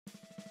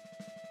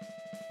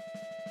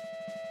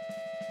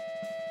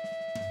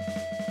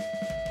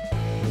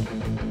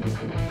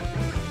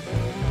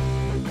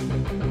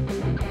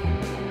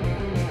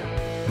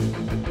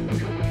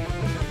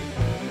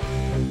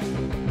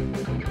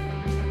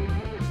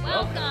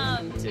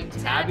Welcome to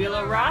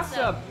Tabula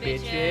Rasa,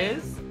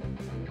 bitches.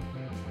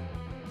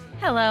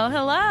 Hello,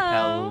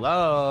 hello.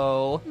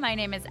 Hello. My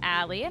name is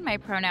Allie, and my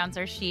pronouns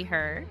are she,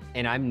 her.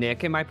 And I'm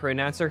Nick, and my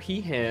pronouns are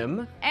he,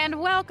 him. And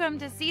welcome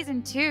to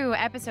Season 2,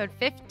 Episode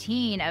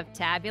 15 of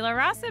Tabula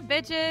Rasa,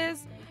 bitches.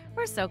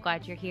 We're so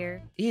glad you're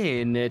here.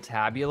 In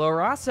Tabula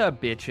Rasa,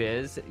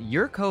 bitches,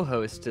 your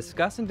co-hosts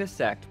discuss and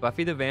dissect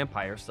Buffy the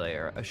Vampire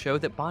Slayer, a show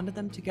that bonded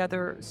them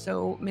together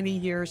so many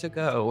years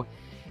ago.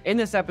 In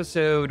this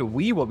episode,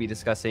 we will be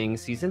discussing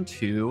Season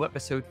 2,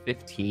 Episode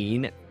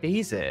 15,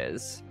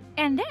 Phases.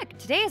 And Nick,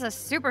 today is a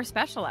super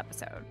special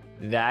episode.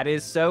 That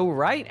is so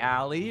right,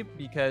 Allie,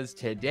 because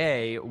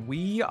today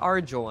we are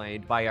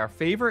joined by our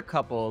favorite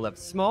couple of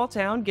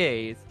small-town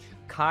gays,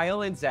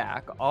 Kyle and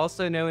Zach,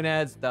 also known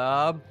as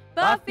the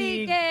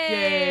Buffy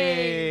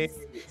Gays!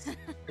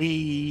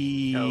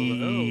 Hello.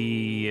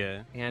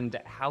 And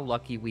how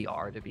lucky we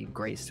are to be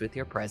graced with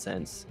your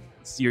presence.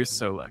 You're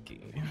so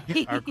lucky.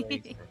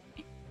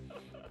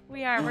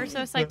 We are. We're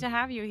so psyched to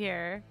have you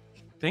here.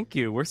 Thank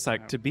you. We're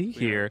psyched to be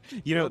here.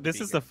 You know, this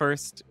is the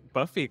first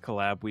Buffy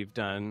collab we've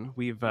done.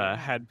 We've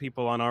had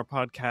people on our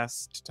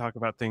podcast to talk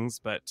about things,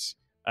 but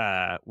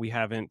we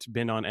haven't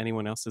been on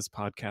anyone else's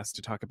podcast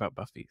to talk about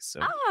Buffy.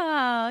 So,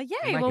 Oh, yay.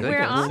 Oh my Well, we're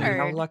goodness, honored.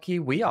 How lucky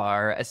we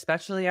are,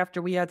 especially after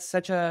we had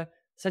such a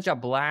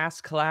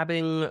blast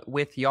collabing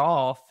with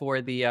y'all for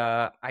the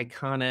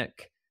iconic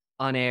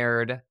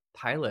unaired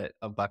pilot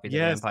of Buffy the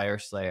Yes. Vampire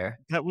Slayer.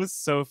 that was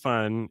so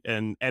fun.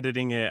 And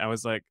editing it, I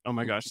was like, oh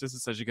my gosh, this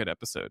is such a good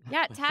episode.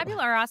 Yeah,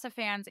 Tabula Rasa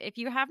fans, if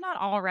you have not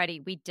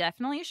already, we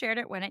definitely shared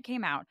it when it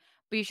came out.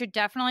 But you should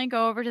definitely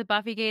go over to the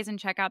Buffy Gays and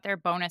check out their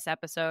bonus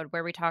episode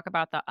where we talk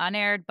about the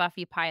unaired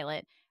Buffy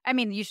pilot. I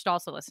mean, you should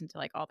also listen to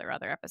like all their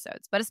other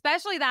episodes, but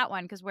especially that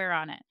one because we're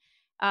on it.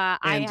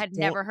 I had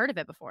never heard of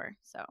it before,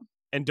 so.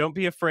 And don't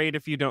be afraid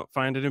if you don't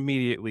find it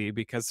immediately,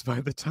 because by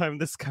the time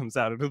this comes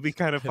out, it'll be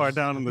kind of far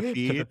down on the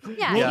feed.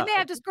 Yeah, Yeah. you may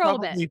have to scroll a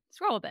Probably- bit.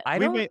 Scroll a bit. I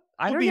We'll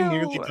don't be know.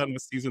 nearly done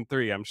with season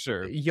 3, I'm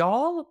sure.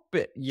 Y'all,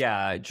 but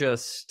yeah,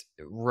 just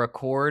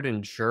record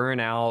and churn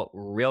out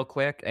real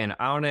quick. And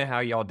I don't know how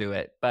y'all do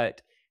it,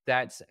 but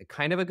that's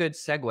kind of a good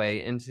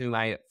segue into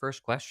my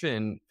first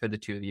question for the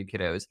two of you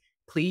kiddos.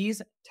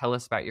 Please tell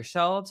us about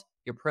yourselves,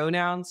 your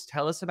pronouns,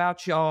 tell us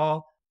about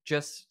y'all.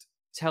 Just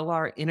tell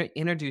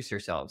introduce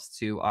yourselves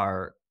to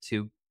our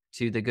to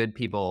the good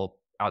people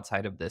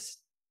outside of this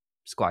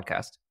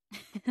squadcast.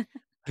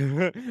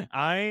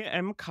 I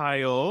am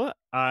Kyle.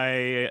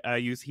 I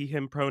use he,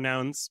 him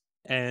pronouns.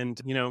 And,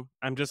 you know,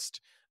 I'm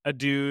just a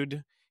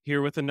dude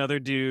here with another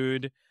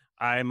dude.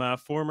 I'm a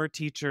former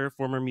teacher,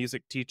 former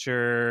music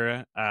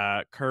teacher,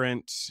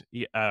 current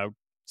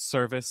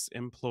service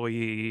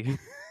employee,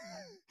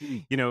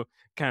 you know,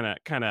 kind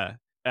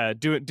of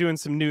doing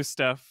some new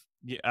stuff.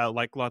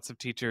 Like lots of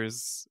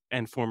teachers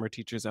and former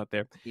teachers out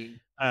there.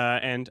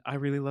 And I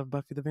really love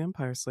Buffy the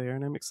Vampire Slayer,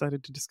 and I'm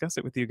excited to discuss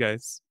it with you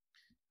guys.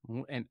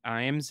 And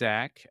I am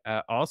Zach,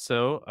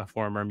 also a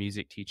former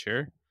music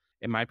teacher,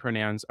 and my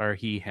pronouns are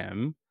he,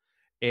 him.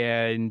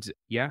 And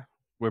yeah,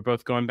 we're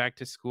both going back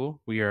to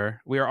school. We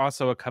are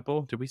also a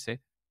couple. Did we say?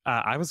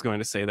 I was going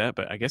to say that,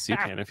 but I guess you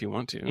can if you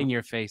want to. In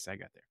your face, I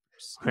got there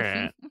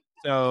first.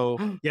 So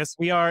Yes,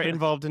 we are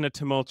involved in a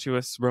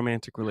tumultuous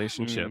romantic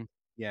relationship.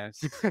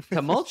 yes.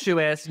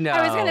 Tumultuous? No.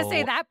 I was going to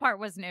say that part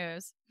was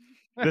news.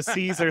 The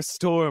seas are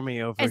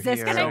stormy over Is this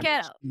here. gonna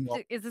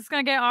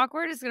get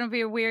awkward? Is it gonna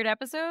be a weird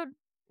episode?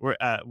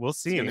 We'll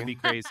see. It's gonna be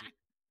crazy.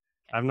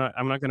 I'm not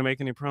gonna make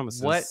any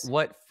promises.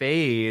 What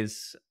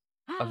phase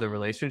of the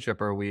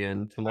relationship are we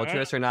in?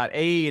 Tumultuous or not?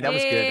 Hey, that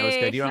was good. That was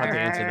good. You don't have to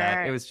answer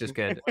that. It was just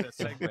good. What a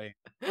segue.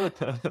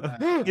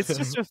 It's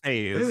just a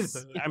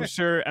phase. I'm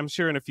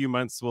sure in a few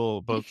months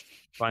we'll both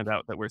find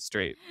out that we're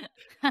straight.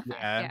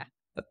 Yeah.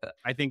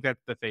 I think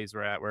that's the phase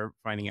we're at. We're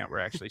finding out we're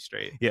actually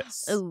straight.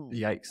 Yes. Ooh.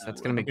 Yikes.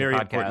 That's going to make the Very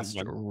important podcast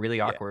one.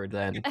 really awkward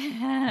then.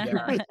 Yeah, we're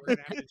gonna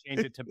have to change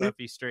it to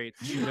Buffy straight.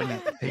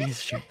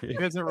 It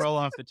doesn't roll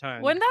off the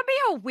tongue. Wouldn't that be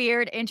a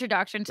weird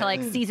introduction to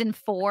like season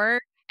 4?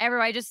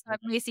 Everybody just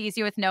suddenly sees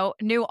you with no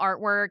new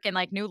artwork and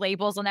like new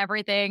labels and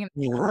everything.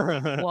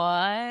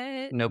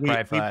 What? No We-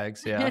 pride we-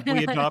 flags, yeah.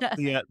 We adopt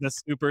the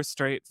super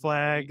straight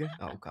flag.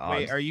 Oh, God.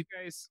 Wait, are you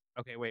guys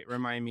okay? Wait,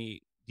 remind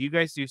me. Do you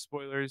guys do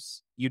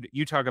spoilers?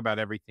 You talk about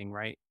everything,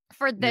 right?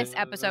 For this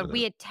episode,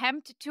 we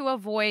attempt to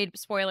avoid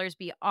spoilers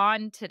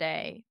beyond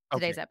today's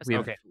episode.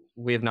 Okay.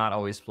 We have not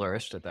always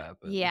flourished at that.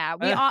 But... Yeah,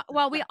 we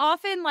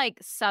often like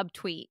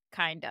subtweet,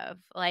 kind of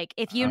like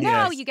if you know,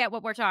 Yes. you get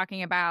what we're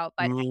talking about,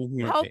 but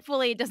Mhm.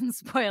 hopefully it doesn't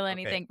spoil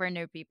anything for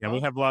new people. Yeah, we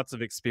have lots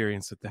of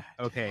experience with that.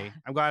 Okay,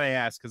 I'm glad I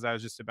asked because I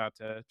was just about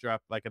to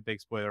drop like a big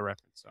spoiler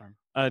reference.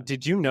 So.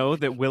 Did you know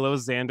that Willow,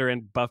 Xander,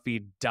 and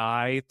Buffy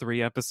die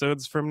 3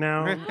 episodes from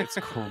now? It's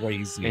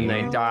crazy. And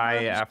they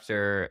die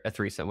after a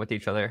threesome with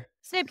each other.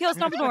 Snape kills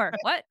Dumbledore.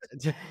 What?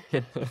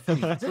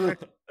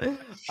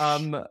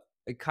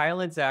 Kyle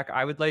and Zach,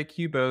 I would like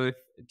you both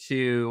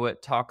to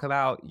talk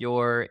about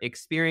your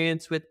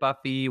experience with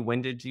Buffy.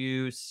 When did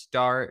you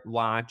start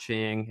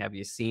watching? Have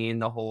you seen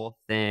the whole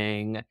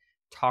thing?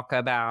 Talk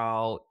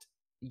about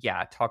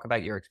talk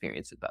about your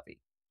experience with Buffy.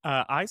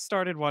 I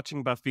started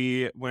watching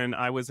Buffy when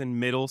I was in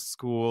middle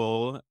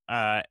school,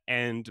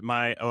 and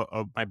my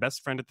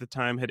best friend at the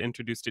time had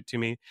introduced it to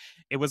me.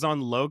 It was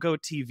on Logo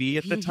TV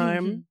at the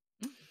time.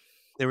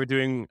 They were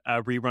doing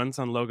reruns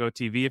on Logo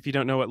TV. If you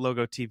don't know what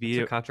Logo TV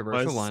It's a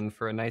controversial was, one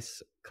for a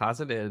nice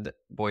closeted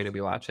boy to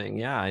be watching.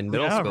 Yeah, in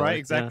middle yeah, school. right,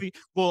 exactly.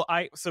 Well,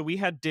 so we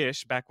had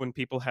Dish back when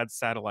people had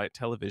satellite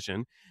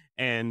television,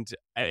 and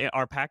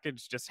our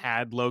package just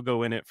had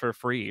Logo in it for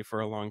free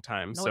for a long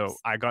time. So Nice.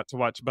 I got to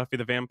watch Buffy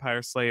the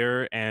Vampire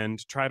Slayer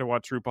and try to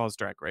watch RuPaul's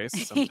Drag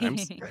Race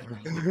sometimes.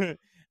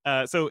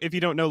 So if you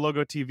don't know,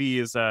 Logo TV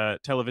is a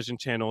television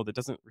channel that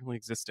doesn't really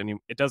exist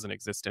It doesn't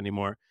exist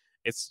anymore.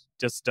 It's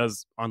just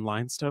does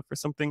online stuff or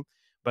something.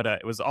 But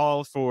it was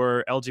all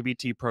for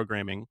LGBT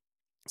programming.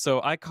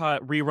 So I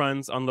caught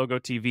reruns on Logo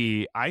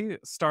TV. I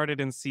started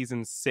in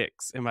season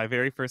 6, and my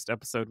very first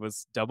episode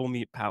was Double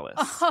Meat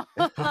Palace.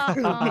 And,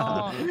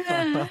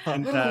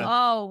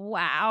 oh,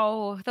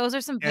 wow. Those are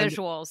some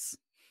visuals.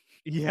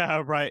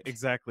 Yeah, right,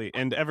 exactly.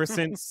 And ever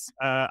since,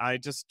 I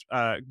just,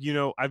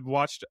 I've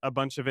watched a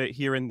bunch of it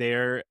here and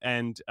there.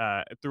 And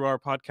through our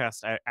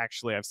podcast,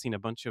 I've seen a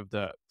bunch of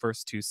the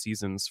first 2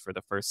 seasons for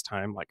the first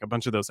time. Like a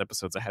bunch of those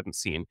episodes I hadn't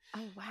seen.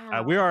 Oh,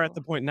 wow. We are at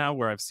the point now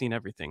where I've seen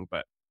everything,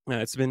 but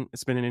it's been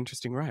an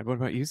interesting ride. What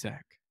about you,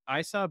 Zach?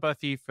 I saw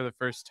Buffy for the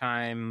first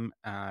time,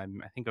 I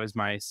think it was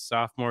my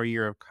sophomore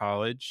year of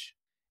college.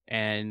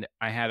 And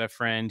I had a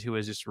friend who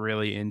was just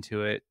really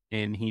into it.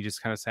 And he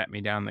just kind of sat me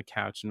down on the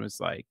couch and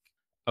was like,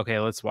 okay,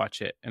 let's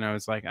watch it. And I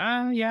was like,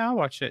 yeah, I'll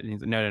watch it. And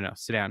he's like, no,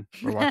 sit down.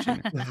 We're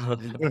watching it.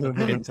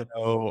 And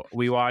so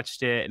we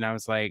watched it, and I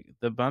was like,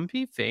 the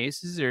bumpy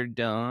faces are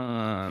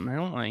dumb. I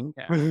don't like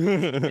that.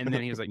 And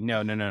then he was like,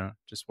 no,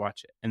 just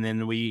watch it. And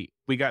then we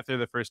got through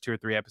the first 2 or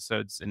 3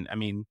 episodes. And I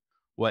mean,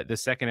 the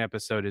second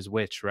episode is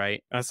Witch,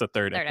 right? That's the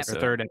third episode.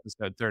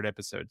 Third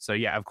episode. So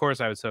yeah, of course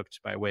I was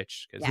hooked by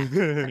Witch, because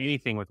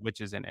anything with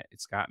witches in it,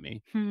 it's got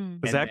me.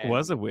 Zach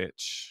was a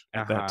witch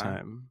at that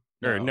time.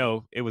 Or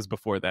no, it was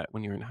before that,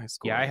 when you were in high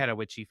school. Yeah, I had a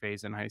witchy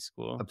phase in high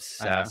school.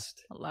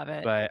 Obsessed. Love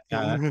it. But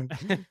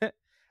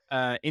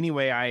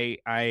anyway,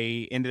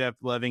 I ended up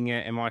loving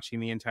it and watching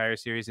the entire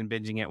series and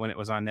binging it when it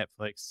was on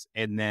Netflix.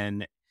 And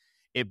then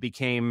it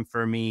became,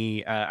 for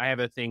me, I have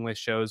a thing with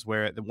shows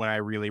where when I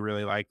really,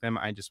 really like them,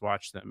 I just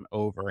watch them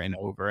over and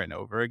over and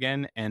over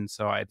again. And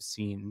so I've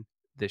seen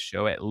this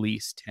show at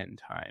least 10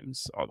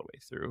 times all the way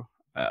through.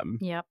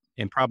 Yep.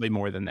 And probably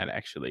more than that,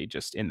 actually,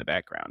 just in the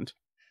background.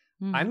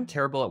 I'm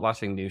terrible at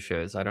watching new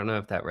shows. I don't know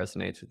if that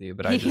resonates with you,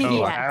 but I just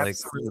watch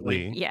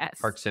absolutely. Yes.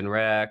 Parks and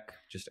Rec,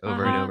 just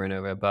over and over and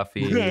over.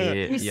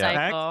 Buffy.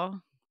 Cycle.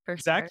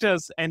 Zach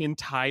does an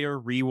entire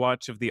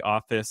rewatch of The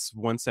Office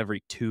once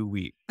every 2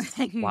 weeks.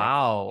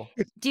 Wow.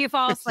 Do you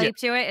fall asleep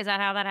to it? Is that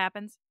how that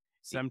happens?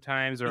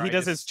 Sometimes, or he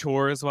does his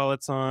chores while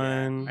it's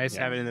on. I just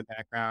have it in the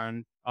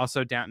background.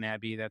 Also, Downton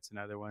Abbey, that's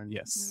another one.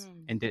 Yes.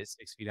 And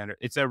 6 Feet Under.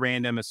 It's a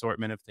random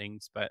assortment of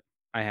things, but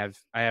I have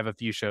a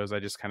few shows I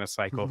just kind of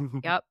cycle.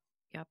 Yep.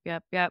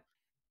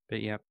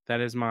 But yeah,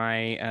 that is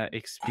my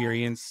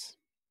experience.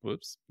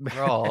 Whoops.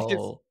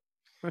 Roll.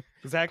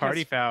 Zach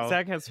Party foul.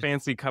 Zach has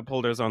fancy cup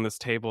holders on this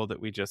table that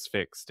we just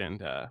fixed,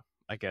 and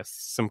I guess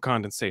some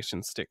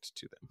condensation sticked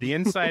to them. The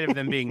inside of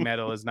them being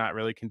metal is not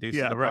really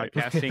conducive to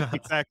podcasting.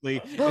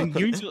 Exactly. And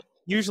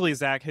usually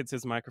Zach hits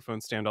his microphone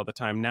stand all the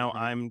time. Now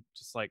I'm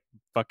just like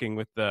fucking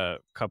with the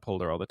cup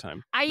holder all the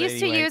time. I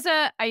used to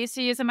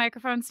use a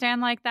microphone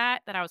stand like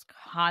that I was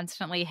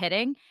constantly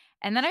hitting.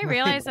 And then I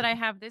realized that I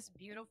have this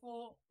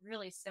beautiful,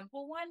 really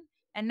simple one,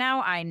 and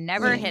now I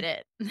never hit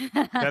it.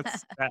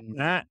 That's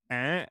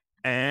Hey,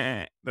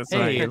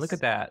 nice. look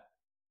at that.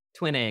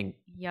 Twinning.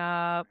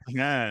 Yup.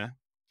 Yeah.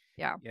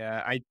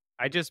 Yeah,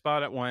 I just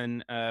bought it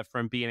one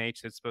from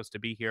B&H that's supposed to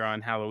be here on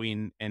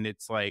Halloween, and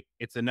it's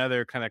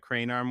another kind of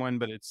crane arm one,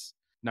 but it's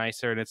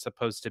nicer and it's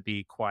supposed to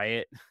be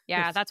quiet.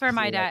 Yeah, that's where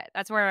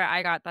that's where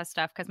I got that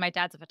stuff, because my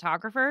dad's a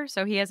photographer,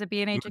 so he has a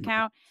B&H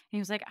account, and he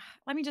was like,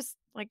 let me just,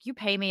 you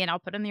pay me and I'll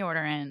put in the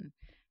order in.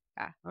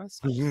 Yeah, that's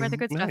where the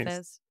good stuff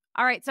is.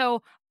 All right,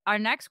 so our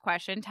next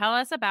question, tell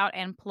us about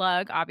and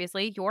plug,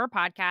 obviously, your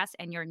podcast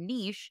and your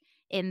niche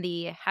in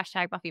the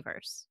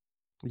 #Buffyverse.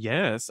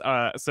 Yes.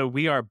 So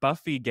we are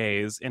Buffy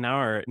Gays, and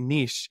our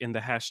niche in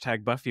the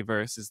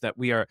 #Buffyverse is that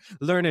we are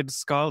learned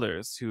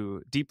scholars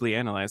who deeply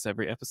analyze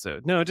every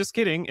episode. No, just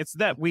kidding. It's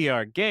that we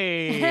are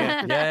gay.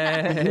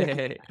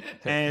 Yay.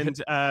 And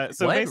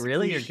so what? basically,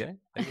 Really? You're gay?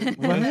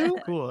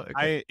 What? Cool.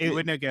 Okay. I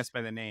wouldn't have guessed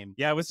by the name.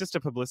 Yeah, it was just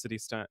a publicity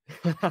stunt.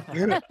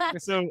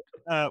 So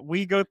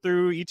we go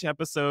through each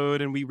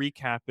episode and we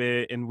recap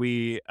it, and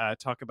we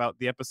talk about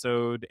the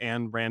episode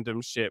and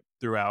random shit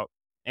throughout.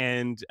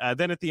 And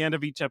then at the end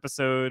of each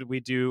episode,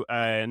 we do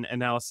an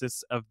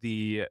analysis of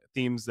the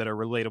themes that are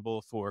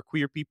relatable for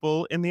queer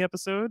people in the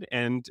episode.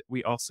 And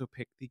we also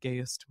pick the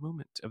gayest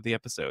moment of the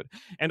episode.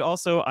 And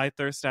also, I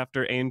thirst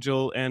after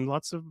Angel and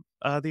lots of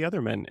the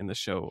other men in the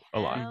show a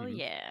lot. Hell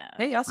yeah.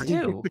 Hey, us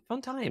too.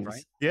 Fun times.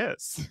 Right?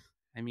 Yes.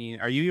 I mean,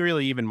 are you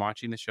really even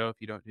watching the show if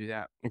you don't do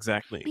that?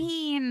 Exactly.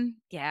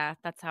 Yeah,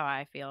 that's how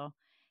I feel.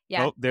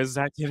 Yeah. Oh, there's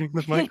Zach hitting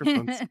the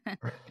microphones.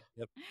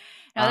 Yep.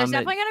 No, there's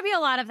definitely going to be a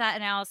lot of that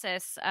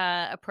analysis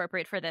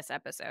appropriate for this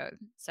episode.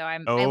 So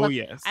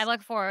Yes. I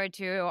look forward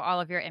to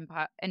all of your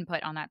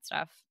input on that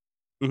stuff.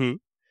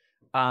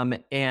 Mm-hmm.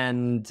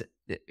 And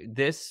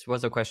this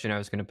was a question I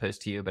was going to pose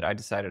to you, but I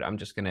decided I'm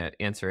just going to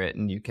answer it,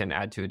 and you can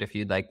add to it if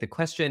you'd like. The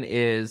question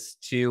is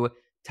to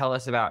tell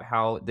us about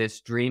how this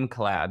dream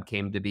collab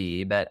came to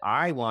be, but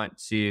I want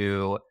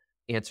to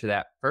answer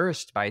that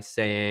first by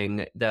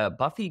saying the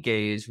Buffy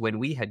Gays, when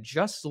we had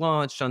just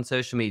launched on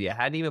social media,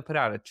 hadn't even put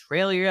out a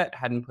trailer yet,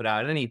 hadn't put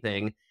out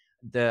anything.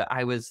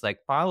 I was like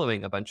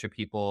following a bunch of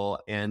people,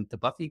 and the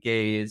Buffy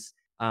Gays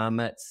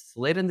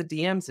slid in the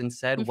DMs and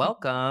said,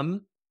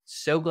 "Welcome.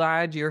 So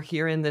glad you're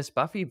here in this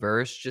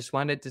Buffyverse. Just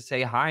wanted to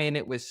say hi." And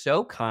it was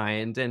so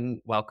kind and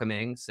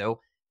welcoming.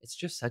 So it's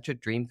just such a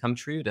dream come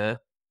true to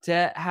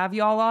have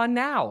y'all on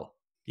now.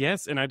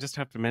 Yes, and I just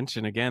have to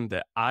mention again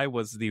that I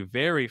was the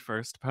very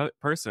first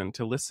person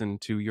to listen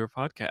to your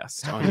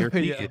podcast on your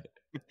feed.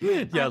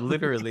 Yeah,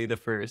 literally the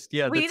first.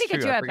 Yeah, we need to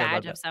get true. you I a forgot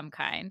badge about of some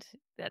kind.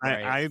 That's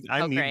I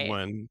need great.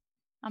 one.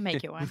 I'll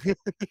make you one.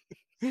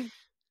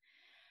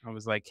 I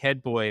was like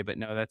head boy, but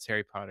no, that's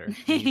Harry Potter.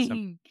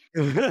 Buffy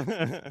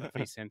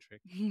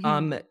centric.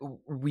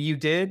 You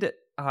did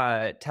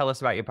tell us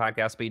about your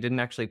podcast, but you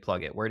didn't actually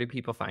plug it. Where do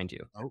people find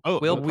you?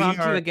 We'll we prompt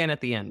you are again at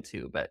the end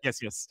too. But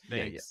yes.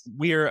 Thanks.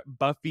 We're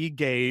Buffy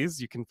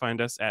Gays. You can find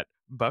us at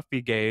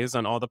Buffy Gays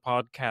on all the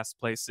podcast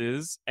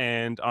places,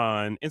 and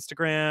on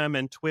Instagram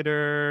and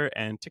Twitter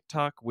and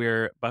TikTok.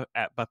 We're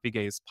at Buffy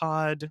Gays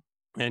Pod.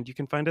 And you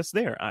can find us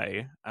there.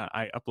 I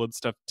upload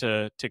stuff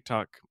to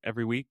TikTok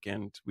every week,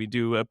 and we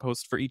do a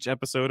post for each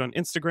episode on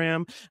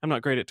Instagram. I'm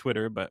not great at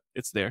Twitter, but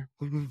it's there.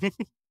 I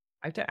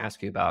have to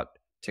ask you about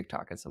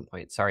TikTok at some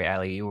point. Sorry,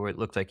 Allie, it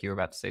looked like you were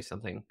about to say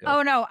something. Go.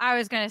 Oh, no, I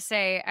was going to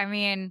say, I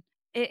mean,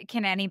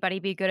 can anybody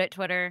be good at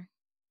Twitter?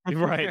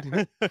 Right.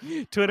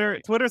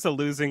 Twitter's a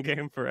losing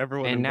game for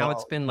everyone And involved. now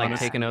it's been like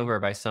taken over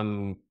by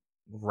some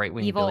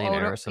right-wing Evil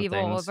billionaire or something.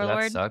 evil So that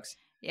overlord. sucks.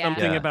 Yeah.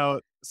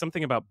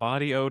 Something about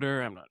body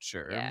odor. I'm not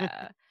sure.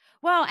 Yeah.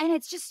 Well, and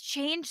it's just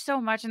changed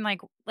so much, and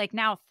like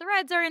now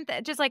threads aren't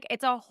just like,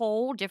 it's a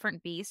whole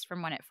different beast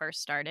from when it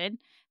first started.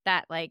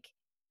 That like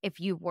if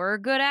you were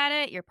good at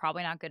it, you're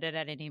probably not good at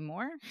it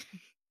anymore.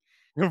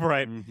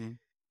 Right.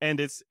 And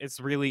it's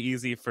really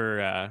easy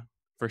for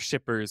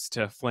shippers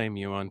to flame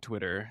you on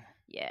Twitter.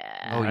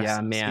 Yeah. Oh yeah,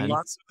 man.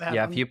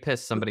 Yeah, if you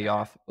piss somebody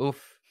off,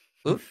 oof,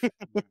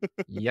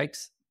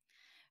 yikes.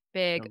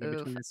 Big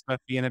oof.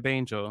 Buffy and a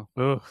Angel.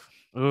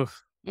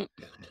 Oof.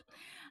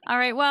 All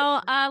right,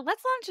 well,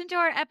 let's launch into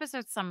our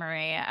episode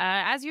summary.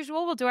 As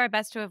usual, we'll do our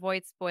best to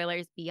avoid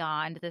spoilers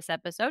beyond this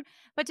episode,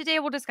 but today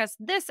we'll discuss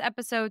this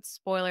episode's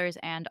spoilers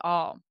and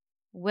all.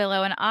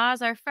 Willow and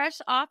Oz are fresh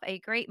off a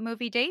great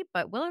movie date,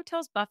 but Willow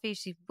tells Buffy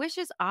she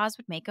wishes Oz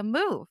would make a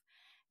move.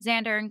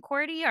 Xander and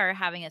Cordy are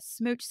having a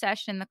smooch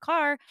session in the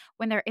car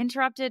when they're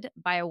interrupted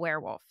by a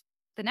werewolf.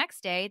 The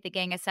next day, the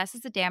gang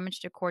assesses the damage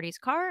to Cordy's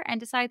car and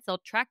decides they'll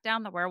track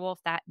down the werewolf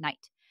that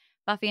night.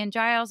 Buffy and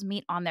Giles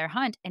meet on their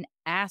hunt an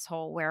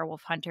asshole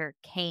werewolf hunter,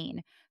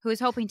 Kane, who is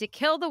hoping to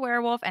kill the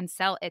werewolf and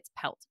sell its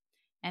pelt.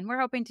 And we're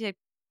hoping to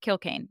kill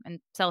Kane and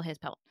sell his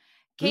pelt.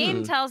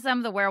 Kane tells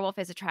them the werewolf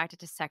is attracted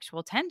to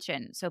sexual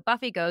tension, so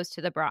Buffy goes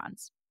to the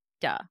bronze.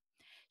 Duh.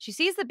 She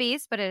sees the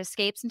beast, but it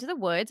escapes into the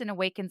woods and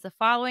awakens the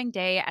following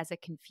day as a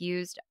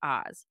confused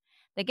Oz.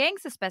 The gang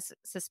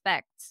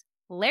suspects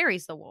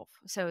Larry's the wolf,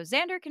 so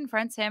Xander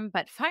confronts him,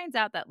 but finds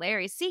out that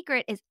Larry's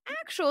secret is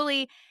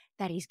actually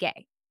that he's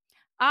gay.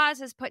 Oz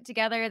has put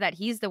together that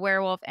he's the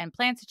werewolf and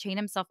plans to chain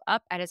himself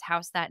up at his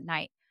house that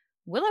night.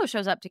 Willow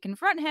shows up to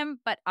confront him,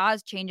 but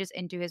Oz changes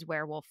into his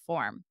werewolf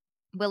form.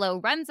 Willow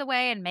runs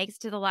away and makes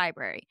it to the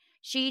library.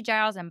 She,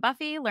 Giles, and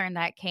Buffy learn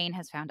that Kane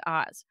has found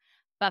Oz.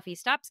 Buffy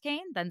stops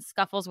Kane, then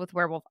scuffles with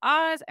werewolf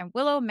Oz, and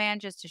Willow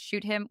manages to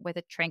shoot him with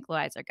a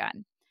tranquilizer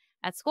gun.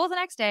 At school the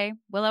next day,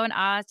 Willow and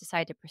Oz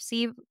decide to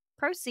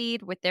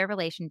proceed with their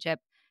relationship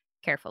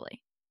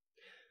carefully.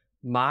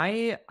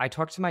 I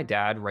talked to my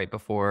dad right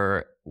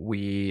before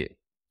we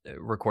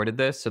recorded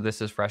this, so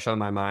this is fresh on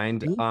my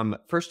mind.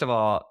 First of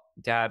all,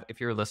 Dad,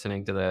 if you're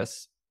listening to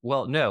this,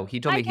 well, no,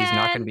 he told me he's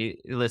not going to be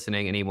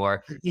listening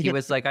anymore. He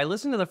was like, I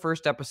listened to the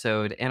first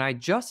episode and I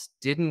just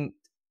didn't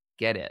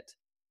get it.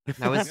 And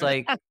I was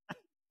like,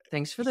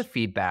 thanks for the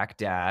feedback,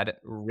 Dad.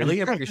 Really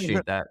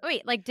appreciate that.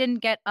 Wait, like didn't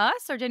get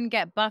us or didn't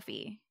get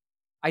Buffy?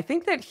 I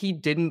think that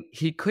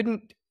he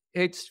couldn't.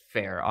 It's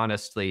fair,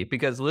 honestly,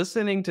 because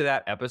listening to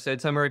that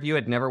episode summary, if you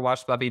had never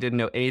watched Buffy, didn't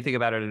know anything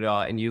about it at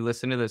all, and you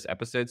listen to this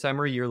episode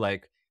summary, you're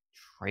like,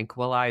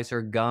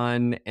 tranquilizer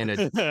gun, and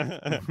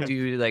a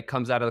dude like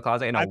comes out of the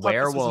closet, and a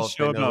werewolf, this was a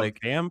show and about like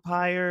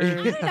vampires.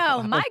 I don't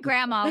know. My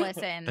grandma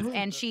listens,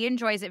 and she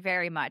enjoys it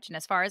very much. And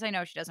as far as I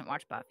know, she doesn't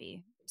watch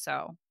Buffy.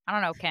 So I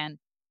don't know, Ken.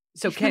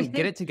 So Ken,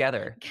 get it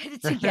together. Get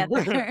it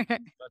together.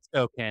 Let's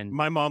go, Ken.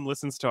 My mom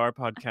listens to our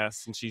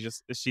podcast, and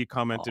she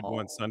commented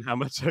once on how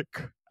much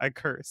I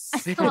curse.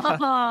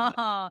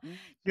 Aw,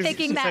 She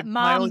picking that said,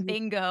 mom "Kyle,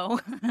 bingo.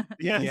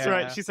 Yeah, that's Yeah.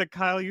 right. She said,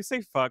 Kyle, you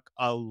say fuck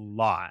a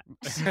lot.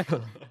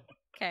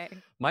 Okay.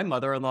 My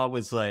mother-in-law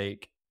was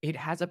like, it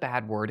has a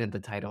bad word in the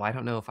title. I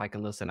don't know if I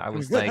can listen. I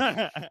was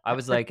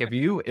like, if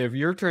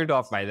you're turned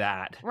off by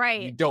that, you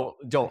Right. don't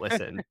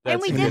listen. And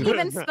That's- we didn't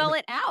even spell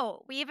it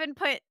out. We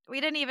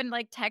didn't even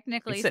like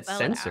technically It said spell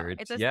censored, it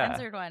out. It's a yeah.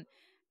 censored one.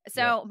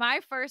 So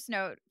my first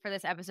note for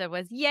this episode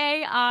was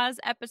yay Oz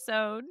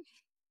episode.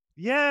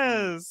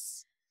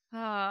 Yes.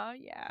 Oh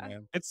yeah. Yeah.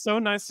 It's so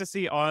nice to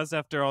see Oz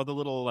after all the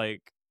little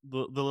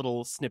the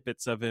little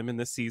snippets of him in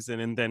the season,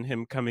 and then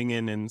him coming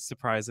in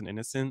surprise and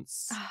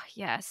innocence. Oh,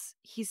 yes.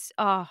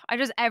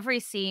 Every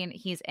scene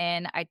he's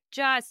in,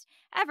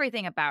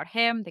 everything about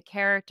him, the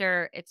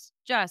character, it's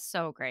just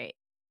so great.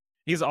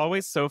 He's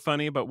always so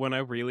funny, but when I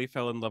really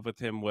fell in love with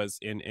him was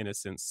in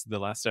Innocence, the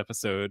last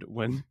episode,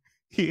 when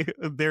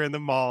they're in the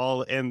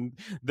mall and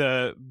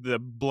the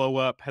blow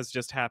up has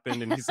just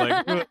happened, and he's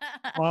like,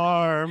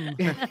 arm.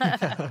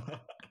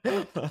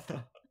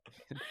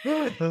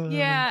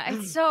 Yeah,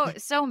 it's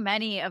so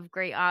many of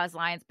great Oz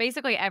lines.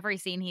 Basically every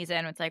scene he's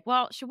in, it's like,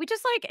 well, should we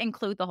just like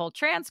include the whole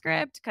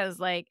transcript? Because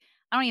like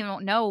I don't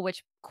even know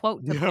which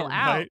quote to pull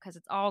out right. because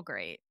it's all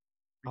great.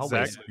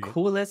 Always Exactly.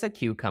 cool as a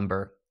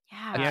cucumber.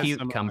 Yeah. A Yeah, cute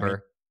some of my-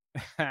 cucumber.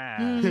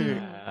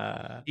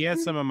 He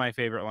has some of my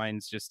favorite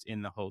lines just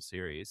in the whole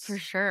series. For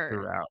sure.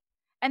 Throughout.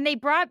 And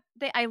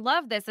I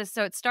love this.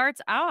 So it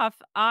starts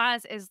off,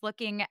 Oz is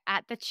looking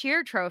at the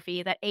cheer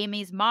trophy that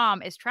Amy's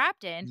mom is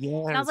trapped in.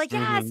 Yes. And I was like,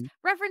 yes,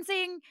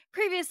 referencing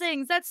previous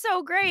things. That's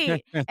so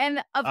great. And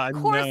of I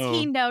course know.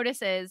 he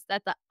notices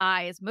that the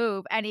eyes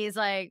move and he's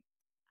like,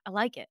 I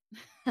like it.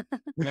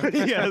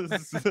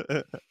 Yes.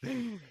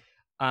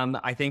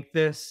 I think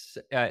this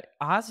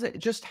Oz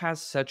just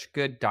has such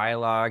good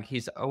dialogue.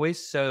 He's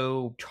always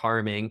so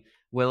charming.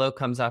 Willow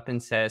comes up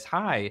and says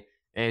hi,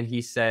 and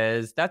he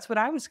says, "That's what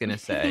I was gonna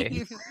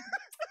say."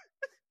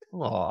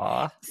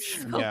 Aw.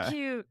 So Yeah.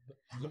 cute.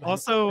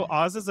 Also,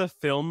 Oz is a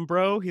film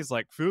bro. He's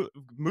like,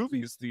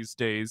 movies these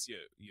days,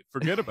 you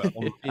forget about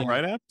them Yeah.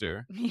 right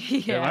after.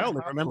 Yeah, I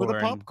only remember the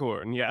Popcorn.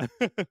 popcorn. Yeah.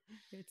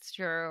 it's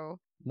true.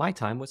 My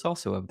time was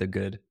also of the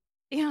good.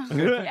 Yeah.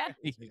 Yeah.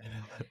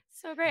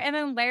 So great. And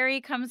then Larry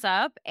comes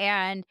up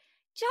and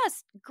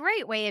just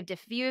great way of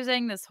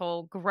diffusing this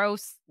whole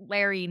gross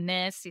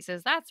Larry-ness. He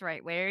says, that's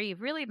right, Larry.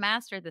 You've really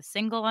mastered the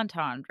single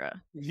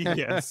entendre.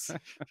 Yes.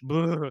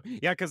 Boo.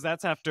 Yeah, because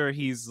that's after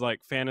he's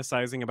like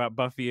fantasizing about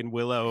Buffy and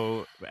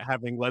Willow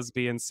having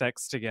lesbian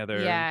sex together.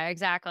 Yeah,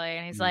 exactly.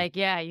 And he's like,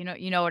 yeah, you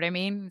know what I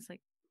mean? He's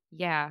like,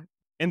 yeah.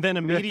 And then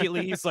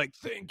immediately he's like,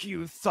 thank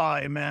you,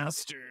 Thigh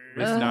Master.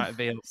 Was Ugh. not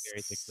available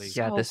very quickly.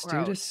 Yeah, So this dude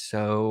gross. is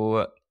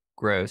so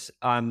gross.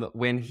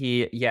 When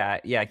he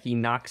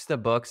knocks the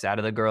books out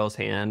of the girl's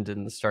hand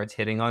and starts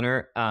hitting on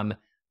her.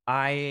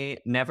 I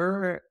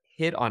never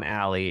hit on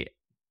Allie,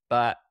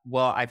 but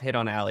I've hit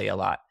on Allie a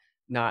lot.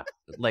 Not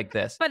like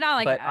this. But not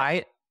like but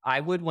that. I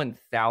would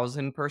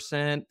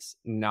 1000%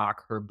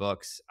 knock her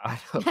books out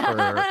of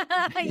her.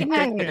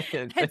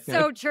 Yeah, that's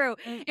so true.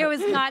 It was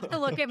not to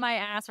look at my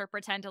ass or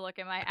pretend to look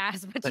at my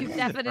ass, but you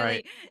definitely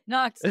Right.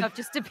 knocked stuff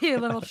just to be a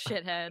little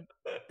shithead.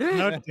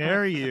 How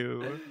dare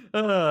you?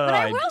 But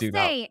I will do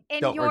say,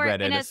 don't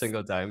regret it a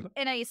single time.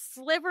 in a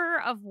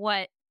sliver of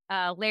what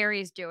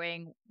Larry's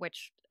doing,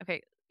 which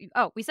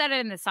we said it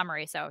in the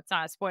summary, so it's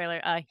not a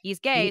spoiler. He's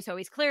gay, so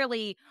he's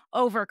clearly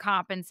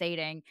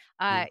overcompensating.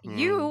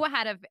 You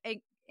had an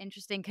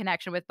interesting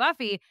connection with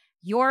Buffy.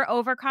 Your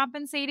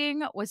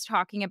overcompensating was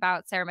talking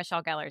about Sarah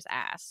Michelle Gellar's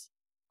ass.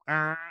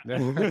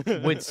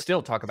 Would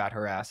still talk about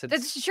her ass.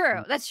 That's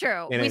true. That's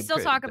true. And We it still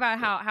could- talk about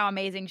how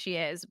amazing she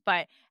is,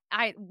 but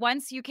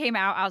once you came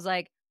out, I was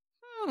like,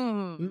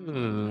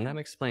 that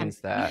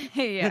explains that.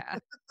 yeah.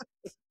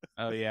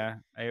 Oh yeah.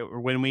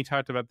 When we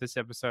talked about this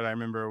episode, I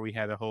remember we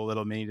had a whole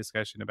little mini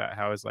discussion about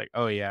how it's like,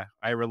 oh yeah,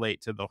 I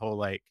relate to the whole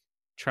like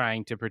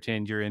trying to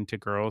pretend you're into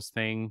girls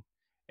thing.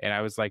 And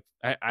I was like,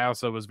 I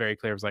also was very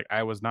clear. I was like,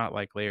 I was not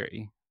like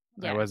Larry.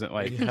 Yeah. I wasn't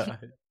like Right.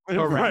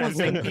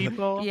 harassing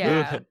people.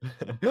 Yeah.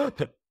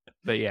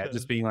 But yeah,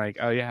 just being like,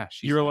 oh yeah,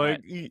 she's You're hot.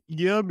 like,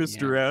 yeah,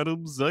 Mr.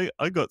 Adams,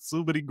 I got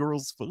so many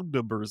girls' phone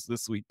numbers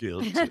this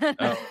weekend.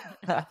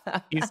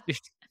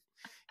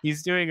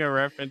 he's doing a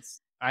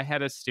reference. I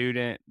had a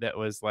student that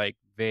was like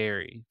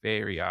very,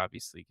 very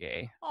obviously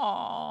gay.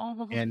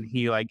 Aw. And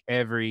he like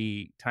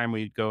every time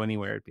we'd go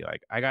anywhere, it'd be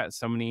like, I got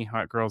so many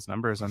hot girls'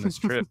 numbers on this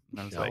trip. And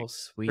I was like,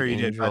 sweet sure you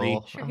did, buddy.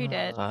 angel. Sure he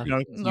did. No,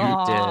 You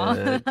Aw.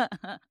 did.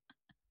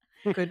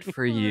 Good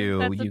for you,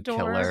 That's you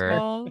killer.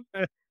 adorable.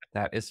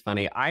 That is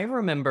funny. I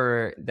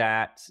remember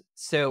that.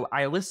 So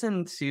I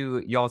listened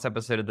to y'all's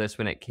episode of this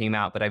when it came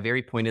out, but I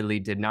very pointedly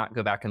did not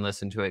go back and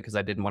listen to it because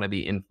I didn't want to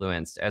be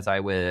influenced as I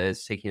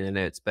was taking the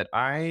notes. But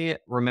I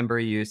remember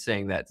you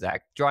saying that,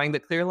 Zach, drawing the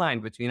clear line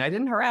between I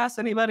didn't harass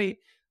anybody,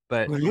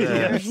 but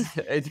Yes.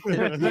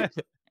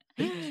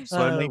 Just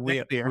want to make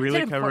that clear. Really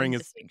It's an covering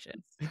important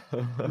his.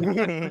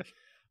 distinction.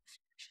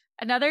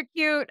 Another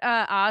cute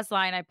Oz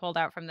line I pulled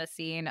out from the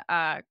scene,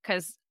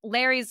 because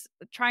Larry's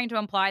trying to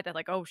imply that,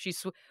 like, oh,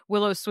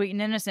 Willow's sweet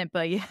and innocent,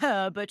 but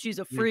yeah, but she's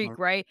a freak,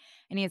 right?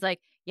 And he's like,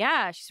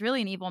 yeah, she's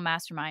really an evil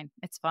mastermind.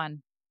 It's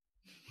fun.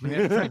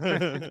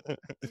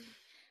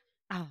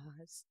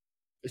 Oz.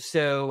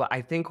 So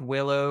I think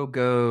Willow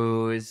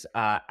goes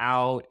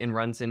out and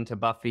runs into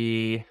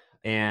Buffy,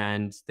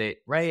 and they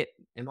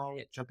Am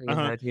I jumping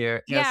ahead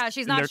here? Yeah, Yes,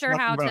 she's and not they're sure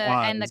how talking to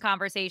about end the Oz.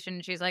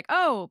 conversation. She's like,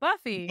 oh,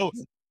 Buffy. Oh,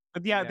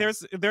 yeah,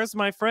 there's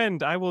my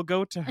friend. I will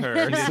go to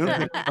her.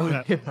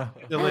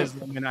 Still is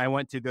the woman I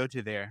want to go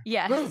to there.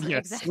 Yes,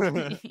 Yes.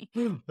 exactly.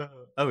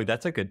 Oh,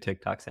 that's a good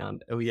TikTok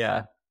sound. Oh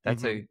yeah,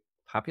 that's a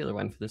popular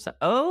one for this.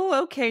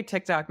 Oh, okay,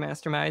 TikTok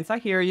masterminds. I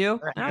hear you.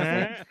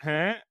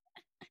 Okay.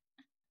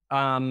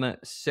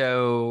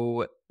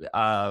 So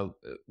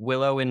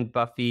Willow and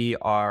Buffy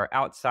are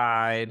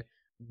outside.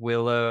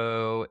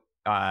 Willow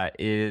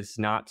is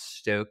not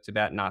stoked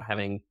about not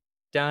having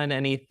done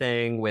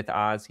anything with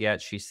Oz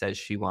yet. She says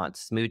she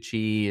wants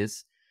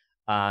smoochies.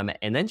 And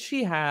then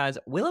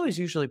Willow is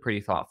usually pretty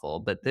thoughtful,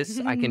 but this,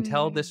 I can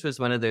tell this was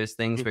one of those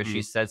things where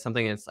she said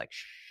something and it's like,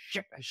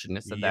 shit, I shouldn't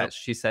have said that.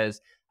 She says,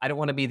 I don't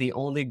want to be the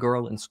only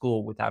girl in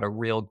school without a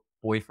real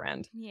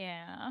boyfriend.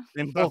 Yeah.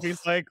 And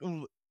Buffy's like,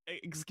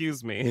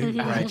 excuse me.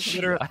 Right.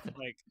 Literally,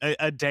 like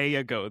a day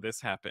ago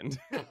this happened.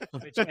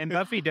 And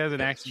Buffy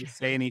doesn't actually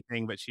say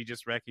anything, but she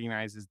just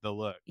recognizes the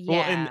look. Yeah.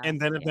 Well,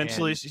 and then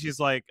eventually she's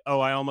like, oh,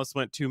 I almost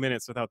went 2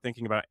 minutes without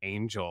thinking about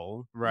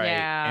Angel. Right.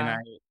 Yeah. And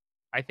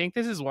I think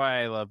this is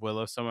why I love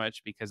Willow so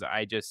much, because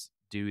I just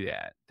do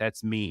that.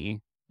 That's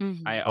me.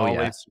 I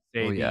always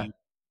say the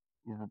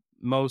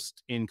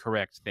most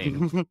incorrect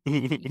thing.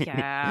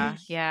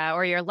 Yeah.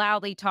 Or you're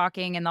loudly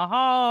talking in the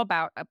hall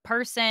about a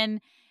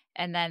person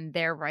and then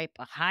they're right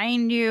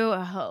behind you.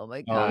 Oh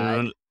my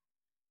God.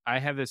 I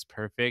have this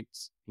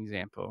perfect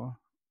example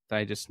that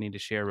I just need to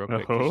share real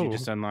quick, because you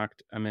just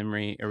unlocked a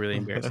memory, a really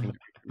embarrassing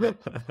memory.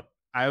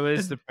 I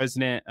was the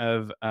president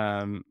of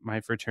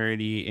my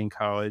fraternity in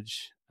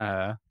college.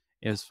 It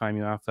was Phi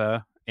Mu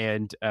Alpha.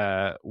 And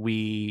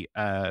we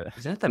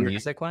Is that the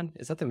music one?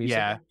 Is that the music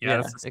one? Yeah,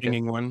 that's the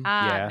singing one.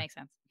 It makes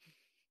sense.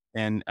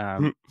 And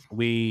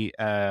we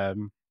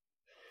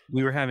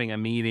were having a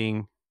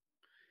meeting,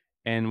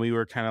 and we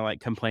were kind of like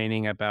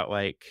complaining about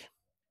like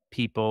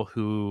people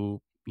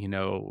who, you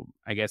know,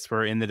 I guess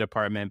were in the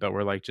department, but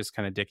were like just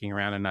kind of dicking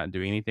around and not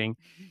doing anything.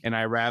 And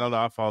I rattled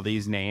off all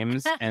these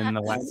names, and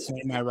the last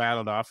name I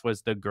rattled off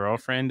was the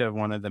girlfriend of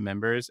one of the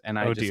members, and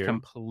I just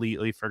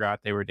completely forgot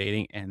they were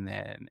dating, and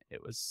then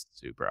it was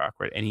super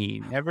awkward, and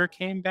he never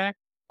came back.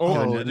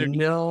 Oh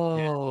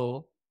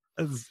no!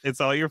 It's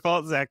all your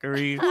fault,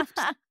 Zachary.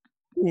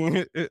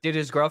 Did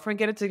his girlfriend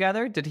get it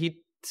together? Did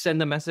he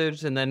send the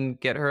message and then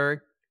get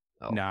her?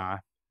 Oh. Nah.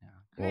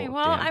 Okay,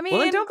 well, damn. I mean,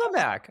 well, then don't come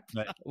back.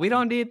 But we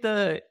don't need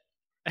the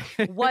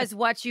was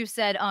what you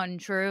said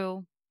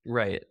untrue?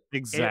 right.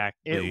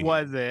 Exactly. It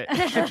wasn't.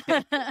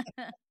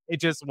 It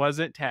just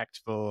wasn't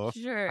tactful.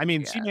 Sure. I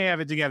mean, she may have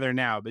it together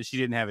now, but she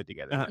didn't have it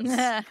together.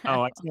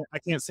 Oh, I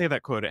can't say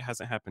that quote. It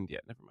hasn't happened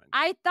yet. Never mind.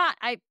 I thought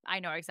I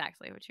know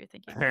exactly what you're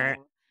thinking.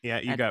 Yeah,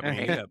 you got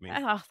me. You got me.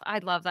 Oh, I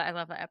love that. I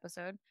love that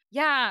episode.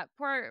 Yeah,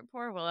 poor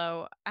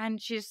Willow.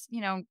 And she's,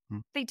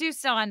 they do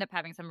still end up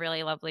having some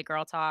really lovely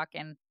girl talk.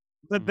 And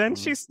But then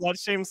she slut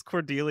shames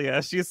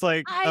Cordelia. She's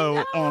like,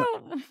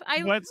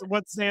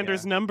 what's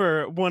Xander's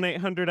number?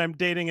 1-800 I'm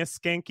dating a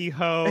skanky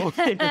hoe.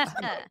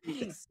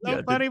 It's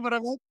so funny, but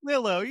I'm like,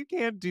 Willow, you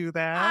can't do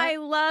that. I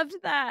loved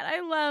that.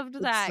 I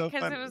loved that so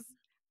because funny. it was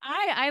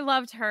I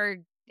loved her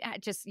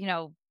just,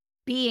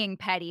 being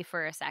petty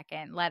for a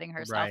second, letting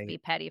herself be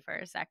petty for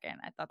a second.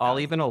 I thought I'll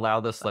even allow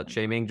the slut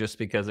shaming just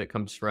because it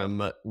comes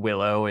from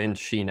Willow and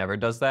she never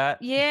does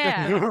that.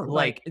 Yeah.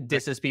 Like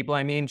disses people.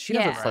 I mean, she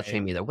doesn't slut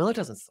shame either. Willow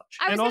doesn't slut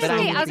shame.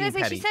 I was gonna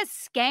say she says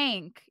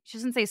skank. She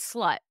doesn't say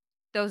slut.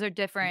 Those are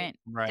different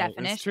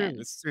definitions.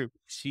 It's true.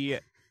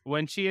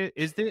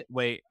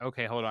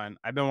 Okay, hold on.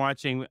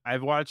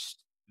 I've watched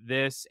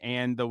this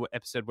and the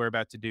episode we're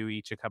about to do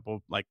each a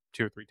couple, like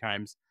 2 or 3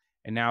 times,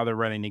 and now they're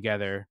running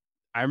together.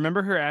 I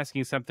remember her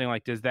asking something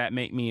like, does that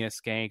make me a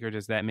skank or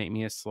does that make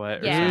me a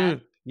slut?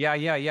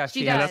 Yeah.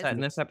 She has that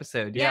in this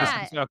episode.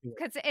 Yeah.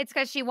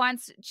 Because she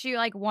wants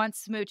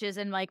smooches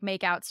and like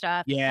make out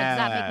stuff. Yeah. Like, does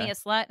that make me a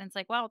slut? And it's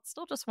like, well, it's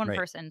still just one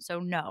person,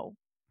 so no.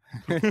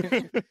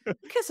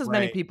 Kiss as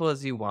many people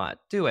as you want.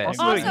 Do it.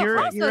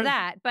 Also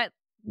that, but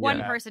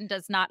one person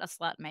does not a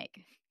slut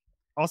make.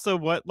 Also,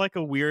 what like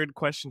a weird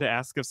question to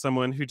ask of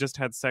someone who just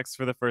had sex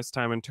for the first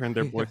time and turned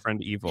their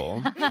boyfriend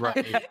evil.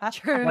 Right.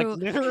 True. Like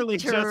literally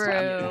just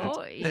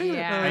happened.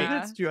 Yeah.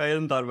 That's true. I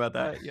hadn't thought about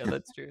that. Yeah,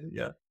 that's true.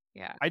 Yeah.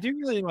 Yeah. I do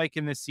really like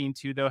in this scene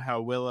too, though,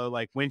 how Willow,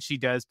 like when she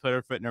does put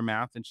her foot in her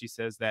mouth and she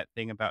says that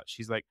thing about,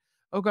 she's like,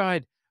 oh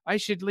God, I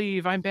should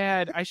leave. I'm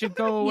bad. I should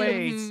go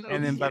away.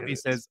 And then Buffy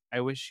says,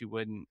 I wish you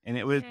wouldn't. And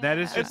that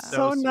is just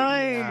so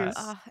nice.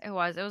 It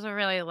was a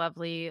really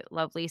lovely,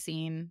 lovely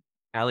scene.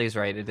 Allie's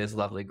right. It is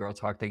lovely girl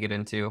talk they get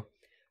into.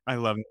 I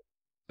love it.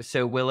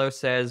 So Willow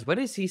says, what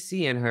does he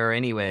see in her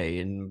anyway?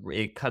 And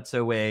it cuts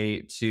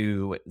away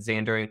to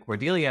Xander and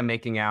Cordelia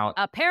making out.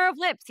 A pair of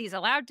lips he's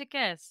allowed to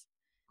kiss.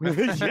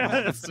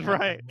 Yes,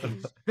 right.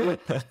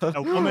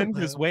 A woman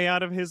who's way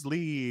out of his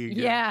league.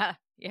 Yeah,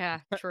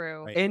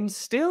 true. Right. And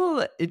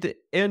still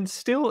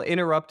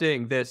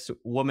interrupting this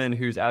woman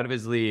who's out of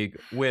his league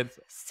with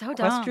So dumb.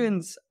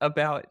 questions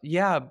about,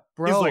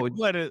 bro. He's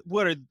like,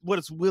 what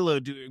is Willow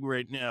doing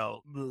right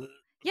now?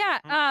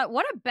 Yeah,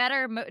 what a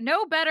better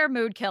no better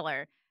mood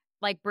killer,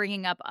 like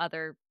bringing up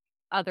other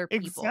people.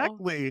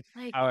 Exactly.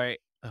 Like, All right.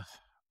 Ugh.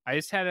 I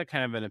just had a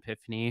kind of an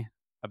epiphany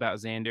about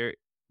Xander.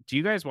 Do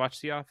you guys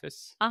watch The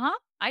Office?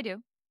 I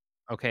do.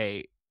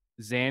 Okay.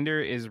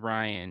 Xander is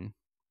Ryan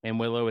and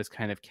Willow is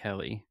kind of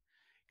Kelly.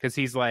 Because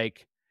he's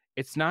like,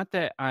 it's not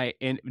that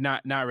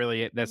not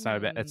really, that's not a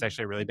bad, that's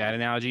actually a really bad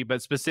analogy,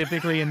 but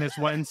specifically in this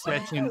one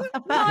section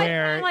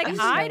where like,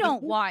 I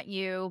don't want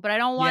you, but I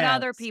don't want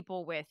other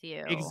people with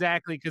you.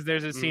 Exactly. Because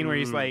there's a scene where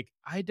he's like,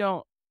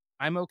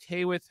 I'm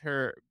okay with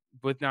her,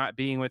 with not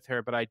being with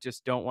her, but I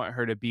just don't want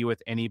her to be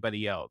with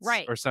anybody else.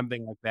 Right. Or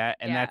something like that.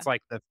 And that's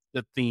like the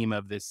theme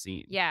of this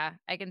scene. Yeah,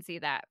 I can see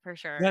that for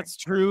sure. That's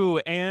true.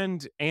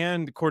 And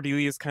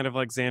Cordelia is kind of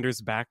like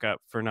Xander's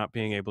backup for not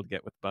being able to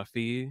get with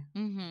Buffy.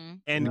 Mm-hmm.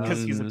 And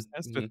because he's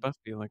obsessed with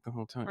Buffy like the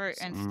whole time.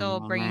 And still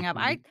bringing up.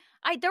 I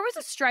there was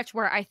a stretch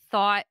where I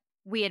thought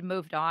we had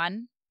moved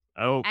on.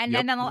 Oh, and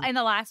then in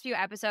the last few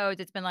episodes,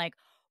 it's been like,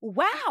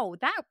 wow,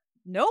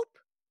 nope.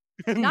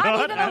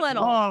 Not even a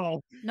little.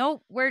 All.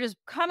 Nope. We're just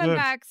coming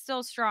back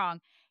still strong.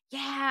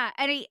 Yeah.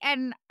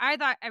 And I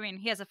thought, I mean,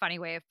 he has a funny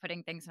way of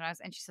putting things in us.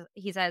 And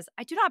he says,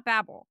 I do not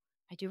babble.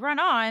 I do run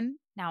on.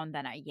 Now and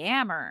then I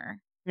yammer.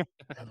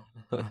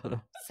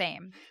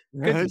 Same.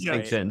 Good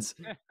distinctions.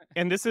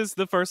 And this is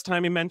the first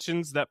time he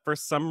mentions that for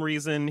some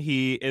reason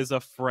he is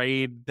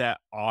afraid that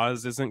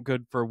Oz isn't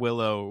good for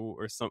Willow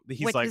or something.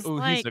 He's like,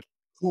 oh, he's a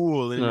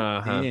cool.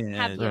 Have you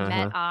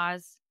met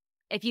Oz?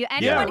 If you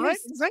anyone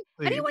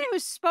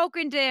who's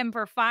spoken to him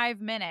for 5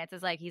 minutes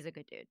is like, he's a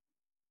good dude.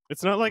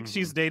 It's not like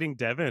she's dating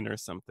Devin or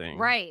something.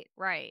 Right.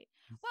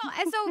 Well,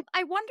 and so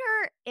I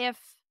wonder if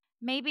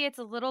maybe it's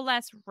a little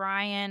less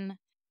Ryan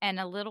and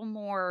a little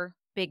more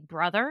Big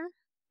Brother.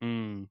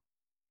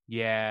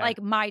 Yeah. Like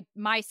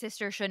my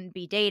sister shouldn't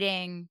be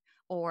dating,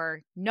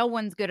 or no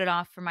one's good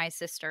enough for my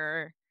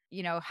sister.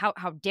 You know,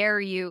 how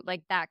dare you,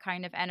 like that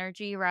kind of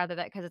energy, rather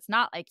than, because it's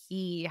not like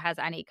he has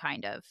any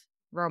kind of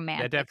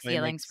romantic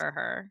feelings for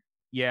her.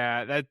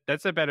 Yeah,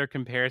 that's a better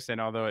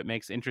comparison, although it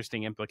makes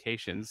interesting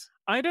implications.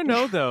 I don't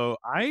know though.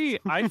 I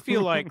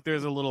feel like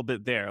there's a little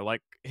bit there,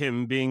 like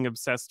him being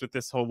obsessed with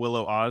this whole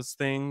Willow Oz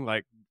thing.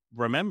 Like,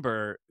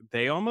 remember,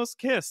 they almost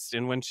kissed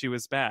in When She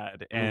Was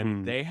Bad,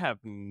 and they have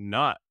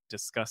not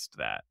discussed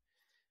that.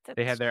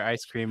 They had their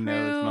ice cream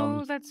nose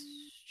moment. That's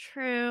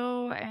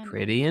true. And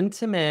pretty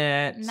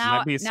intimate.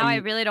 Now I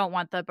really don't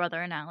want the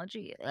brother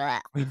analogy. Yeah,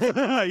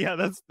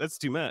 that's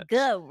too much.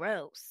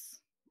 Gross.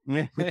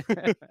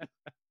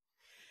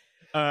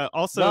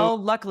 Also, well,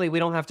 luckily we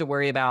don't have to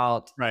worry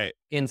about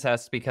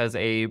incest because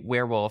a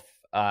werewolf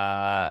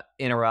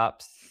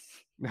interrupts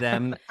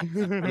them.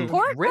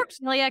 Poor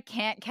Cordelia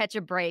can't catch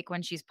a break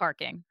when she's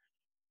parking.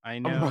 I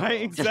know,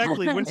 right?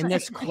 Exactly. When in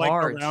this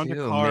car around too,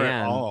 the car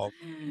man. at all.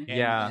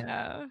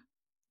 Yeah.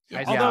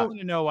 I still want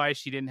to know why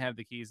she didn't have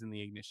the keys in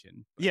the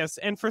ignition. Yes,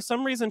 and for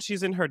some reason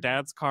she's in her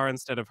dad's car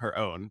instead of her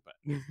own. But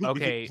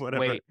okay,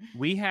 wait.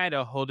 We had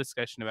a whole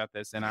discussion about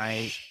this, and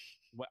I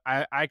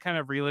kind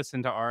of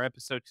re-listened to our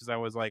episode because I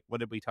was like,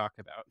 "What did we talk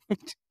about?"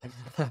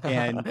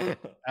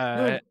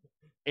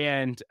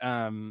 and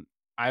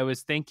I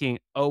was thinking,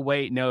 "Oh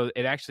wait, no,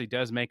 it actually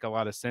does make a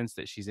lot of sense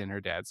that she's in her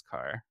dad's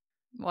car,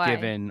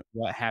 given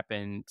what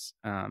happened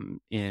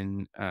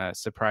in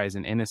Surprise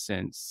and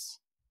Innocence."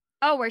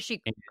 Oh, where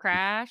she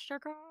crashed her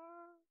car?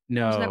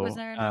 No, that was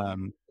there.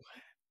 I'm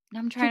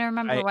trying to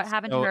remember what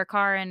happened to her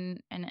car and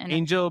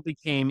Angel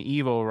became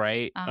evil,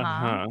 right?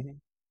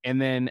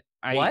 And then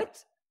I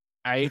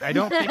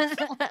don't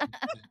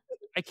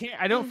think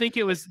I don't think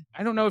it was.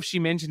 I don't know if she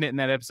mentioned it in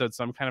that episode,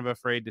 so I'm kind of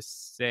afraid to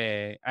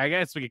say. I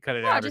guess we could cut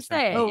it out. Just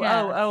say.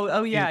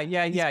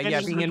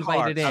 Yeah. Being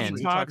invited in.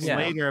 She talks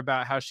later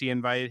about how she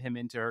invited him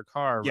into her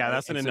car. Yeah, right?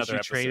 that's in another she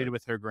episode. Traded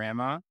with her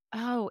grandma.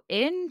 Oh,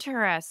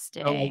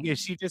 interesting. Oh, is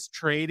she just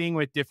trading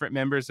with different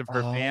members of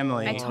her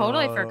family? I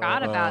totally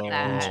forgot about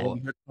that.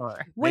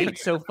 Wait,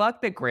 so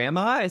fuck the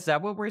grandma? Is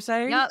that what we're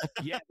saying? Yep.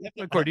 Yeah, that's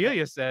what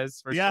Cordelia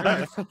says. For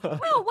sure.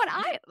 Well, what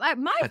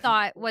my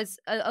thought was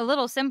a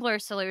little simpler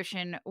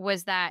solution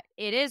was that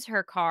it is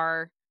her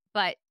car,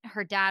 but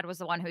her dad was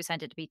the one who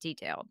sent it to be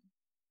detailed.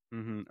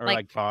 Or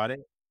like bought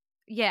it.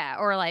 Yeah,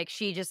 or like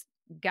she just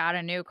got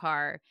a new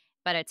car,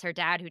 but it's her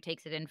dad who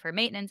takes it in for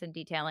maintenance and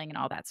detailing and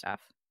all that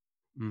stuff.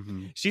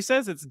 She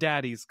says it's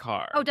daddy's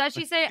car. Oh, does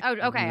she say? Oh,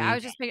 okay. I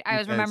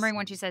was remembering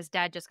when she says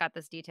dad just got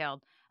this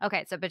detailed.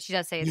 Okay, but she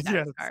does say it's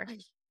dad's car.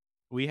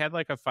 We had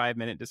like a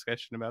 5-minute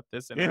discussion about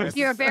this. In our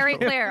You're very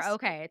episode. clear.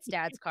 Okay, it's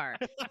Dad's car.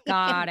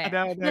 Got it.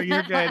 No,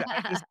 you're good.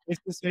 It's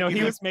just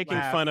he was making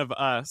laugh. fun of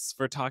us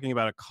for talking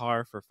about a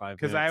car for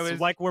 5 minutes. 'Cause I was-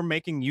 like we're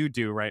making you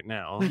do right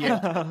now.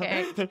 Yeah.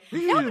 Okay.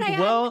 No, but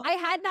Well- I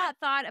had not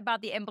thought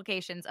about the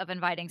implications of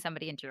inviting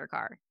somebody into your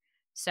car.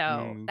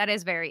 So that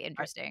is very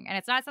interesting. And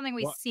it's not something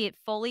we see it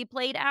fully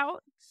played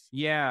out,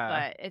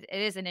 Yeah. but it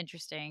is an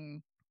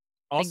interesting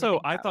Also,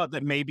 think I about. thought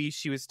that maybe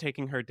she was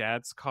taking her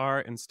dad's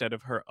car instead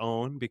of her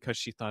own because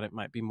she thought it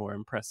might be more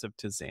impressive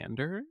to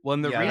Xander. Well,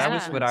 and the Yeah, reason that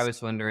was what I is-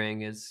 was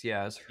wondering. Is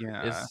Yeah.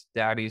 is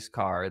Daddy's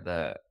car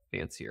the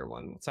fancier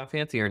one? It's not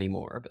fancier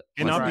anymore, but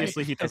And Right.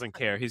 obviously he doesn't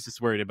care. He's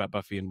just worried about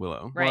Buffy and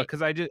Willow. Right. Well,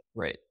 because I just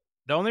right.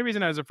 the only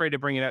reason I was afraid to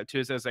bring it out too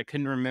is I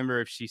couldn't remember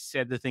if she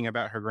said the thing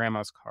about her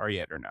grandma's car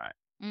yet or not.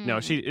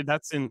 No,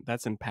 that's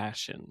in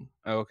Passion.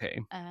 Okay.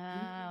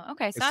 Oh,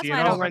 okay. So See, that's it why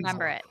I all don't runs-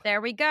 remember it. There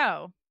we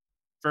go.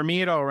 For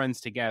me, it all runs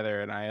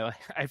together, and I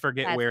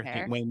forget That's where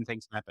fair. when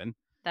things happen.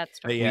 That's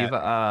But true.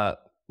 yeah,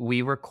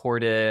 We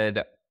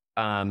recorded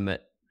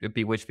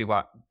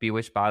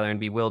Bewitched, Bother, and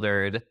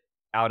Bewildered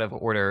out of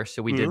order.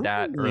 So we did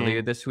that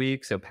earlier this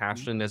week. So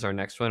Passion is our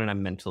next one, and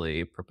I'm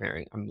mentally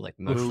preparing. I'm like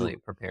emotionally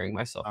preparing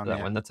myself for that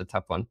yeah. one. That's a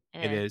tough one.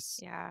 It is.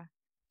 Yeah.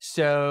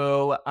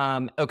 So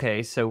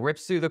okay, so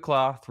rips through the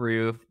cloth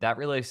roof. That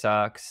really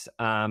sucks.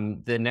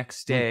 The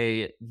next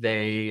day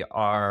they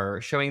are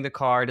showing the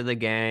car to the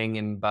gang,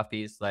 and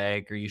Buffy's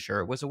like, "Are you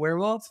sure it was a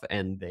werewolf?"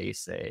 And they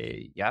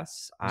say,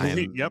 "Yes,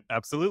 I'm Yep,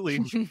 absolutely.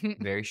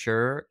 very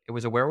sure it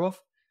was a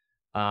werewolf."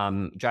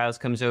 Giles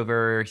comes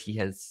over. He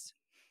has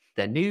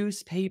the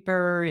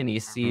newspaper, and he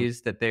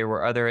sees that there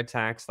were other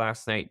attacks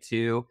last night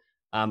too.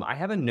 I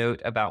have a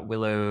note about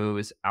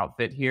Willow's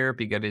outfit here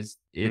because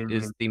it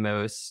is the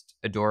most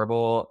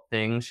adorable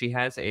thing. She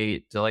has a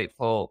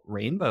delightful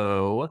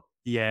rainbow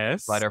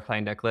Yes.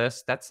 butterfly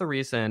necklace. That's the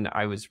reason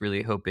I was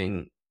really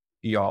hoping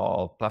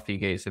y'all Buffy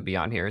Gays would be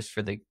on here, is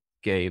for the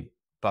gay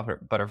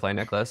butterfly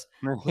necklace.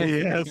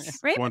 Yes.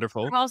 Rainbows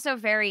Wonderful. were also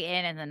very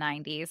in the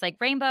 90s, like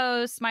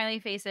rainbows, smiley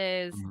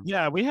faces.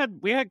 Yeah, we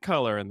had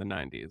color in the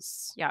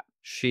 90s. Yeah,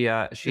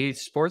 She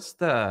sports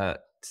the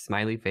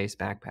smiley face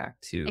backpack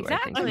too.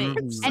 exactly. I think.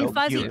 Mhm. And So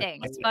fuzzy cute.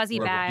 things, fuzzy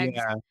bags.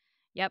 Yeah.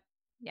 Yep.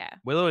 Yeah,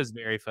 Willow is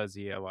very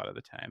fuzzy a lot of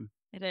the time.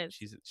 it is.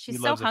 She She's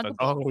so loves a fuzzy.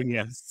 huggable. Oh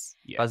yes.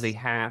 Yes. Fuzzy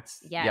hats.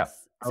 Yes. Yep.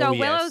 So Oh, yes.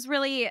 Willow's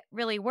really,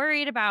 really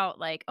worried about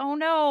like, oh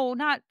no,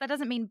 that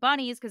doesn't mean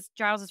bunnies, because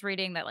Giles is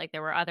reading that like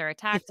there were other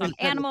attacks on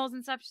animals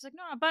and stuff. She's like,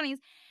 no, not bunnies.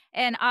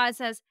 And Oz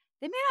says,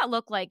 they may not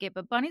look like it,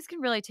 but bunnies can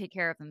really take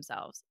care of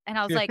themselves. And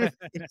I was like,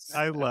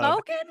 I love.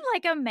 spoken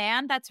like a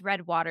man that's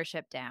read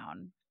Watership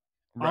down.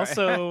 Right.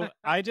 Also,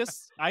 I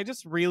just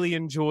really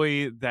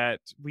enjoy that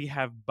we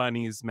have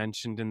bunnies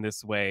mentioned in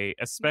this way,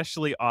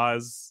 especially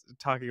Oz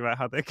talking about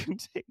how they can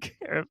take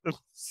care of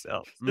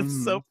themselves.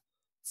 It's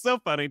so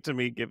funny to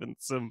me, given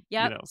some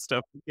Yep.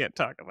 stuff we can't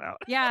talk about.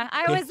 Yeah,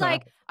 I was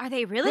like, are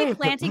they really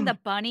planting the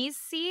bunnies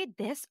seed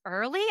this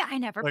early? I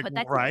never Like put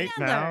that right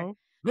together.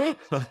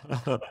 now,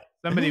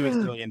 Somebody was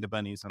really into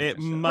bunnies. On it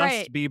this show. must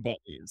Right. be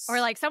bunnies. Or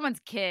like someone's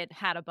kid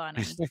had a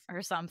bunny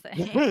or something.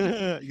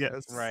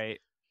 yes, Right.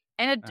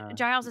 And Uh,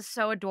 Giles is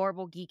so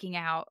adorable, geeking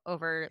out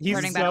over He's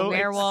learning about a so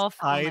werewolf.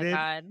 Oh my excited.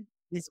 god!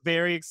 He's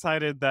very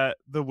excited that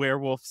the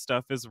werewolf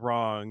stuff is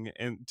wrong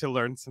and to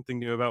learn something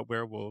new about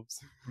werewolves.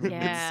 It's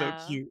so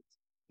Yeah. cute.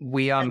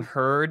 We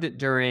heard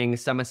during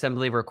Some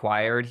Assembly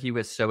Required, he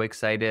was so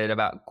excited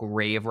about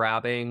grave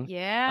robbing.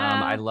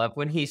 Yeah. I love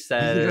when he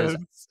says,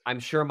 Yes. "I'm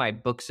sure my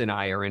books and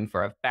I are in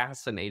for a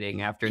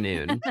fascinating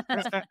afternoon."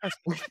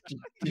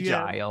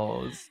 Yeah.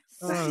 Giles.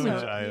 so Oh,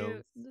 cute.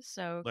 Giles.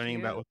 So Learning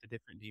cute. about what the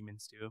different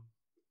demons do.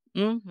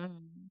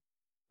 Mhm.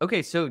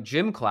 Okay, so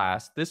gym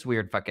class, this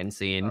weird fucking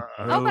scene.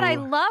 Oh, but I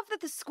love that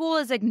the school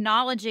is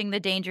acknowledging the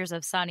dangers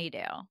of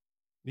Sunnydale.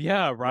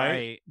 Yeah,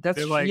 right. That's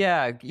They're like,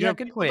 yeah, good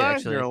people point die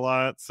actually. here a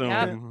lot, so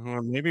Yep.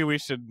 maybe we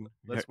should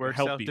Let's work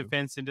help you.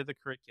 self-defense into the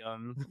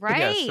curriculum.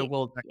 Right? Yeah, so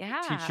we'll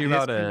Yeah. teach you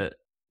how to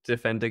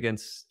defend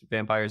against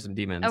vampires and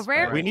demons. A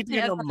rare but- We need to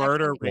moment get a of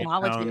murder actually rate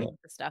acknowledging down.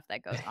 the stuff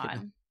that goes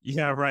on.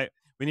 Yeah, right.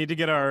 We need to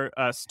get our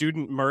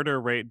student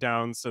murder rate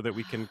down so that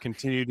we can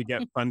continue to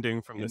get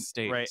funding from the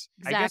state. Right.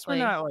 I guess we're Exactly.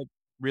 not like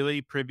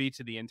really privy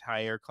to the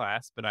entire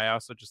class, but I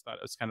also just thought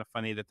it was kind of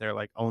funny that they're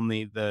like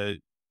only the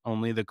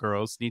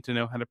girls need to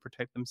know how to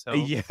protect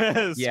themselves.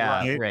 Yes.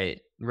 Yeah, right.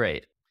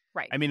 right.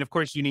 Right. I mean, of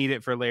course, you need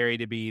it for Larry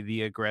to be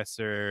the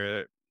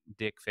aggressor,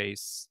 dick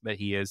face that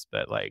he is,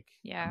 but like,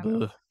 Yeah.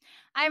 ugh.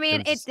 I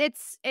mean, There's-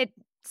 it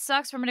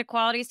sucks from an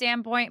equality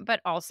standpoint,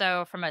 but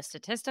also from a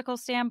statistical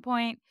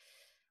standpoint.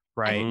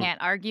 I right?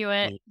 can't argue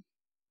it.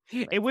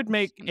 It would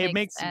make It it makes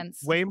makes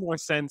sense. way more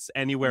sense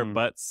anywhere Mm.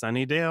 but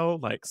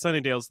Sunnydale. Like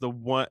Sunnydale's the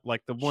one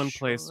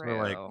place where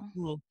like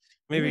True.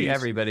 Maybe maybe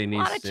everybody A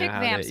needs lot of to chick know how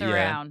vamps to, yeah.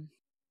 around.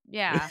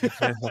 Yeah.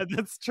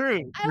 that's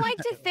true. I like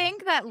to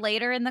think that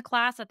later in the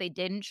class that they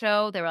didn't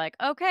show, they were like,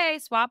 okay,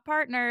 swap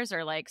partners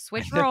or like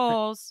switch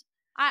roles.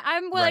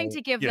 I'm willing Right.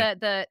 to give Yeah.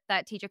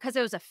 that teacher, because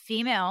it was a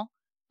female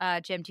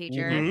gym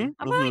teacher. Mhm,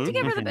 I'm willing to mhm,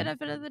 give her the mhm.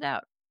 benefit of the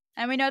doubt.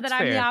 And we know that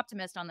That's I'm the fair.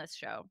 optimist on this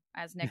show,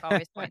 as Nick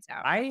always points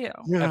out. I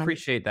So.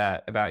 appreciate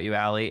that about you,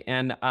 Allie.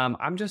 And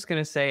I'm just going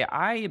to say,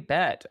 I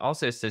bet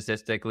also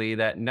statistically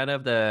that none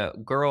of the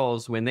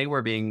girls, when they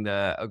were being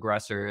the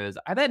aggressors,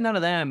 I bet none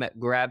of them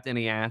grabbed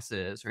any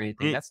asses or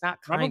anything. That's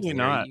not kind, Probably Larry.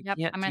 not. You Yep,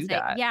 can't I'm gonna do say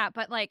that. yeah,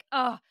 but like,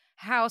 oh,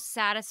 how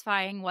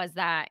satisfying was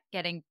that?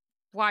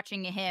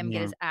 Watching him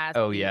get his ass.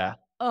 Oh, beat. yeah.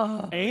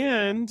 Oh,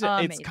 And it's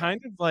amazing. kind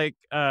of like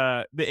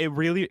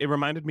it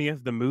reminded me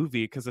of the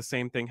movie because the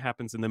same thing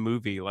happens in the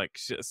movie. Like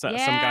some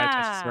guy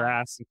touches her Yeah.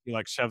 ass and he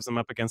like shoves him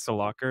up against a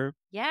locker.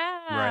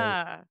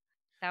 Yeah.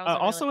 That was a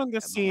Also really in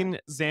this good scene,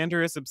 moment.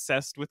 Xander is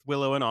obsessed with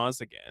Willow and Oz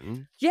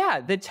again.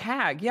 Yeah, the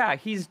tag. Yeah,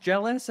 he's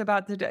jealous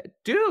about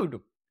dude,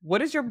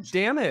 what is your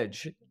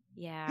damage?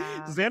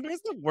 Yeah.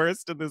 Xander's the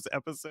worst in this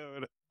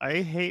episode.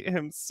 I hate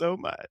him so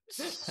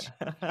much.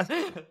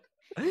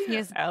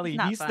 Allie,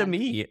 not he's the fun.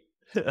 me.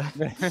 He's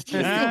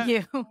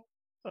the you.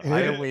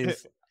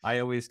 I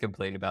always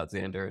complain about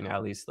Xander, and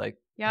Allie's like,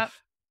 Yep.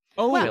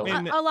 Oh, Well,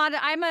 and a lot of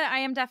I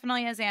am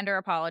definitely a Xander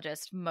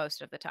apologist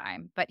most of the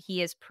time, but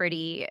he is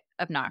pretty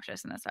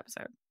obnoxious in this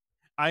episode.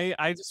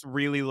 I just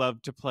really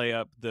love to play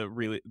up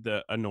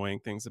the annoying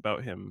things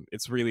about him.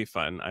 It's really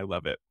fun. I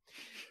love it.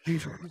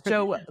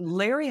 so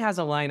Larry has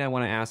a line I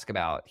want to ask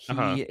about.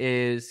 Uh-huh.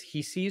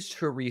 He sees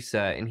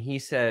Teresa and he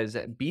says,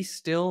 "Be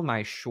still,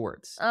 my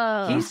shorts."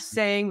 Ugh. He's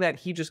saying that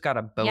he just got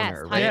a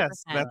boner, right?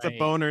 Yes, that's a Right.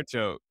 boner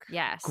joke.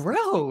 Yes.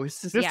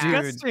 Gross. Yeah.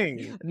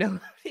 Disgusting.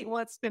 Nobody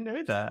wants to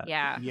know that.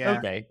 Yeah. Yeah.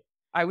 Okay.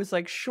 I was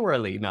like,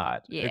 surely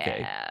not. Okay,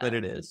 Yeah. but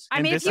it is. I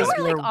And mean, if this you is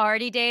were like where-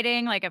 already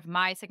dating, like if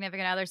my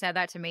significant other said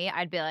that to me,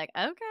 I'd be like,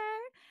 okay.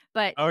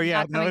 But Oh, yeah,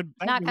 not coming,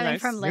 that'd not be coming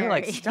nice. from Larry. You're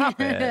like, stop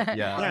it. Yeah.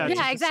 Yeah, Yeah,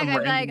 just exactly. some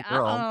I'd be like, random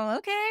girl. oh,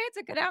 okay, it's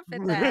a good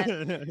outfit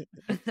then.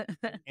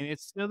 And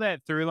it's still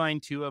that through line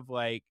too of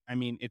like, I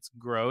mean, it's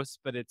gross,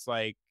 but it's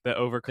like The the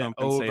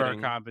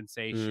overcompensating.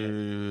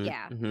 overcompensation,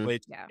 Yeah. Mhm.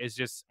 which Yeah. is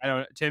just, I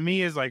don't, to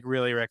me is like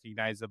really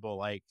recognizable,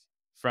 like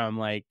from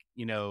like,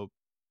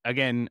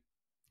 again,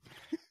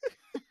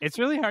 it's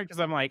really hard because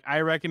I'm like, I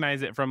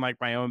recognize it from like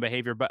my own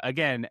behavior, but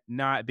again,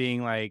 not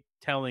being like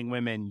telling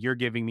women you're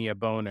giving me a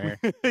boner.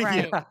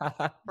 Right.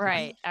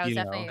 Right. I was You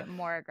know. definitely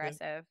more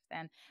aggressive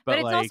then. But But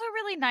it's like, also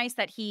really nice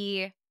that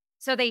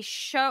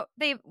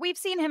we've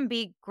seen him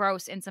be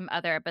gross in some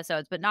other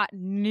episodes, but not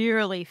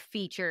nearly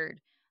featured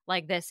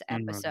like this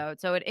Mhm. episode.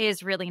 So it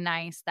is really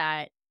nice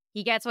that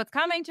he gets what's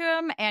coming to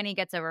him and he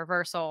gets a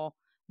reversal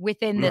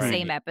within the Right.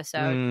 same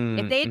episode.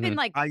 If they'd been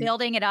like I-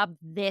 building it up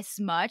this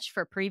much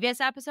for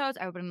previous episodes,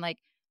 I would have been like,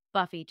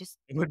 Buffy, just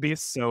It would be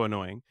so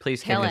annoying.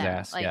 Please kick kill his him.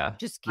 ass. Like, Yeah.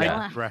 just kill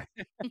Yeah. him. Right.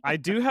 I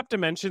do have to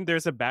mention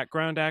there's a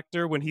background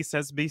actor when he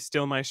says "Be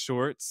still, my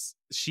shorts."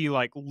 She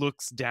like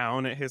looks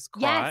down at his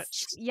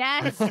crotch.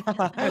 Yes.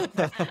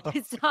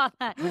 I saw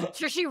that. I'm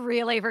sure she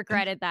really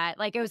regretted that.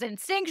 Like it was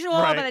instinctual,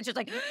 Right. but it's just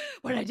like,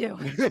 what did I do?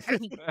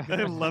 I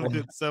loved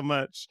it so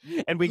much.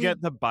 And we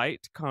get the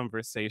bite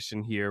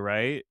conversation here,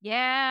 right?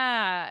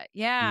 Yeah.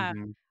 Yeah.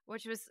 Mhm.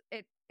 Which was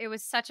it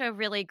was such a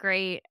really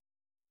great,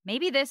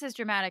 maybe this is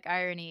dramatic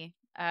irony.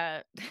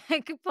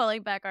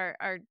 Pulling back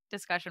our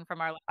discussion from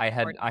our last I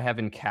recording. have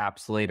in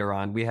caps later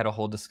on. We had a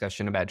whole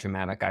discussion about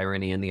dramatic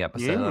irony in the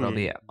episode. That'll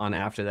be on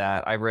after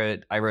that. I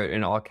wrote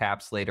in all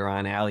caps later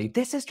on, Allie,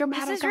 this is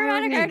dramatic This is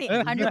dramatic irony.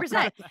 irony,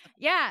 100%.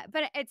 Yeah,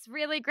 but it's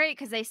really great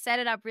because they set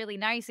it up really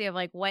nicely of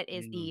like what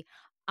is the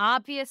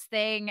obvious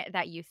thing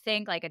that you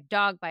think, like a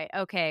dog bite,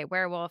 okay,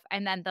 werewolf,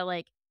 and then the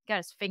like got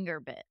his finger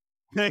bit.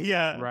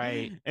 Yeah.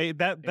 Right. Hey,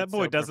 that It's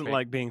boy so doesn't perfect.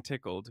 like being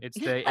tickled. it's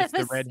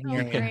the red so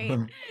herring.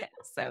 great.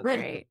 So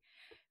great.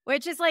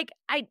 Which is like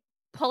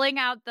pulling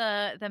out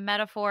the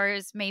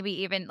metaphors,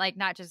 maybe even like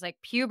not just like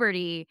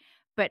puberty,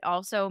 but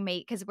also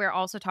because we're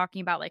also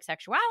talking about like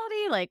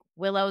sexuality. Like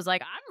Willow's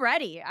like, I'm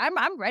ready.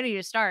 I'm ready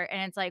to start.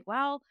 And it's like,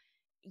 well,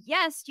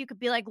 yes, you could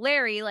be like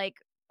Larry. Like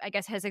I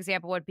guess his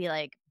example would be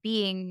like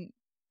being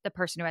the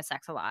person who has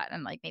sex a lot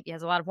and like maybe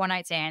has a lot of one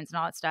night stands and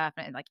all that stuff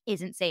and like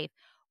isn't safe.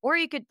 Or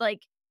you could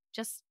like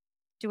just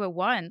do it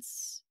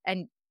once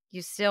and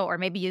you still, or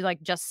maybe you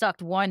like just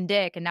sucked one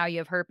dick and now you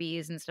have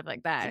herpes and stuff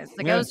like that. It's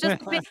like it was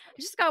just he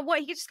just got one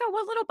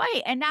little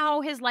bite and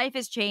now his life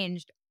has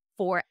changed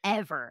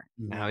forever.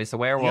 Now he's a Yep,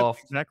 werewolf.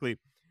 exactly.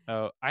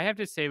 Oh, I have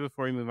to say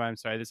before we move on, I'm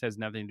sorry, this has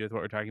nothing to do with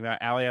what we're talking about.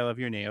 Allie, I love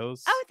your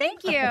nails. Oh,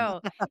 thank you.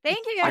 Thank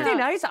you. Aren't they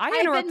nice? I I've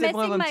been interrupted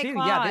one of them missing too.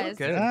 my Yeah, they look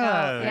claws. good.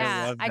 Yes.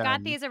 Yeah, love I got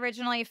them. these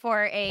originally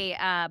for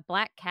a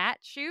black cat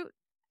shoot.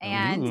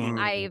 And Ooh.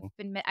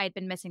 I'd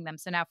been missing them.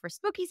 So now for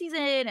spooky season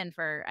and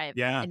for I have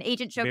Yeah, an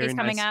agent Very showcase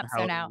coming nice up.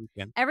 So now Halloween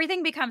weekend.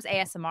 everything becomes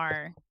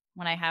ASMR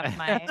when I have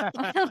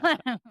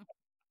my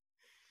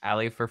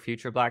Allie, for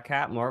future Black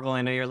Cat, Marvel,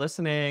 I know you're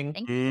listening.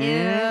 Thank Mm.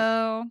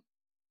 you.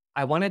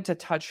 I wanted to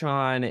touch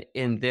on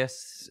in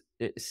this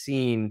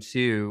scene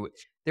too.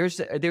 There's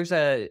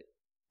a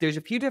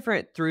few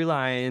different through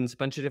lines, a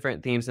bunch of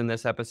different themes in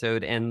this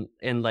episode, and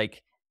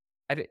like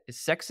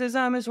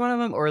sexism is one of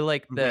them, or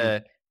like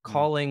the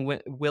calling.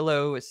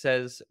 Willow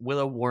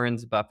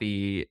warns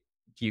Buffy,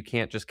 you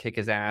can't just kick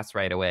his ass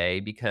right away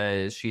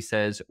because she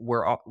says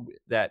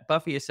that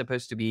Buffy is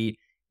supposed to be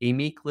a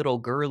meek little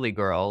girly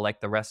girl like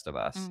the rest of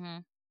us. Mm-hmm.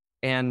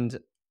 And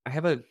I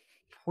have a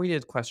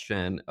pointed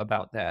question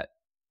about that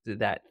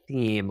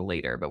theme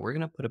later, but we're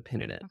gonna put a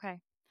pin in it. Okay.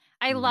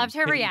 I loved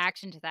her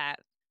reaction to that.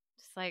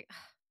 Just like,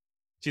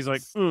 She's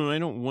like, I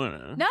don't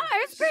wanna. no,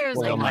 it's pretty. It was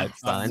Spoil my like,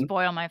 fun.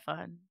 spoil my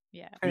fun.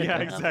 Yeah. Yeah, I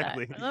love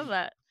exactly. that. I love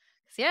that.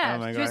 Yeah. Oh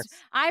my she was- gosh.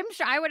 I'm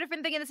sure I would have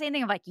been thinking the same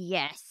thing of like,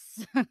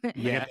 yes.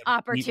 Yeah.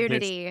 Opportunity.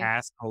 Beat this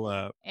asshole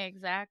up.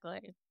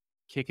 Exactly.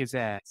 Kick his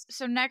ass.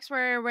 So next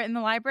we're in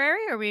the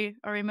library. Are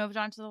we moved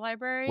on to the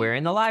library? We're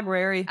in the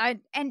library.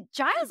 And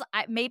Giles,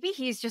 maybe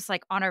he's just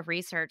like on a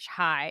research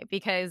high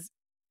because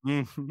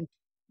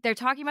they're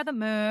talking about the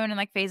moon and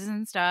like phases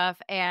and stuff,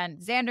 and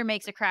Xander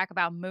makes a crack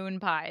about moon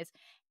pies,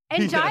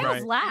 and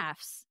Giles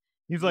laughs.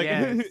 He's like,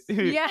 Yeah,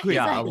 he's Yeah,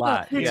 like, a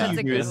lot. Yeah. That's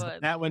a good one.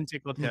 That one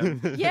tickled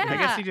him. Yeah. I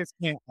guess he just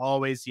can't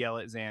always yell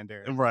at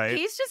Xander. right.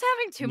 He's just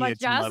having too He much.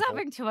 needs some Giles level.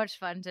 having too much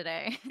fun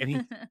today.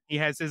 And he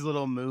has his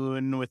little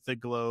moon with the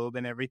globe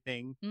and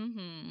everything.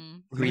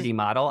 3D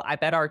model. I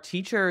bet our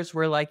teachers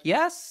were like,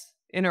 yes,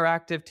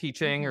 interactive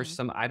teaching or Mhm.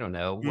 some, I don't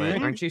know.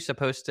 Mhm. Aren't you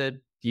supposed to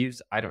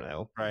use, I don't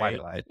know. Why Right.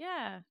 do I?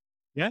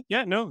 Yeah.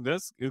 Yeah, no,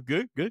 that's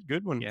good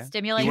one. Yeah.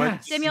 Stimulate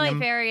Yes. stimulate Him-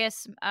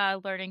 various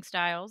learning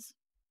styles.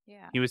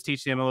 Yeah. He was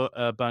teaching him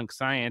a bunk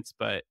science,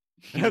 but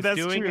he was That's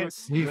doing true.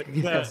 it.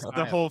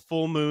 The whole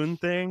full moon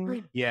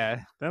thing.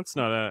 Yeah. That's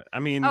not a. I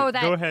mean, Oh,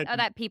 go ahead.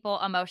 that people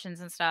emotions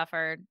and stuff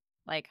are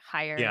like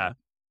higher. Yeah.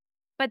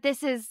 But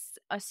this is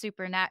a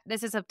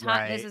This is a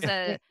time. This is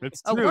a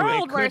It's a true.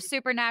 world it where could,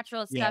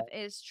 supernatural Yeah. stuff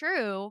is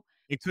true.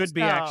 it could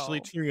be actually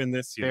So- true in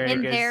this year. Very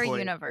In good their point.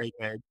 universe.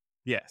 Very good.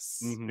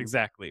 Yes, Mhm.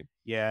 exactly.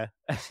 Yeah.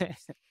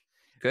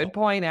 Good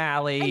point,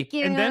 Allie. Thank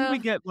you. And then we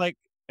get like,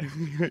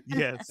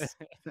 yes,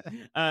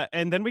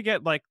 and then we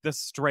get like the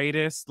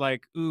straightest,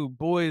 like, ooh,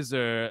 boys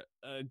are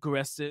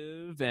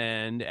aggressive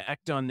and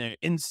act on their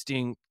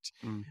instinct,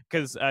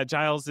 because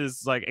Giles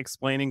is like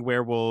explaining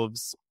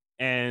werewolves.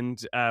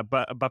 And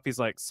Buffy's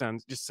like,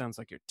 sounds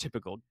like your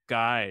typical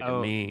guy to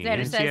Oh, me. Xander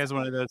And says, she has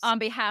one of those. on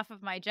behalf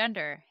of my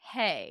gender,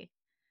 hey.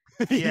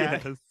 Yeah.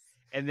 Yes.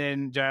 And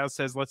then Giles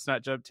says, let's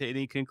not jump to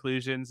any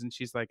conclusions. And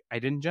she's like, I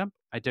didn't jump.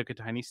 I took a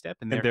tiny step.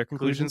 And their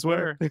conclusions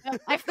were.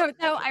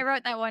 I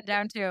wrote that one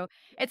down too.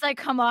 It's like,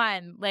 come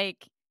on,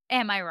 like,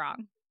 am I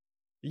wrong?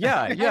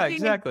 Yeah, I yeah, think,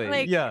 exactly.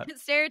 Like, yeah.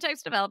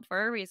 stereotypes developed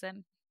for a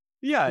reason.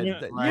 Yeah,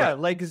 Yeah, yeah,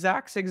 like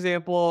Zach's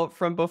example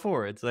from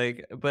before. It's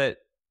like, but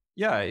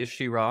yeah, is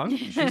she wrong?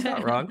 She's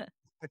not wrong.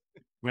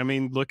 I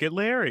mean, look at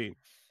Larry.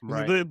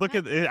 Right. Look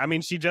at. I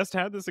mean, she just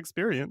had this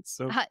experience.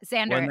 So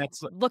Xander,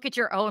 that's- look at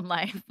your own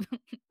life.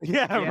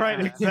 yeah,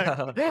 right.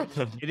 Yeah.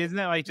 Exactly. It isn't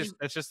that like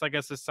that's just like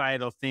a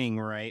societal thing,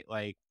 right?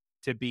 Like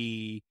to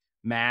be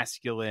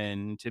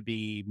masculine, to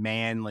be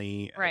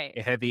manly, Right.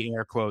 heavy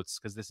air quotes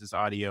because this is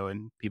audio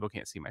and people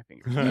can't see my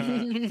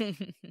fingers.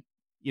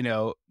 You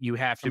know, you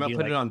have to I'm be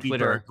gonna put it like, on super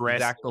Twitter. aggressive.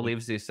 Zach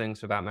believes these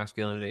things about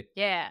masculinity.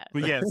 Yeah.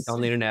 Yes. On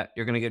the internet,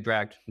 you're gonna get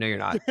dragged. No, you're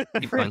not.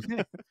 Keep going.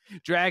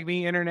 Drag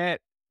me, internet.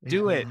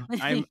 Do it.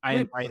 I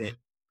invite it.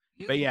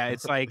 But yeah,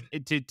 it's like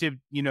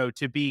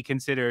to be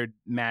considered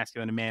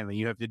masculine and manly,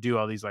 you have to do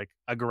all these like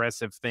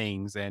aggressive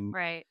things and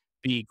Right.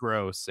 be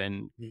gross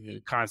and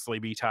constantly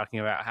be talking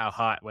about how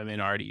hot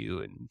women are to you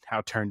and how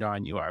turned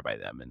on you are by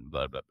them and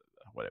blah blah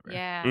blah whatever.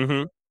 Yeah.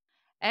 Mm-hmm.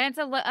 And it's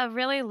a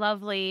really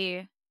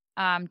lovely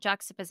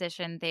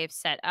juxtaposition they've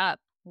set up,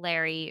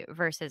 Larry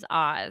versus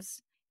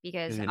Oz,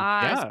 because Mhm.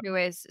 Oz, Yeah. who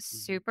is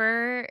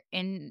super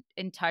in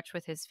touch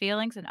with his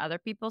feelings and other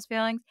people's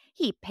feelings,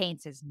 he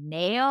paints his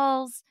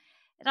nails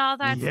and all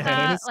that stuff.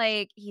 Yes.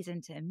 Like, he's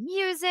into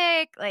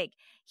music. Like,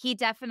 he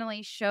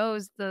definitely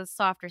shows the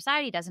softer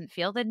side. He doesn't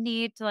feel the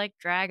need to like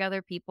drag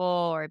other people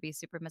or be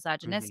super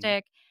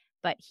misogynistic.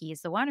 But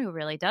he's the one who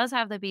really does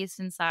have the beast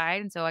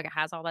inside, and so like it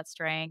has all that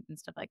strength and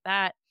stuff like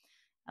that.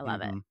 I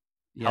love it.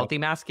 Healthy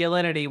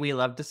masculinity. We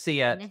love to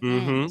see it.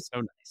 Mm-hmm. So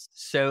nice.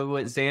 So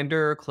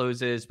Xander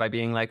closes by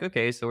being like,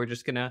 okay, so we're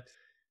just gonna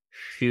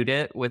shoot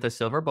it with a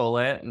silver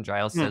bullet. And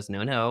Giles says,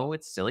 no,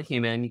 it's still a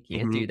human. You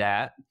can't do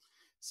that.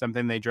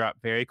 Something they drop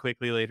very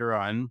quickly later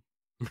on.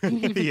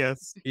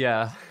 Yes.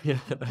 Yeah.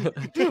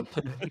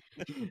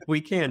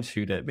 We can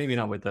shoot it. Maybe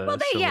not with a Well,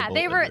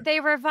 silver bullet. they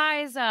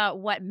revise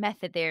what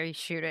method they're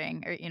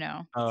shooting, or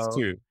It's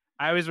true.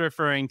 I was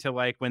referring to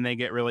like when they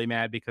get really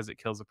mad because it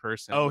kills a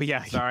person. Oh,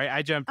 yeah. Sorry,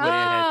 I jumped way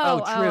ahead.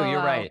 Oh, true.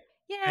 You're right.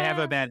 Yeah, I have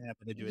a bad habit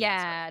of doing that.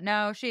 Yeah,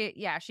 no, she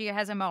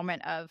has a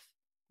moment of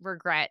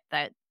regret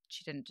that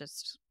she didn't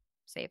just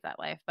save that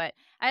life. But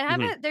I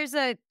have there's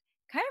a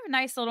kind of a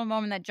nice little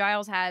moment that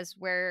Giles has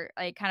where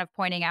like kind of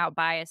pointing out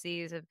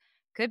biases of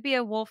could be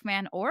a wolf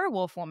man or a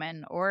wolf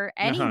woman or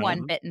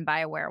anyone bitten by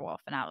a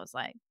werewolf, and I was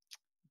like,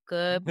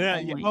 good Yeah.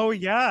 point. Oh,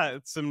 yeah.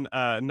 It's some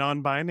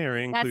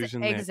non-binary inclusion.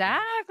 That's there.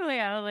 exactly.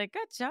 I was like,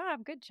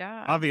 good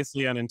job.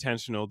 Obviously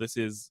unintentional. This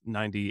is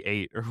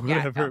 98 or Yeah,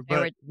 whatever, no,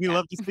 but we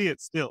love to see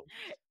it still.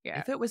 Yeah.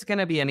 If it was going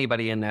to be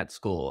anybody in that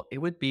school, it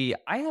would be.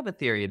 I have a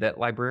theory that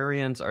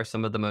librarians are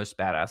some of the most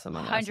badass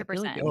among us. I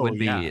feel like 100%. it Oh, would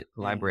be yeah.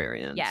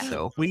 librarians. Yeah.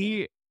 So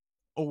We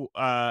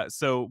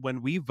So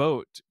when we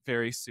vote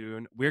very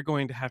soon, we're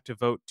going to have to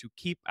vote to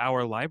keep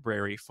our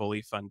library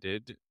fully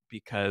funded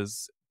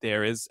because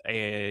there is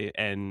a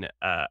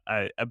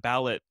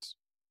ballot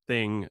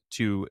thing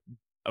to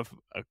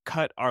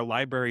cut our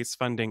library's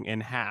funding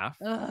in half.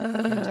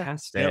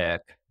 Fantastic.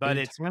 Yep. But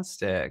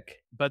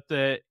Fantastic.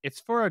 it's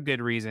for a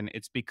good reason.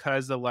 It's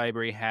because the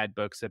library had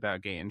books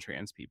about gay and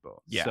trans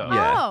people. Yeah. So,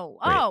 Yeah. Oh,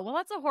 well,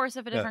 that's a horse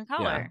of a different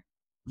color.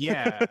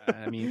 yeah.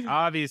 I mean,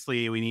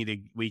 obviously,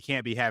 we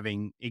can't be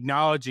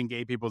acknowledging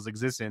gay people's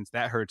existence.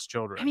 That hurts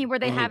children. I mean, were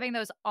they having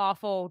those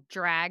awful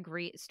drag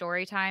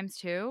story times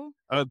too?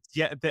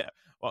 Yeah.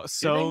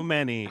 So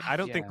many. I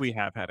don't think Yeah. we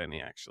have had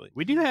any, actually.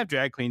 We do have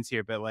drag queens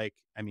here, but like,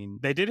 I mean,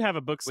 They did have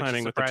a book which is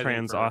signing with a surprising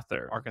trans for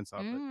author.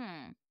 Arkansas.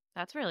 But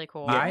That's really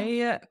cool.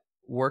 I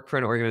work for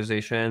an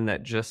organization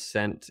that just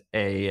sent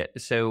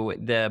so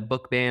the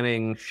book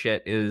banning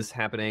shit is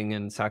happening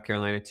in South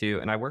Carolina too.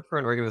 And I work for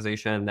an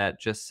organization that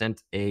just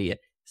sent a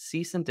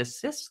cease and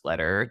desist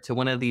letter to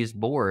one of these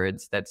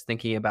boards that's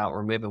thinking about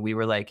removing. We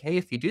were like, hey,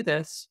 if you do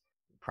this,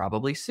 we'll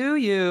probably sue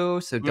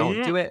you. So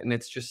don't do it. And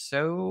it's just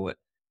so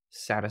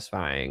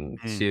satisfying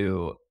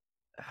to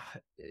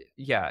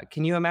yeah.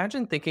 Can you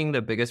imagine thinking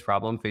the biggest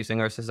problem facing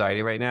our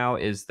society right now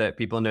is that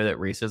people know that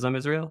racism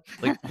is real?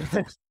 Like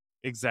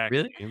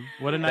Exactly. Really?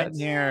 What a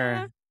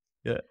nightmare.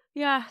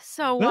 Yeah,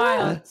 so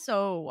wild,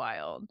 so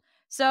wild.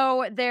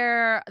 So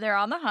they're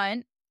on the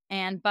hunt,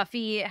 and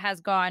Buffy has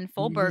gone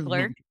full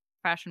burglar,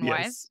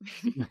 fashion-wise.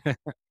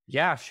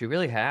 Yeah, she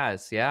really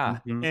has. Yeah.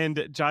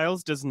 And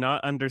Giles does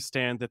not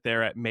understand that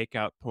they're at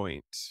makeout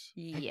point.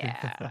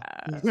 Yeah.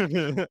 And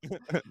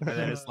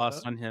then it's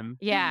lost on him.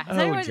 Yeah. Has Oh,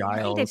 anyone think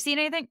they've Giles. seen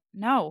anything?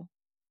 No,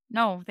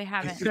 they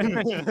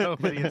haven't.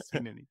 Nobody has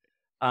seen anything.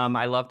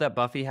 I love that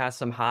Buffy has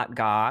some hot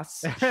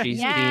goss. She's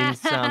Yeah.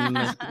 seen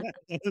some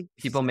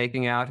people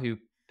making out who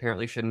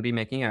apparently shouldn't be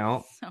making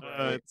out.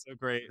 It's so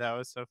great. That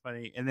was so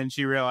funny. And then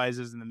she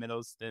realizes in the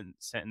middle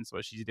sentence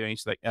what she's doing.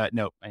 She's like,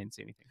 nope, I didn't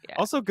see anything. Yeah.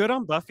 Also, good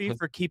on Buffy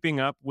for keeping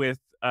up with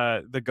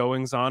the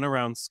goings on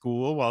around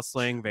school while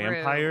slaying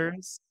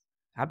vampires.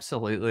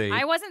 Absolutely.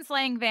 I wasn't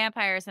slaying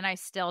vampires, and I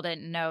still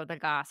didn't know the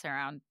goss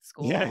around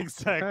school. Yeah,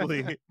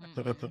 exactly.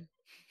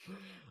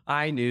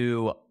 I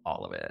knew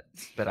all of it,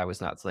 but I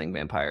was not slaying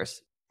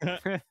vampires.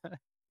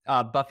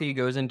 Buffy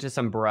goes into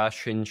some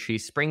brush and she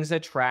springs a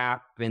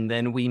trap, and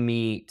then we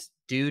meet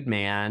Dude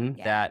Man,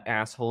 that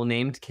asshole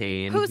named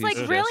Kane, who's like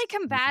really just-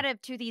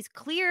 combative to these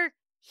clear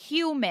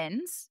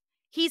humans.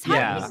 He's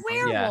hunting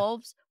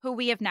werewolves, who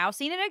we have now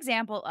seen an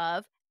example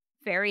of,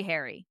 very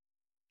hairy,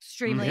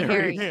 extremely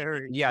hairy.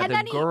 Yeah, And the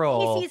then he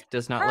girl sees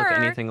does not look her,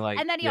 anything like.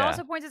 And then he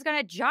also points his gun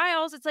at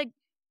Giles. It's like,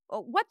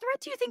 what threat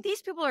do you think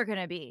these people are going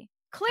to be?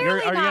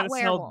 Clearly Are you not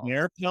gonna sell werewolves.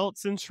 bear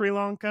pelts in Sri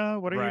Lanka?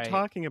 What are Right. you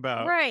talking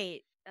about?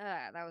 Right.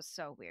 That was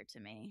so weird to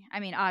me. I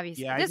mean,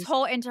 obviously, Yeah, this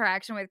whole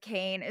interaction with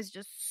Kane is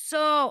just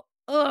so,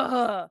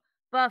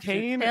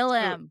 Buffy, kill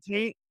him.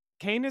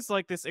 Kane is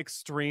like this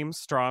extreme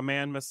straw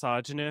man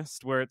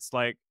misogynist where it's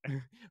like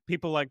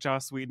people like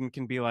Joss Whedon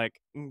can be like,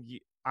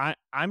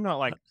 I'm not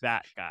like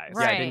that guy. Yeah,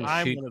 I Right. didn't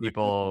I'm shoot one of the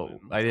people. cool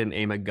ones. I didn't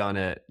aim a gun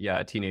at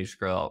a teenage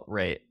girl.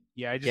 Right.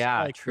 Yeah, I just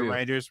Yeah, like true. the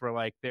writers were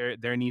like,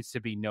 there needs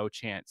to be no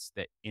chance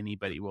that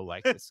anybody will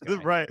like this guy.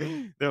 Right.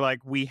 They're like,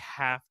 we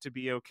have to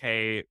be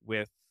okay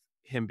with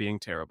him being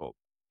terrible.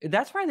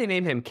 That's why they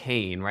named him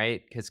Cain,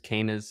 right? Because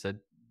Cain is a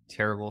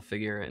terrible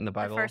figure in the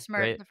Bible. The first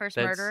right? That's-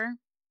 murderer.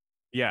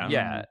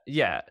 Yeah.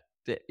 Yeah.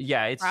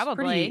 It's Probably.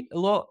 pretty a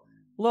little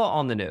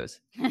on the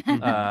nose.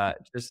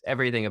 Just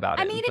everything about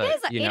it. I mean,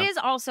 it is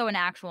also an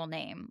actual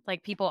name.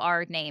 Like, people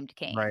are named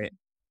Kane. Right.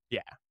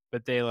 Yeah.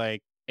 But they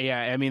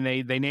I mean,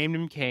 they named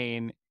him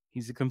Kane.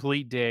 He's a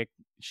complete dick.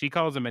 She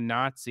calls him a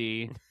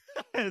Nazi.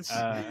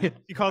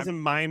 He calls him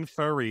Mind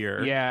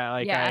Furrier.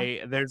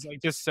 Yeah, there's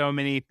like just so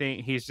many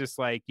things. He's just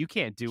like, you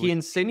can't do it. He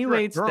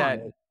insinuates You're a that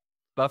girl.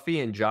 Buffy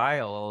and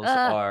Giles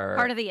are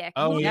part of the ick.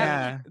 Oh, Yep.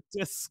 yeah.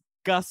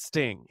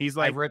 Disgusting. He's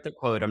I like, wrote the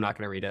quote. I'm not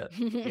going to read it.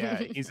 yeah,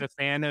 he's a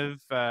fan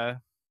of,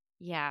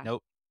 Yeah.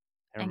 nope.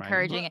 Never mind.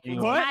 Encouraging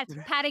it. What?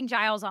 Patting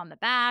Giles on the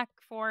back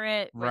for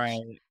it. Which Right.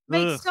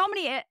 makes so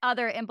many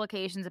other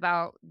implications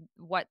about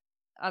what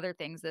other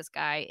things this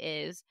guy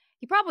is.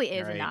 He probably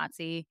is a Right.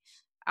 Nazi,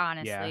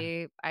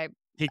 honestly.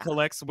 He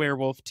collects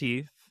werewolf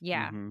teeth.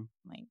 Yeah. Mhm.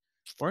 Like,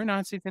 We're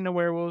Nazis into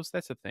werewolves.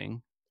 That's a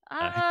thing.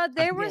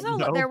 there was don't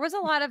know. there was a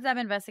lot of them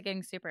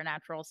investigating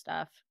supernatural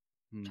stuff.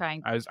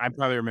 Trying I'm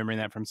probably remembering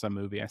that from some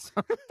movie I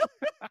saw.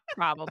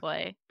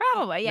 probably.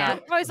 Yeah.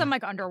 Probably some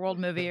like underworld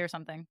movie or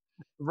something.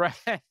 Right.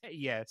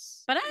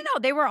 Yes. But I don't know.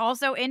 They were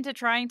also into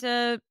trying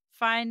to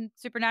find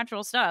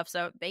supernatural stuff.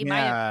 So they might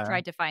have Yeah.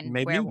 tried to find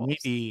Maybe.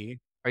 werewolves.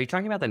 Are you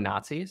talking about the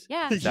Nazis?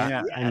 Yeah.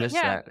 Yeah. I missed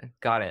Yeah. that.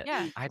 Got it.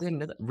 Yeah. I didn't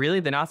know that. Really?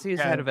 The Nazis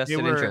Yeah, had a they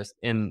vested were- interest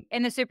in.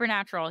 In the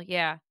supernatural,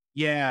 yeah.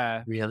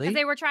 Yeah. Really? Because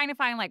they were trying to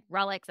find like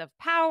relics of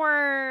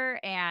power,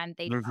 and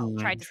they Mhm.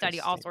 tried to study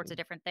all sorts of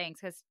different things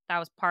because that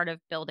was part of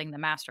building the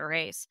master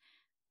race.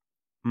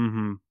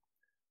 Mm-hmm.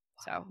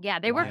 So yeah,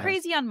 they were Wow.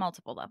 crazy on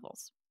multiple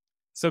levels.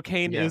 So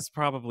Kane Yeah. is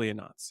probably a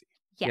Nazi.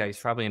 Yeah, he's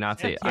probably a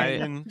Nazi.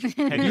 Canyon.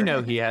 You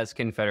know he has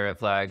Confederate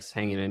flags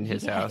hanging in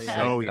his house.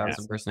 Yeah. Oh, yeah.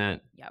 1,000%.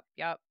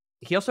 Yep.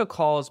 He also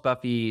calls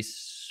Buffy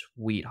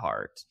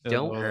sweetheart.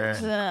 Don't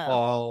Ugh.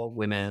 call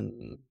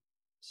women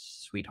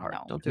sweetheart.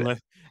 No. Don't do it.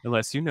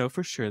 Unless you know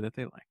for sure that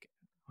they like it.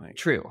 Like,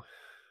 True.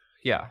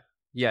 Yeah.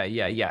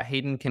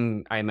 Hayden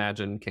can, I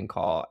imagine, can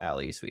call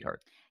Allie sweetheart.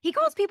 He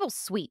calls people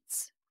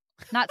sweets,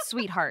 not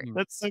sweetheart.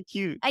 that's so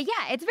cute. Yeah,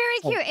 it's very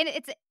cute, and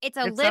it's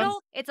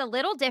a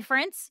little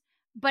difference,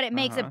 but it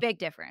makes a big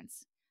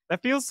difference.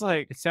 That feels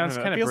like It sounds I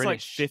don't know, kinda it feels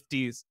British. like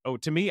 50s. Oh,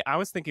 to me, I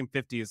was thinking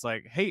 50s.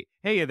 Like, hey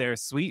there,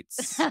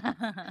 sweets.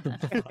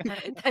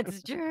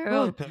 That's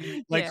true.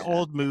 Like Yeah.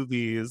 old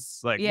movies.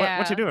 Like, Yeah.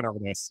 what you doing over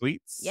there,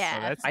 sweets? Yeah.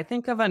 So that's I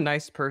think of a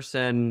nice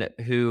person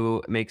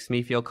who makes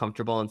me feel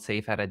comfortable and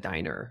safe at a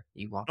diner.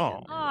 You walk in, Aw.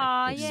 and you're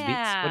Aw, like, "Hey,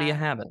 sweets, what are you yeah.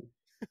 having?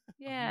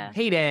 Yeah.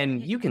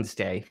 Hayden, you can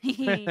stay."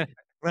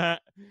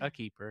 A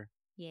keeper.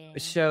 Yeah.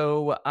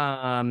 So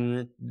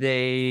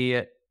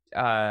they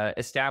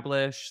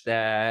establish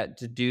that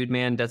Dude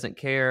Man doesn't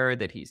care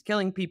that he's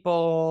killing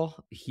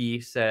people.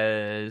 He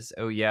says,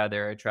 oh yeah,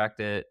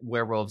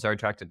 werewolves are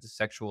attracted to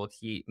sexual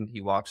heat, and he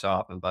walks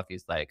off, and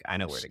Buffy's like, I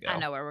know where to go. I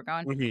know where we're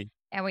going. Mhm.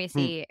 And we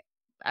see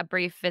a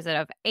brief visit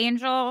of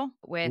Angel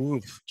with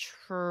Oof.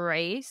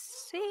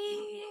 Tracy.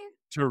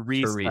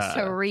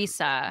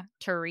 Teresa.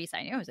 Teresa.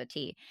 I knew it was a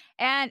T.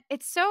 And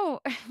it's so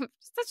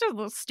such a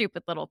little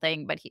stupid little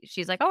thing, but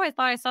she's like, oh, I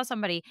thought I saw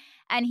somebody.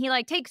 And he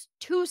like takes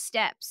 2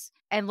 steps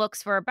and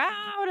looks for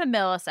about a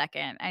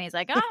millisecond. And he's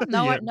like, oh,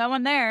 Yeah. no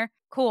one there.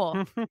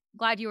 Cool.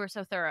 Glad you were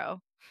so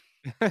thorough.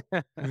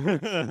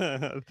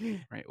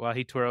 Right. While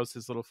he twirls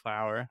his little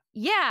flower.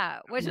 Yeah.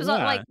 Which was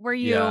Yeah. like, were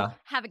you Yeah.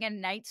 having a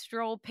night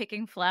stroll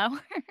picking flowers?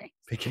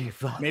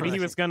 Maybe he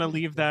was gonna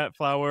leave that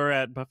flower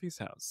at Buffy's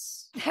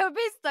house. That would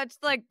be such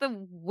like the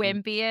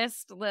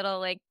wimpiest little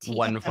like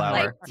One flower.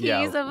 like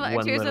tease of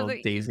one tease little of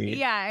the- daisy.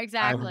 Yeah,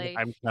 exactly.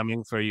 I'm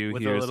coming for you.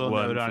 With Here's a little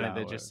one note on flower. it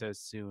that just says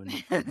soon.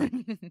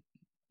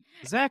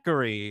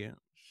 Zachary,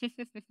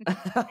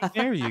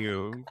 dare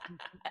you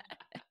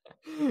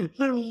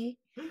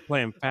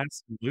playing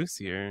fast and loose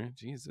here?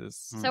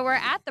 Jesus. So we're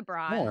at the Yeah,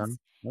 bronze.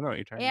 I know what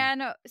you're trying.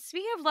 And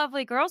speaking of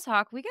lovely girl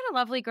talk, we get a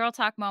lovely girl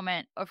talk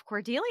moment of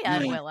Cordelia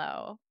and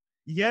Willow.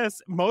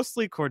 Yes,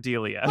 mostly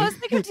Cordelia.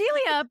 Mostly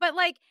Cordelia, but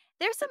like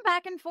there's some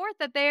back and forth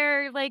that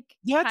they're like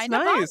Yeah, it's kind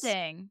of nice.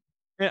 bonding.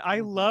 And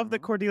I love that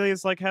Cordelia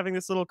is like having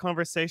this little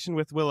conversation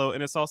with Willow,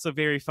 and it's also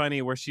very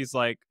funny where she's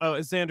like, "Oh,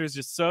 Xander's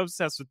just so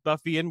obsessed with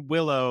Buffy and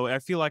Willow. I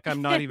feel like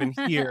I'm not even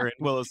here." And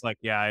Willow's like,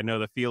 "Yeah, I know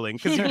the feeling,"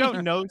 because you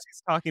don't know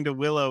she's talking to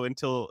Willow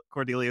until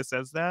Cordelia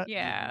says that.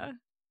 Yeah.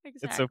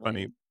 Exactly. It's so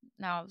funny.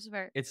 No, it was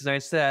very It's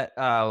nice that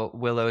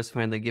Willow is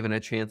finally given a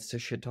chance to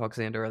shit talk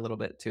Xander a little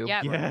bit too.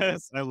 Yeah.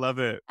 Yes, I love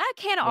it. that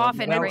can Well,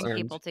 often well bring earned.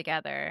 people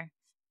together.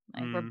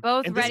 Like we're Mm.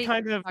 both And this ready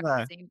kind to of, talk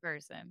to the same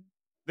person.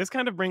 This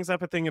kind of brings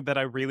up a thing that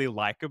I really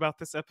like about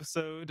this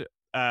episode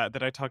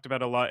that I talked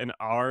about a lot in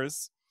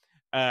ours,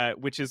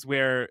 which is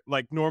where,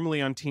 like,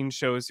 normally on teen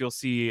shows, you'll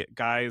see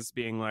guys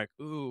being like,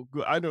 "Ooh,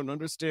 I don't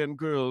understand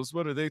girls.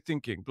 What are they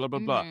thinking? Blah, blah,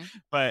 blah." Mhm.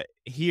 But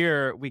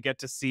here we get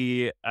to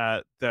see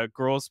the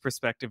girls'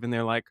 perspective, and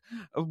they're like,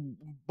 "Oh,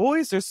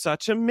 boys are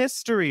such a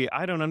mystery.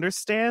 I don't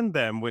understand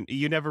them." When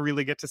you never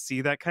really get to see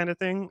that kind of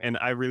thing, and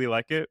I really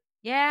like it.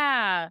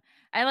 Yeah.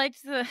 I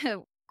liked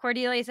the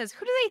Cordelia says,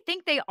 who do they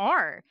think they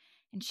are?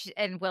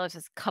 And Willow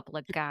says, couple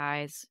of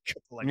guys.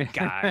 Like,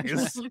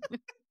 guys.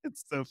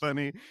 It's so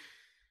funny.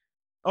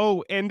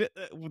 Oh, and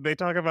they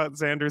talk about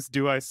Xander's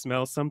 "Do I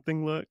smell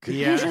something?" look.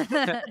 Yeah.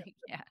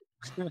 Yeah.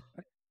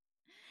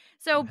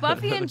 So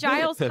Buffy and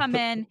Giles come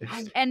in,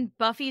 and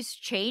Buffy's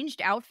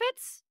changed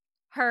outfits.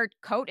 Her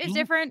coat is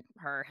different.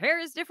 Her hair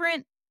is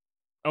different.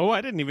 Oh,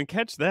 I didn't even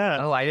catch that.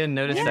 Oh, I didn't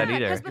notice that either.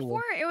 because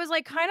before it was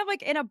like kind of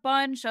like in a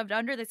bun shoved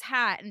under this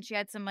hat, and she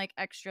had some like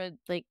extra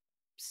like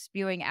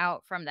spewing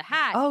out from the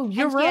hat. Oh, And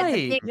you're she had the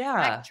right. big Yeah.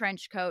 black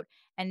trench coat,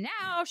 and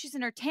now she's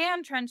in her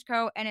tan trench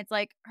coat, and it's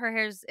like her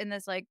hair's in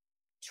this like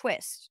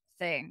twist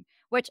thing.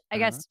 Which I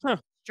guess Huh.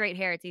 straight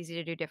hair, it's easy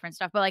to do different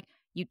stuff. But like,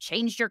 you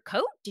changed your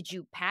coat? Did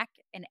you pack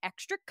an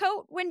extra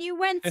coat when you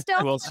went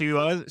still? Well,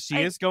 she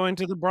is going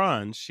to the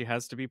bronze. She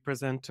has to be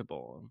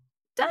presentable.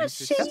 Does It's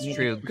she? just- That's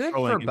true. Good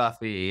Controlling for it.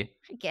 Buffy.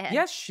 I guess.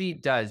 Yes, she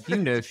does. You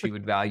know she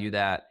would value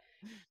that.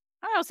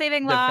 I don't know,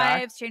 saving The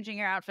fact- lives, changing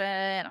your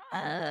outfit.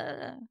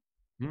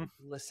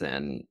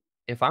 Listen,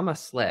 if I'm a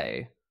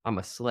slay, I'm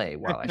a slay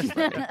while I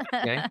slay.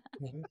 Okay.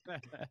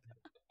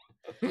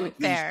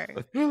 Fair.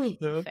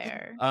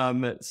 Fair.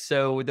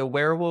 So the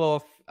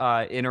werewolf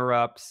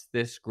interrupts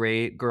this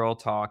great girl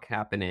talk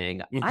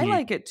happening. I Mhm.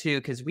 like it too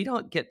because we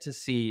don't get to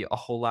see a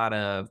whole lot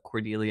of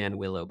Cordelia and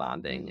Willow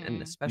bonding, and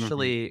Mhm.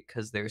 especially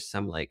because there's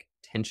some like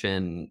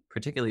tension,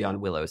 particularly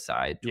on Willow's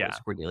side towards Yeah.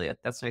 Cordelia.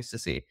 That's nice to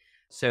see.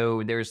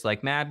 So there's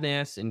like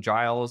madness, and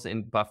Giles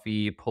and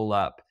Buffy pull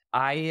up.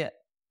 I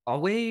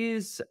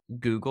always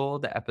Google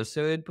the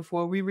episode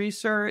before we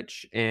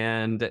research,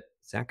 and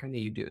Zach, I know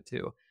you do it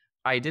too.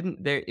 I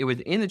didn't there it was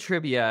in the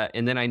trivia,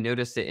 and then I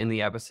noticed it in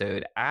the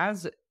episode.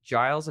 As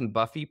Giles and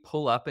Buffy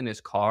pull up in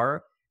his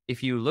car,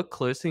 if you look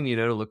closely and you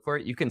know to look for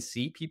it, you can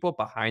see people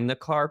behind the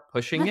car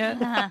pushing it.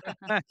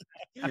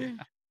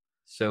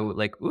 So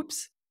like,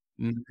 oops.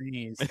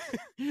 Nice.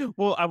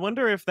 Well, I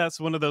wonder if that's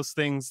one of those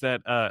things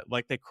that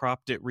like they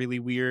cropped it really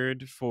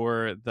weird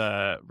for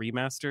the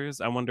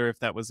remasters. I wonder if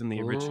that was in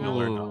the original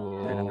or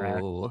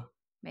not. Ooh.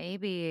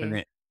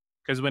 Maybe.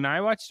 Because when I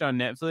watched on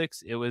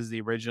Netflix, it was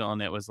the original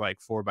and it was like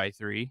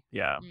 4:3.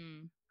 Yeah.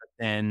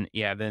 And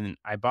then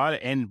I bought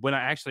it. And when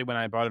I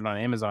bought it on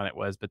Amazon, it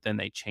was, but then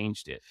they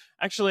changed it.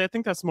 Actually, I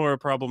think that's more a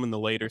problem in the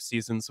later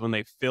seasons when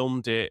they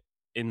filmed it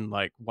in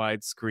like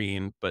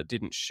widescreen but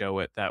didn't show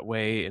it that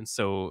way, and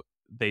so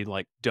they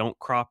like don't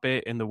crop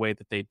it in the way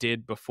that they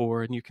did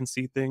before, and you can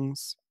see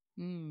things.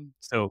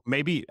 So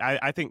maybe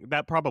I think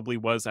that probably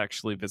was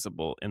actually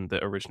visible in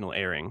the original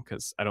airing,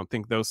 because I don't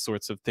think those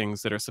sorts of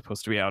things that are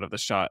supposed to be out of the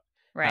shot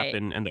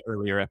happen in the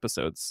earlier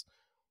episodes.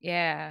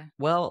 Yeah.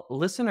 Well,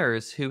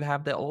 listeners who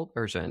have the old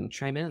version,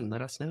 chime in,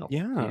 let us know.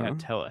 Yeah,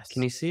 tell us.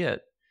 Can you see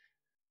it?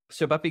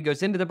 So Buffy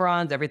goes into the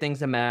bronze.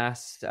 Everything's a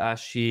mess.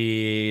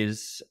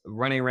 She's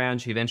running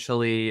around. She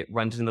eventually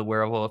runs into the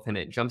werewolf and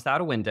it jumps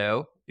out a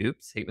window.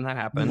 Oops, hate when that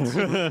happens.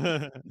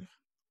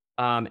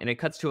 And it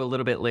cuts to a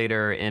little bit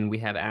later and we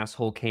have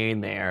asshole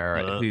Kane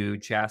there who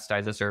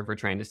chastises her for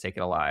trying to take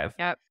it alive.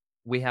 Yep.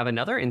 We have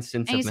another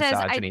instance And of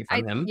misogyny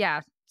from him.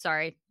 Yeah,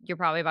 sorry. You're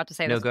probably about to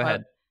say No, this. go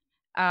ahead.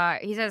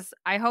 He says,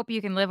 I hope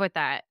you can live with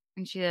that.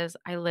 And she says,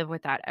 I live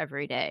with that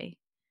every day.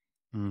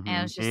 And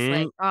it's just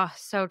like, oh,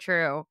 so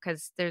true.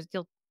 Because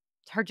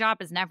her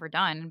job is never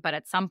done, but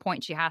at some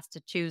point she has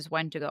to choose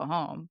when to go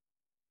home.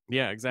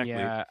 Yeah, exactly.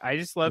 Yeah, I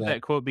just love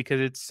that quote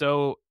because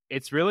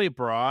it's really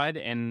broad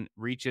and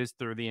reaches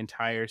through the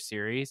entire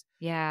series.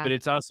 Yeah. But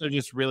it's also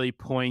just really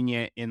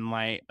poignant in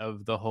light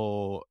of the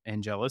whole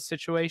Angela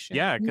situation.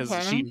 Yeah, because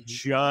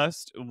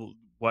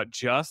what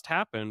just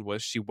happened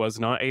was she was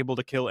not able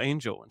to kill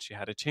Angel when she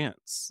had a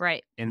chance.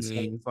 Right. And so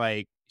it's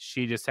like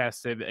she just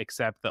has to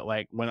accept that,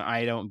 like, when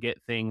I don't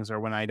get things or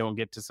when I don't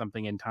get to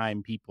something in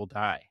time, people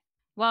die.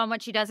 Well, and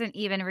what she doesn't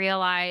even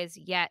realize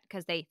yet,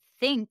 because they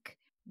think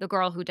the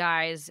girl who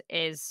dies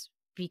is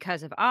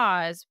because of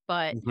Oz,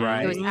 but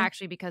it was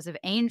actually because of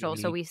Angel.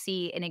 So we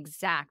see an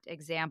exact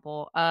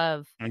example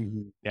of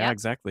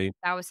exactly.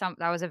 That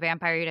was a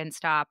vampire you didn't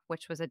stop,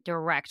 which was a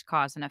direct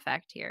cause and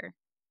effect here.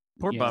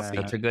 Poor Buffy.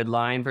 Such a good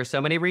line for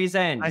so many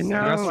reasons. I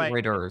know.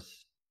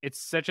 Writers. It's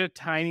such a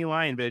tiny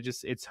line, but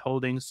it's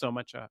holding so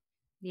much up.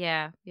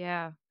 Yeah,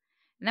 yeah.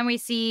 And then we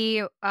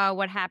see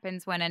what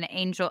happens when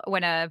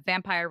a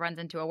vampire runs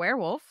into a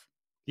werewolf.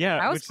 Yeah,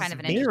 that was kind of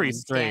an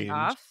interesting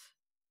standoff.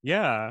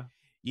 Yeah.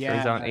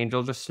 Turns out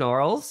Angel just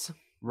snarls.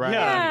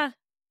 Right.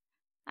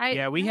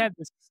 Yeah. We had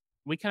this.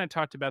 We kind of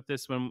talked about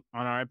this on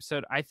our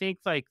episode. I think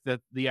like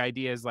the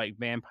idea is like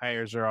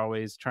vampires are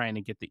always trying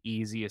to get the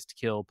easiest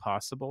kill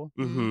possible.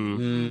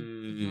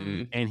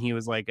 Mm-hmm. And he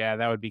was like, yeah,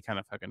 that would be kind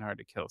of fucking hard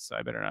to kill, so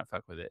I better not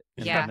fuck with it.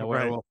 And yeah. the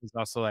werewolf is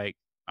also like,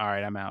 all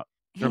right, I'm out.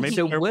 Or maybe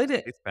who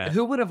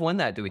would have won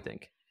that, do we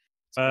think?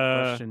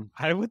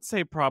 I would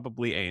say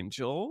probably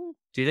Angel.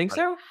 Do you think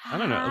so? I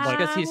don't know.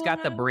 Because he's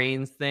got the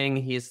brains thing.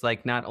 He's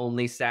like not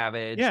only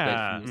savage,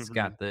 but he's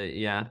got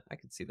I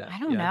could see that. I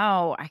don't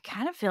know. I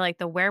kind of feel like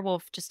the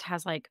werewolf just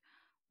has like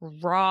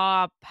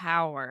raw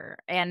power.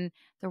 And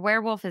the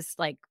werewolf is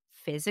like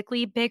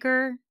physically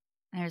bigger.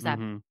 And there's that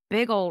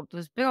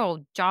those big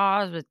old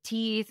jaws with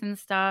teeth and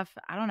stuff.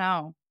 I don't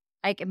know.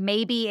 Like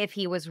maybe if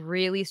he was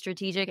really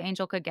strategic,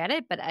 Angel could get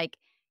it, but like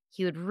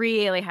he would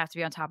really have to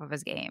be on top of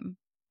his game.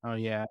 Oh,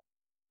 yeah.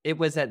 It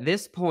was at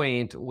this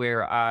point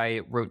where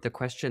I wrote the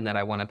question that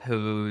I want to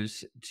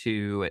pose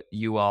to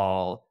you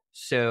all.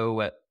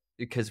 So,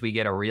 because we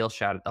get a real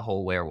shot at the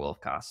whole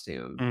werewolf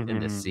costume in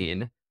this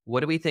scene. What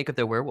do we think of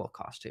the werewolf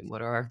costume?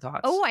 What are our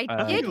thoughts? Oh,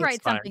 I did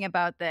write something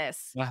about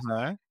this.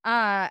 Uh-huh.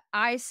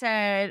 I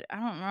said, I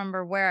don't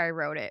remember where I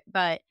wrote it,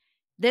 but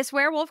this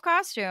werewolf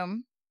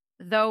costume,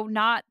 though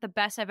not the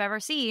best I've ever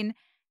seen,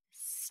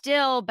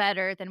 still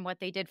better than what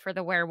they did for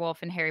the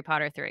werewolf in Harry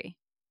Potter 3.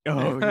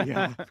 Oh,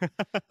 yeah.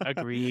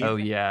 Agreed. Oh,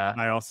 yeah.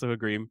 I also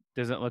agree.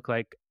 Doesn't look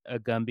like a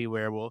Gumby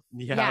werewolf.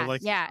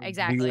 Yeah,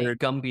 exactly. Weird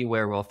Gumby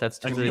werewolf. That's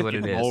totally what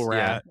it is.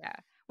 Rat. Yeah.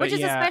 Which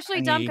is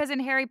especially dumb because in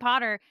Harry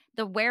Potter,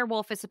 the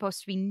werewolf is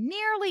supposed to be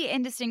nearly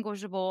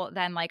indistinguishable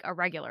than like a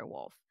regular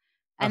wolf.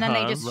 And then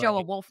they just show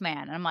a wolf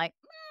man. And I'm like,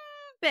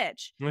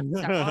 bitch.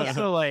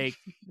 Also, like,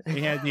 they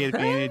had the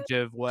advantage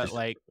of what,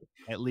 like,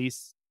 at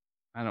least,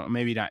 I don't know,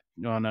 maybe not,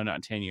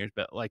 not 10 years,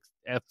 but like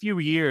a few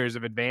years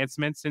of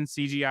advancements in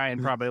CGI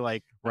and probably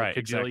like a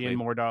gajillion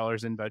more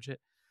dollars in budget.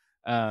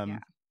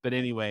 But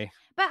anyway.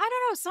 But I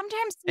don't know,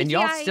 sometimes CGI... And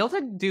y'all still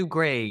didn't do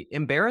great.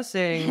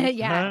 Embarrassing.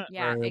 yeah,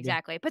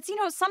 exactly. But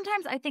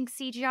sometimes I think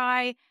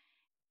CGI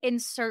in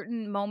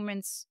certain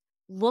moments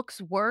looks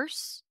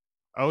worse.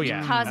 Oh,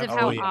 yeah. Because of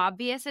how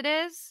obvious it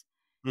is.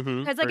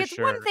 Because like it's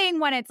one thing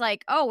when it's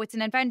like, oh, it's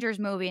an Avengers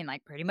movie and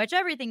like pretty much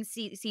everything's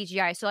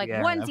CGI. So like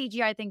one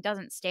CGI thing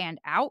doesn't stand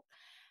out.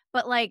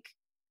 But like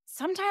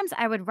sometimes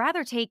I would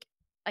rather take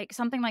like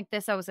something like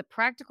this that was a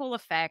practical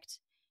effect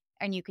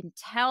and you can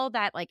tell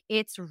that like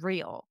it's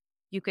real.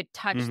 you could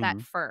touch that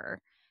Mhm. fur.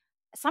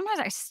 Sometimes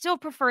I still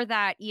prefer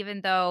that,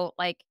 even though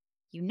like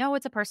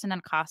it's a person in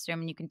a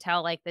costume and you can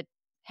tell like the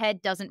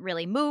head doesn't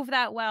really move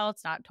that well.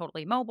 It's not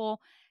totally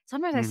mobile.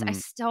 Sometimes I Mhm.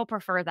 still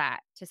prefer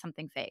that to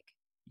something fake.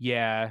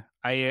 Yeah,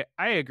 I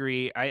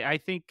agree. I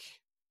think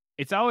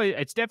it's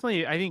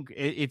definitely, I think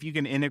if you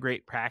can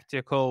integrate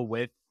practical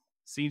with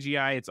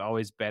CGI, it's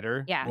always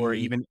better. Yeah. Or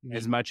even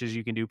as Mhm. much as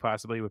you can do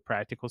possibly with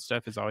practical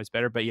stuff is always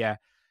better. But yeah,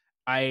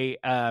 I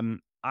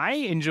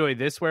enjoy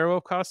this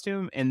werewolf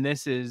costume, and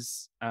this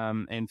is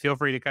and feel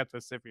free to cut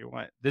this if you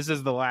want. This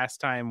is the last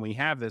time we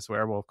have this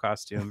werewolf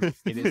costume.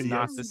 It is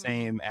not the Yes.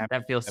 same after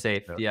That feels this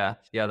safe. episode.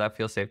 Yeah, that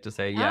feels safe to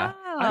say. Yeah.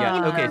 I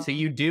Yeah. Okay, Oh. either so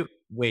you do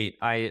wait,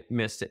 I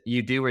missed it.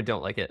 You do or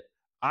don't like it?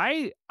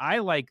 I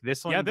like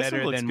this one Yeah, this one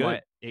better looks than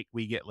good. what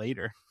we get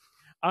later.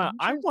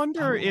 I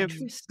wonder Oh, if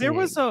there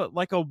was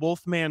interesting. a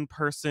Wolfman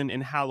person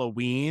in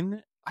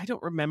Halloween. I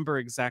don't remember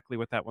exactly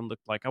what that one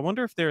looked like. I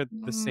wonder if they're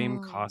the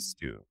same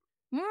costume.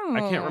 I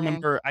can't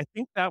remember. I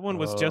think that one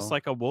was just Oh.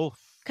 like a wolf.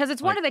 Because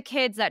it's one Like of the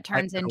kids that like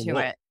turns a into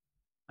wolf. it.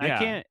 I Yeah.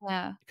 can't,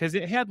 Yeah. because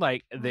it had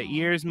like the Oh.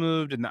 ears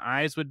moved and the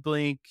eyes would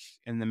blink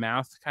and the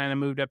mouth kind of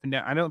moved up and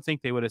down. I don't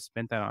think they would have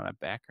spent that on a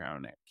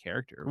background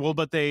character. Well,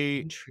 but they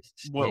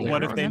Interesting. what I what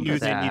don't if they remember knew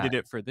they that. needed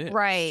it for this?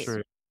 Right.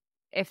 True.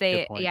 If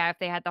Good point. if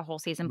they had the whole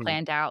season Mhm.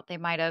 planned out, they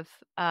might have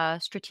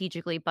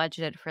strategically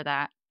budgeted for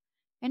that.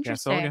 Yeah,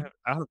 so Interesting.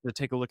 I'll have to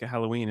take a look at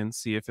Halloween and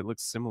see if it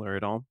looks similar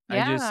at all. I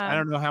Yeah.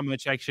 don't know how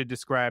much I should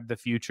describe the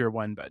future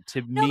one, but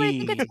to No, but I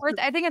think it's me, worth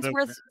I think it's The-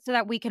 worth so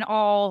that we can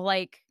all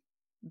like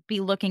be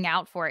looking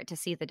out for it to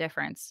see the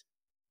difference.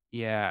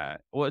 yeah.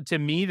 Well, to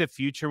me, the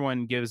future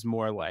one gives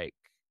more like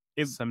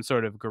some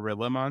sort of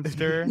gorilla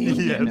monster. Yes.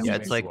 than a Yeah,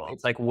 it's like werewolf.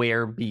 it's like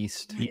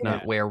werebeast, Yeah.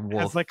 not werewolf.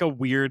 has like a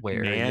weird Were,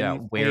 man yeah,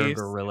 face.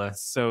 gorilla.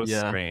 It's so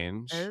Yeah.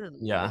 strange.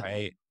 Yeah.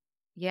 right.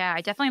 Yeah, I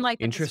definitely like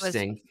that this was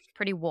Interesting.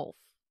 pretty wolf.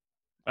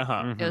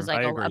 Uh-huh. It was Mhm. like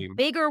I a agree.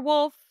 bigger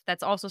wolf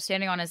that's also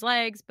standing on his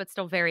legs, but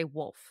still very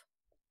wolf.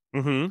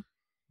 Mm-hmm.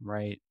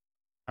 Right.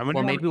 I wonder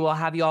Well, how maybe we'll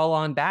have you all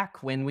on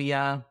back when we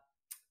many-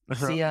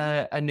 see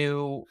a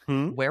new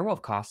Hmm?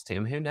 werewolf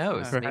costume. Who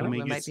knows? Perhaps. Maybe When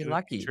we we might be to a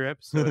lucky. future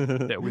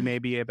episode that we may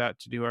be about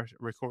to do our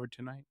record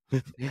tonight.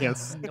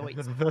 Yes.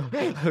 Noise.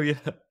 Oh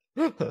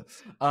yeah.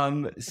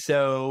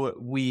 So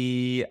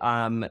we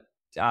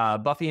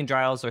Buffy and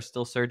Giles are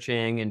still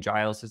searching, and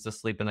Giles is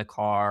asleep in the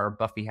car.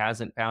 Buffy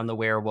hasn't found the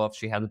werewolf.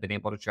 She hasn't been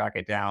able to track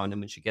it down.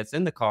 And when she gets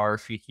in the car,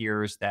 she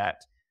hears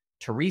that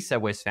Teresa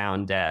was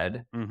found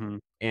dead. Mm-hmm.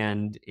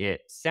 And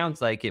it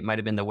sounds like it might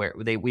have been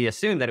we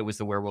assume that it was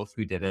the werewolf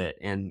who did it,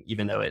 and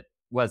even though it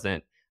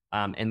wasn't,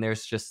 and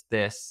there's just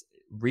this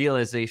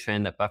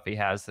realization that Buffy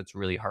has that's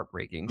really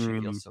heartbreaking. She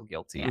feels so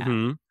guilty. Yeah.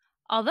 Mhm.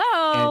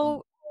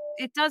 Although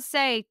it does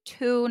say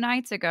 2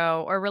 nights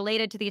ago, or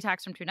related to the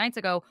attacks from 2 nights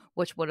ago,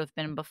 which would have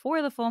been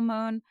before the full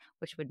moon,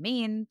 which would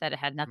mean that it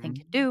had nothing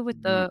to do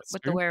with the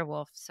true.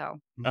 werewolf. So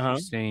Uh-huh.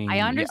 Interesting. I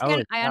Yeah,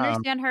 understand. oh, I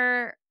understand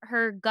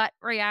her gut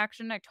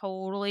reaction. I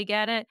totally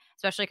get it,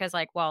 especially because,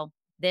 like, well,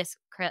 this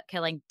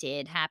killing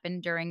did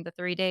happen during the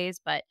 3 days,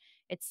 but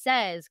it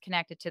says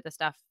connected to the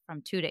stuff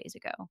from 2 days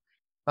ago.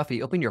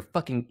 Buffy, open your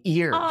fucking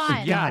ears.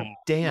 On. God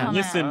damn. On.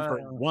 Listen for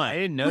I what?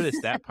 didn't notice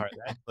that part.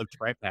 That looked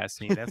right past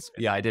me. That's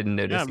Yeah, I didn't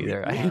notice me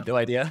either. I too. had no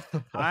idea.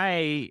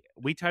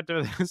 we talked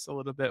about this a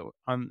little bit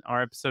on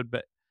our episode,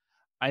 but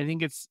I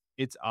think it's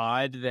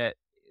odd that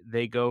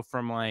they go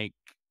from like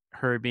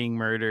her being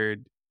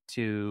murdered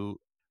to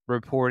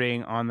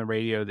reporting on the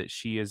radio that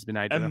she has been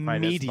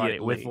identified as body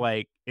with Immediately.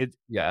 like it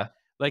Yeah.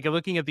 like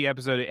looking at the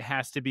episode, it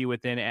has to be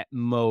within at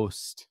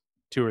most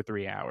 2 or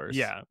 3 hours.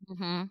 Yeah.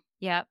 Mm-hmm.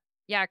 Yep.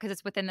 Yeah, because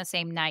it's within the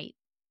same night.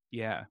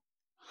 Yeah.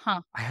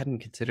 Huh. I hadn't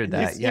considered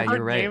that. It's Yeah, her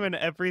you're right. name and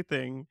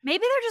everything. Maybe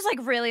they're just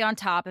like really on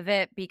top of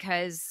it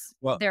because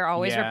Well, they're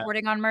always yeah.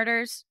 reporting on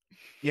murders.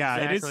 Yeah,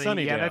 it is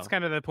Exactly. Sunnydale. Yeah, that's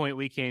kind of the point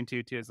we came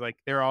to too. Is like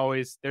they're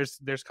always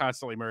there's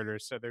constantly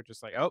murders, so they're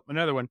just like, oh,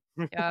 another one.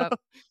 Yep.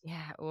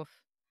 Yeah. Oof.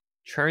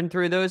 Churn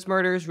through those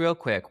murders real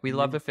quick. We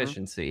love Mhm.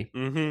 efficiency.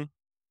 Mm-hmm.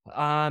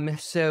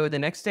 So the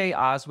next day,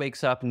 Oz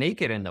wakes up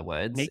naked in the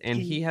woods, and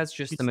Naked. he has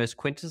just the most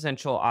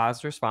quintessential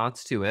Oz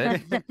response to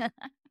it.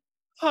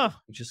 Huh.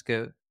 You just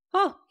go,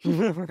 huh,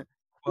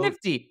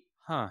 nifty.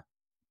 Huh.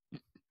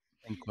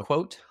 End quote.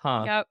 Quote,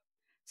 huh. Yep.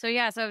 So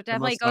yeah, so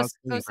definitely most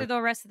goes Oz through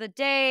the rest of the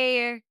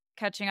day,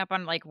 catching up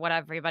on like what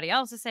everybody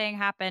else is saying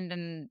happened,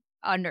 and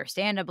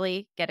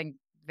understandably getting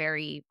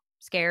very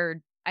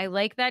scared. I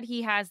like that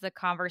he has the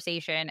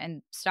conversation,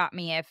 and stop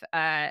me if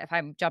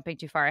I'm jumping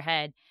too far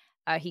ahead.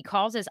 He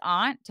calls his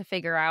aunt to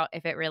figure out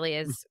if it really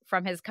is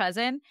from his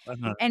cousin,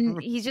 Uh-huh.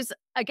 and he's just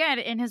again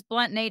in his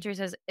blunt nature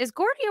says, "Is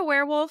Gordy a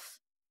werewolf?"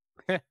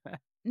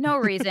 No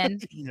reason.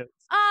 Yes.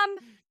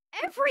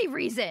 Every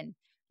reason.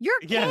 Your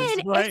kid Yes,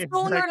 is right,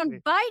 going around exactly.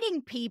 and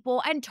biting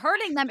people and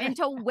turning them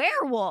into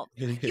werewolves.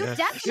 You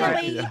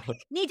definitely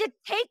need to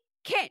take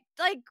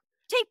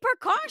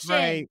precaution.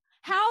 Right.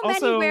 How many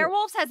Also-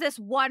 werewolves has this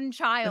one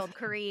child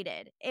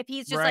created? If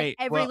he's just Right, like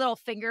every well- little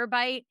finger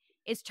bite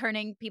is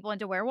turning people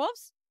into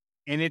werewolves?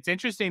 And it's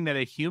interesting that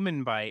a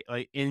human bite,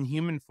 like in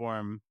human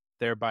form,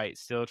 their bite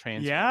still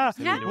transforms Yeah.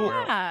 them into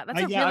werewolves. Yeah, that's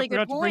a Yeah, I really good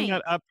forgot to bring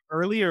point. that up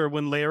earlier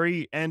when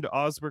Larry and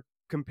Oz were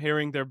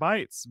comparing their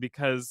bites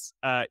because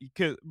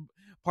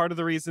part of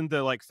the reason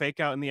the like fake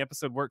out in the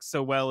episode works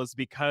so well is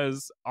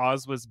because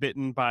Oz was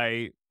bitten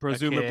by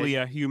presumably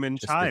a human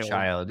Just child. the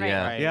child, Right.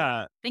 yeah. Right.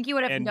 Yeah. I think you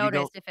would have And you noticed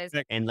don't if his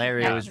expect- And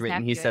Larry, Yeah, it was his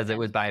written, he nephew says had it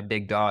was been. by a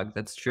big dog.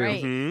 That's true.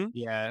 Right. Mhm.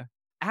 Yeah.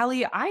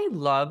 Allie, I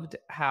loved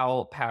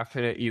how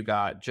passionate you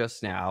got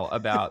just now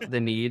about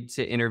the need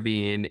to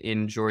intervene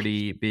in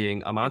Jordy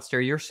being a monster.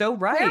 You're so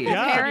right. Werewolf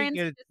Yeah. parents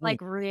Get it. just like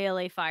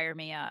really fire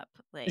me up.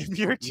 Like, If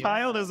your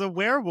child Yeah. is a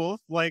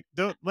werewolf, like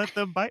don't let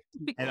them bite.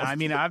 And I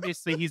mean,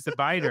 obviously he's a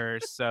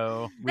biter,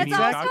 so we that's need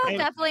to also talk about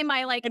definitely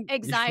my like And-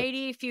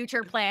 anxiety,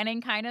 future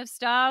planning kind of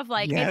stuff.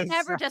 Like Yes. it's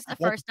never just the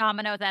What- first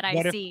domino that I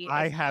what if see.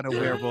 I It's had a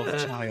like,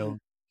 werewolf child?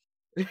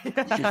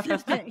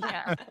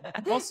 yeah.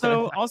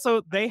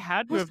 Also, they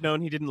had to have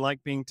known he didn't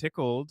like being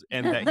tickled,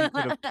 and that he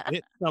could have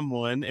bit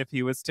someone if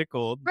he was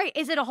tickled. Right.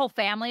 Is it a whole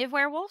family of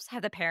werewolves?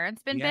 Have the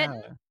parents been bitten?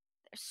 Yeah.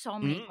 There's so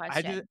many Mm,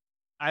 questions.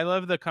 I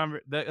love the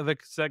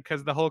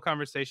because the whole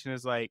conversation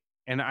is like,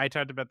 and I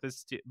talked about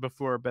this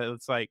before, but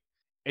it's like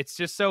it's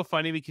just so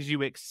funny because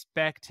you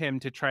expect him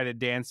to try to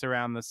dance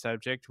around the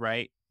subject,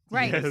 right?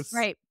 Right. Yes.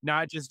 Right.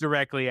 Not just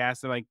directly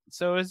ask him like,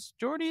 so has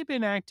Jordy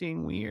been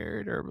acting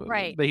weird or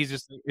Right. But he's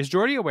just like, is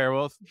Jordy a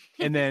werewolf?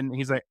 And then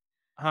he's like,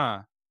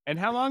 huh? And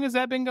how long has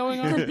that been going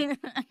on?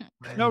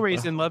 No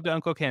reason. Love to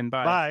Uncle Ken.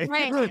 Bye. Bye.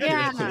 Right,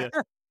 yeah.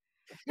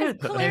 And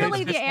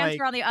clearly, the just answer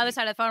like- on the other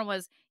side of the phone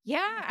was,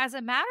 yeah, as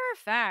a matter of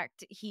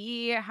fact,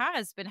 he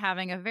has been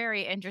having a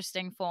very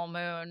interesting full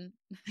moon.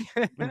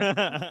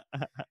 I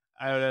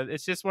don't know.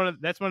 It's just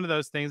that's one of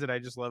those things that I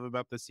just love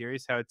about the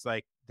series. How it's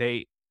like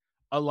they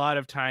a lot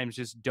of times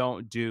just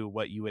don't do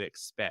what you would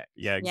expect.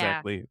 Yeah,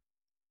 exactly.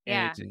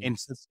 Yeah. And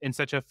it's in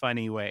such a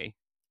funny way.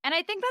 And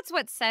I think that's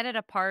what set it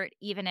apart,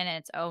 even in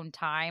its own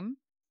time.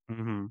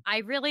 Mm-hmm. I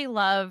really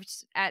loved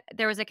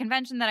there was a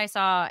convention that I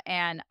saw,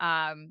 and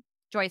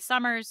Joyce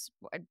Summers,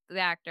 the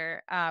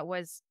actor,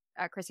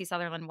 Chrissy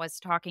Sutherland was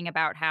talking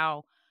about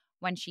how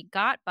when she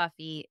got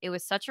Buffy, it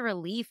was such a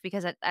relief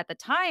because at the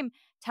time,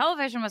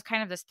 television was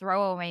kind of this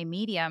throwaway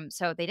medium.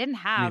 So they didn't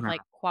have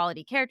like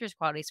quality characters,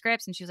 quality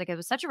scripts. And she was like, it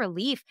was such a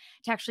relief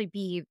to actually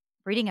be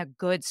reading a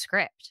good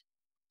script.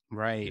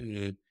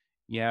 Right.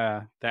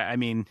 Yeah. That I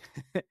mean,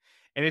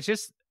 and it's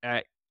just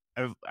I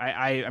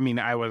mean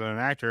I wasn't an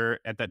actor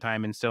at that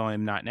time and still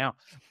am not now,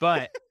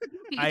 but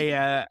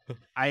I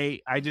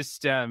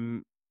just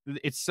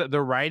it's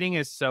the writing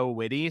is so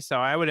witty, so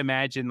I would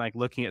imagine like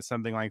looking at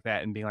something like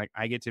that and being like,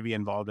 I get to be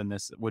involved in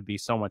this would be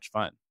so much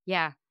fun.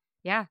 Yeah.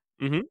 Yeah.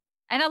 Mhm.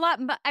 And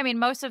I mean,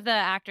 most of the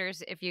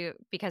actors,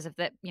 because of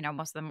the,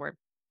 most of them were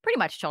pretty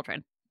much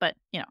children, but,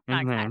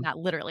 not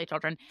literally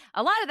children.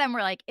 A lot of them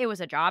were like, it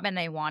was a job and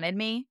they wanted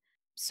me.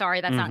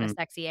 Sorry, that's not a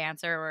sexy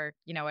answer or,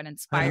 an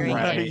inspiring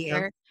Right.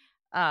 answer.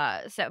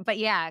 But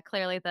yeah,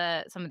 clearly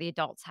some of the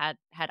adults had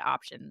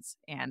options,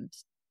 and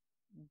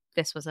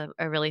this was a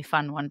really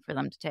fun one for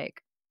them to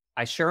take.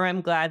 I sure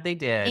am glad they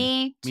did.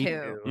 Me Me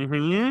too.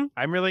 Mm-hmm.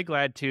 I'm really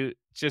glad to.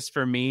 Just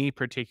for me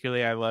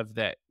particularly, I love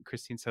that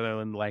Christine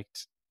Sutherland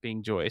liked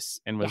being Joyce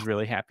and was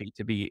really happy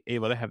to be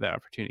able to have that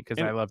opportunity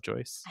because I love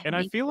Joyce. And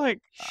I feel like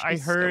I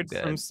She's so heard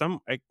good. from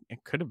it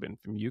could have been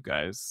from you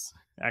guys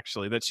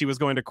actually, that she was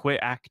going to quit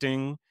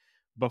acting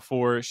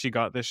before she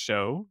got this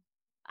show.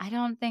 I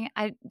don't think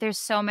there's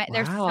so many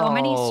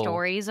Wow.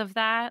 stories of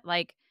that.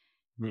 Like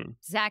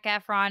Zac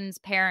Efron's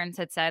parents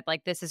had said,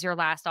 like, this is your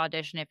last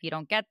audition if you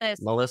don't get this.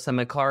 Melissa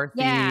McCarthy.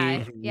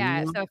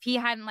 Yeah. So if he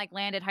hadn't like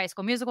landed High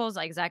School Musicals,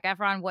 like Zac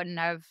Efron wouldn't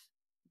have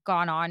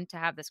gone on to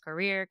have this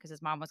career because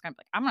his mom was kind of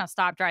like, I'm going to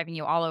stop driving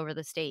you all over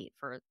the state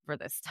for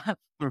this stuff.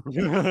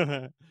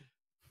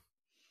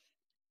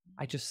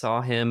 I just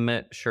saw him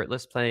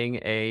shirtless playing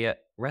a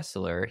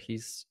wrestler.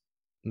 He's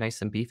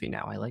nice and beefy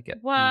now. I like it.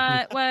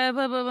 What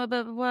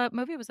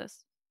movie was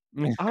this?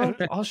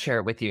 I'll share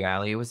it with you,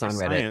 Allie. It was on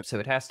Reddit, Science. so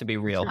it has to be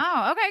real.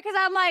 Oh, okay. Because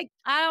I'm like,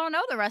 I don't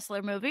know the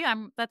wrestler movie.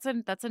 That's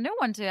a new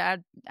one to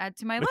add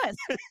to my list.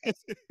 Yeah,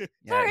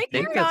 Sorry, I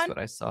think carry that's on. what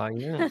I saw.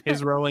 Yeah.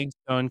 His Rolling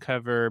Stone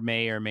cover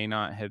may or may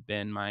not have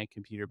been my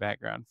computer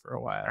background for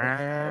a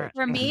while.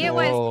 For me, it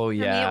was. Oh, For me,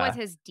 it yeah. was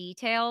his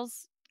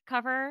Details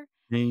cover,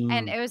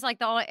 and it was like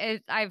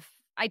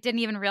I didn't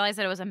even realize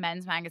that it was a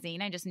men's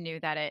magazine. I just knew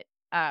that it.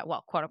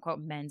 Quote unquote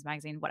men's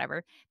magazine,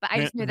 whatever. But I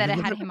just knew that it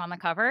had him on the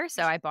cover,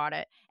 so I bought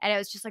it. And it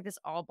was just like this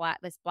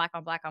black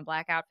on black on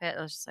black outfit.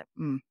 It was just like,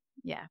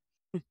 yeah.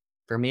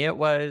 For me, it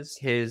was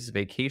his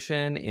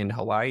vacation in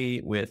Hawaii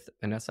with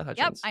Vanessa Yep,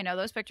 Hudgens. I know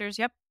those pictures.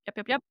 Yep.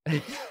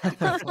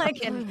 I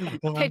can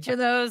picture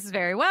those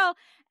very well.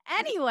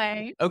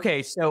 Anyway,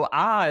 Okay, so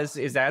Oz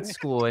is at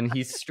school and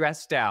he's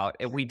stressed out,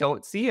 and we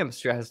don't see him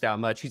stressed out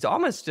much. He's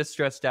almost as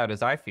stressed out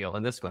as I feel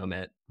in this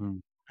moment.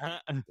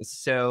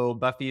 So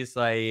Buffy's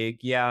like,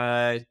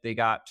 yeah, they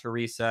got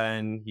Teresa,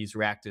 and he's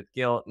racked with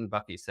guilt. And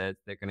Buffy says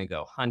they're going to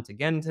go hunt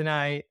again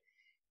tonight.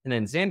 And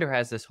then Xander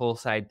has this whole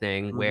side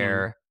thing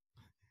where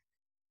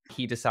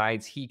he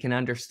decides he can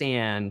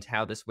understand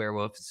how this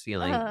werewolf is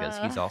feeling because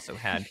he's also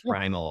had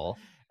primal.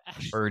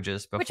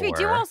 urges before. Which we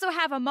do also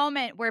have a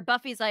moment where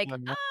Buffy's like,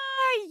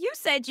 you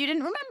said you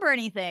didn't remember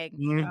anything.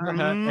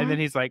 And then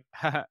he's like,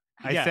 I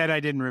said I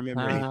didn't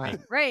remember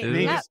anything. Right. And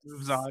then he Yep. just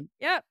moves on.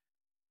 Yep.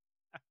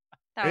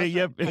 That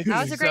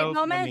was a great So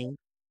moment. funny.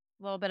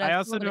 A little bit I of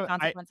also know-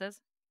 consequences.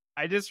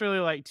 I just really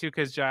like too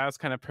because Giles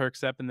kind of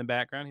perks up in the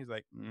background. He's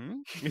like,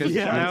 because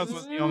Yes. Giles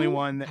was the only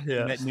one that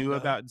Yes. knew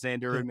about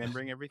Xander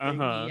remembering everything.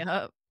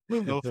 Yep.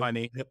 So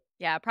funny,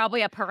 Yeah,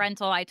 probably a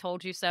parental "I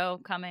told you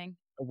so" coming.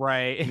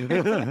 right?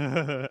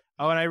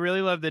 Oh, and I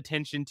really love the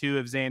tension too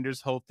of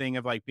Xander's whole thing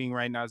of like being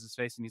right in Oz's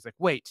face, and he's like,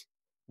 "Wait,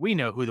 we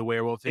know who the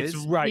werewolf is.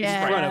 It's right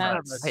in front of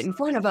us. Right in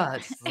front of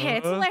us. Hey,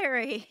 it's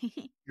Larry.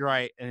 You're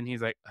right." And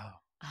he's like,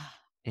 "Oh."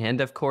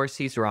 And of course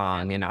he's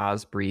wrong, and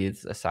Oz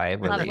breathes a sigh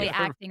of Lovely relief.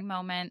 acting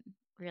moment.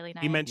 Really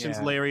nice. He mentions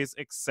Yeah. Larry's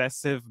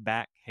excessive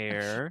back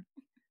hair.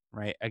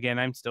 Right. Again,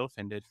 I'm still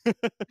offended. It's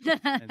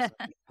like,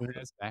 who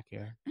has back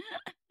hair?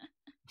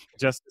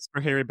 Justice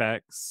for hairy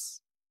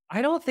backs.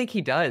 I don't think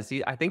he does.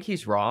 I think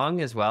he's wrong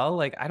as well.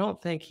 Like, I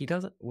don't think he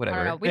doesn't.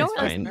 Whatever. know. We don't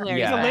It's really fine. see Larry's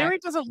Yeah. back. Larry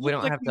doesn't We look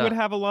don't like have he to- would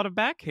have a lot of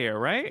back hair,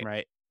 right?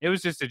 Right. It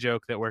was just a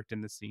joke that worked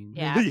in the scene.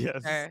 Yeah,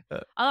 Yes. sure.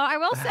 Although I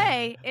will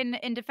say,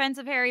 in defense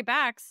of hairy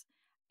backs,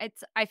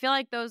 I feel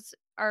like those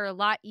are a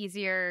lot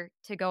easier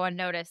to go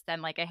unnoticed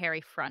than like a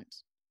hairy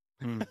front.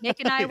 Nick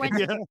and I went.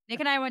 Yeah.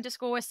 Nick and I went to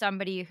school with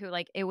somebody who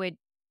like it would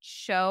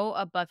show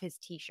above his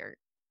t-shirt.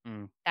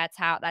 Mm. That's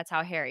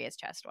how hairy his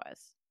chest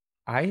was.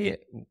 I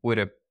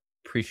would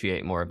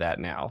appreciate more of that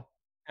now.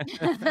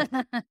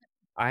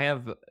 I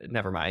have.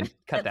 Never mind.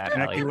 Cut that.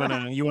 Zach,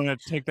 Allie. you wanna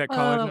take that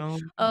college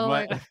home? Oh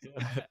my What?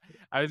 God.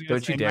 I was going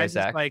Don't to you say, dare, mine's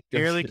just, Zach. like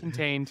Don't barely you-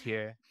 contained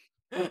here.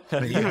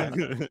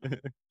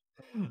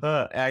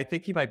 I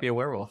think he might be a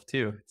werewolf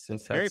too,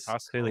 since Very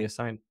that's clearly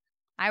possible. a sign.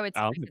 I would.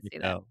 I I'll could look see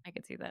it that. up. I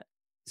could see that.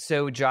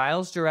 So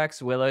Giles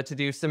directs Willow to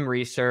do some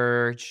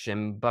research,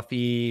 and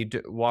Buffy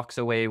walks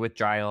away with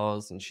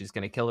Giles, and she's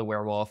going to kill the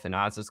werewolf, and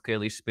Oz is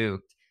clearly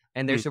spooked.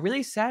 And there's a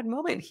really sad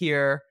moment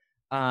here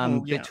Yeah.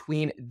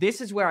 between.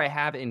 This is where I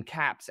have in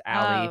caps,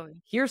 Allie. Oh.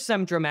 Here's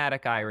some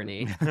dramatic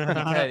irony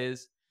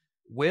because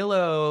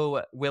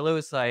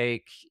Willow's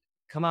like,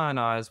 "Come on,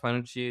 Oz,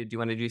 do you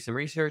want to do some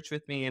research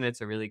with me?" And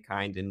it's a really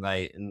kind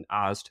invite, and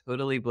Oz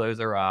totally blows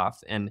her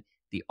off. And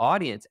the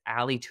audience,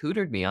 Allie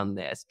tutored me on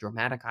this.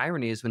 Dramatic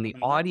irony is when the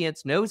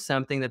audience knows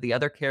something that the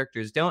other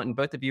characters don't, and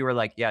both of you were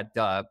like, "Yeah,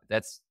 duh,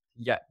 that's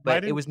yeah," Why but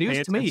it didn't was you pay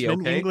news to me. attention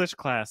in Okay, English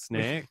class,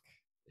 Nick.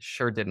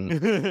 sure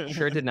didn't,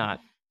 sure did not.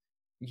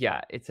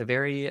 Yeah, it's a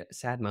very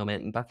sad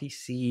moment, and Buffy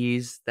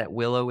sees that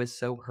Willow is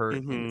so hurt,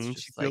 and it's Mhm,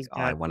 just she like, feels "Oh,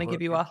 I bad want to for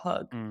give you her. a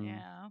hug." Mm.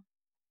 Yeah.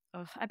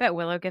 Oh, I bet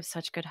Willow gives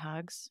such good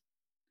hugs.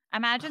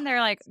 Imagine they're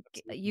like,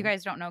 you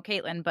guys don't know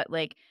Caitlin, but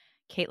like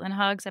Caitlin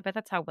hugs. I bet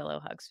that's how Willow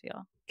hugs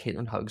feel.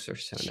 Caitlin hugs are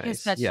so She has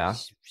nice. such, Yeah,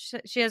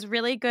 she has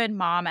really good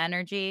mom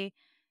energy,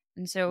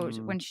 and so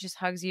Mm. when she just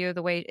hugs you,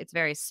 the way it's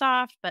very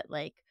soft, but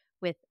like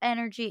with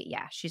energy,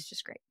 yeah, she's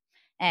just great.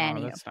 And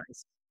Oh, that's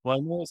nice.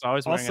 Well, Willow's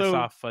always wearing a Also-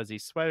 soft, fuzzy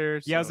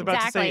sweater. Yeah, I was so-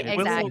 about to say,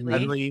 Exactly, Willow exactly.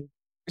 really.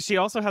 She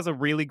also has a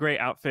really great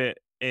outfit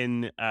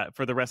in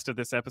for the rest of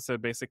this episode,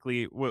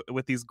 basically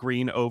with these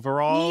green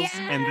overalls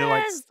and the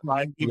like Yes!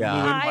 slightly blue Yeah.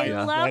 and I white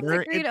love the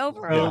sweater. green It's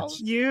overalls.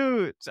 so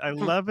cute. I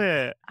love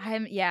it.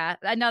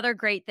 Another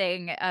great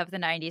thing of the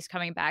 90s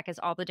coming back is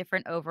all the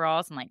different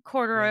overalls and like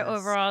corduroy Yes.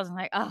 overalls and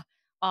like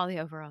all the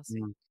overalls.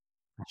 Mm.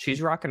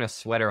 she's rocking a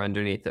sweater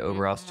underneath the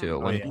overalls too.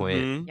 At Mhm. one yeah. point,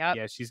 Mhm. Yep.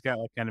 Yeah, She's got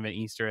like kind of an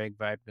Easter egg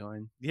vibe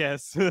going.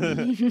 Yes. Yeah.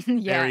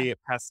 Very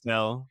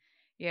pastel.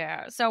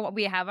 Yeah. So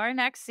we have our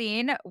next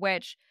scene,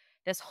 which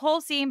this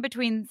whole scene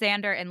between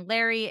Xander and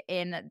Larry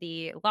in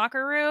the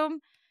locker room,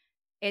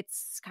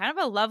 it's kind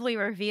of a lovely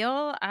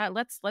reveal.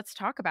 Let's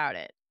talk about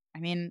it. I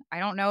mean, I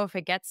don't know if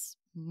it gets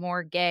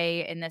more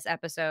gay in this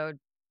episode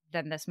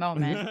than this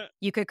moment.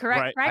 You could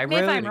correct Right. me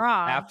if I'm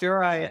wrong.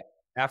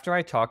 after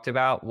I talked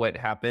about what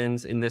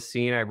happens in this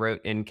scene, I wrote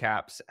in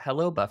caps,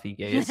 "Hello, Buffy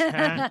Gays."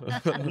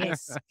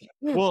 Yes.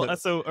 Well,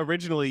 so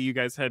originally you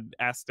guys had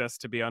asked us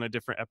to be on a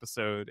different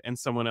episode, and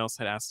someone else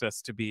had asked us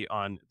to be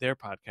on their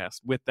podcast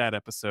with that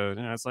episode.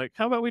 And I was like,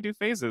 how about we do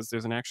phases?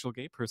 There's an actual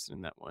gay person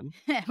in that one.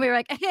 We were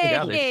like, hey,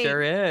 Yeah, there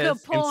sure is. good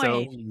And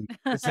so point.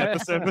 this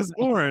episode was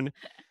born.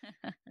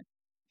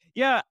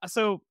 Yeah.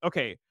 So,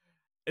 okay.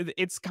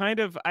 It's kind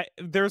of,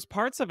 there's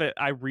parts of it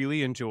I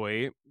really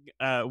enjoy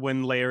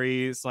when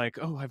Larry's like,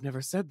 "Oh, I've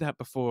never said that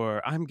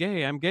before. I'm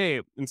gay, and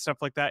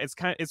stuff like that.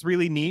 It's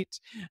really neat.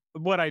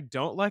 What I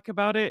don't like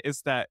about it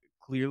is that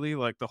clearly,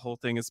 like, the whole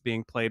thing is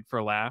being played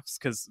for laughs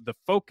because the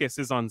focus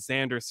is on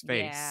Xander's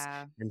face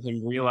Yeah. and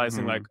him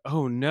realizing, Mhm. like,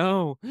 oh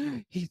no,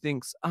 he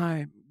thinks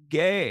I'm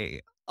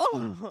gay.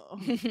 Oh,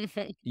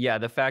 Yeah,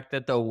 the fact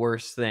that the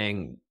worst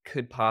thing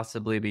could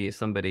possibly be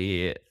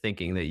somebody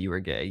thinking that you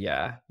were gay.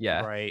 Yeah.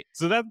 right.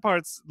 So that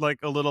part's like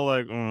a little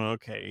like,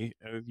 okay,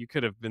 you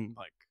could have been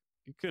like,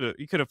 you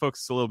could have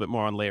focused a little bit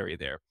more on Larry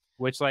there.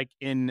 Which, like,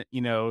 in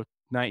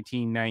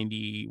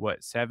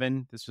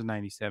 1997. This was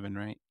 97,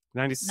 right?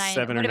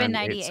 97 would or have been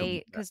 98,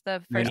 98 because the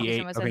first 98,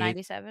 season was in okay.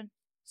 97.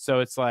 So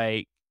it's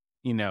like,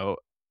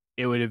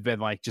 it would have been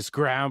like just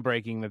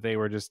groundbreaking that they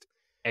were just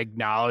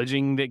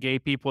acknowledging that gay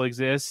people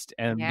exist,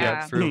 and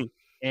Yeah. true.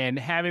 and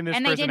having this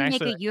And they person didn't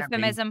make actually a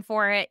euphemism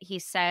for it. He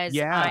says,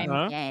 I'm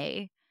Uh-huh.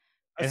 gay.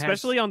 It has-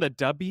 Especially on the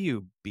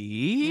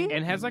WB.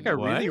 and has like a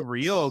really What?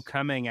 real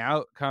coming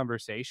out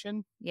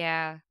conversation.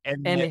 Yeah.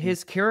 And then-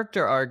 his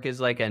character arc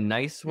is like a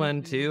nice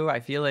one Mhm. too.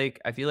 I feel like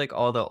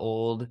all the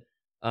old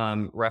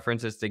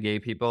references to gay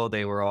people,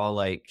 they were all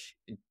like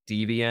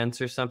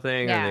deviants or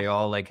something, Yeah. or they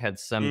all like had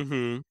some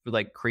Mhm.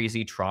 like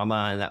crazy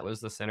trauma, and that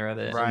was the center of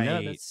it. And no,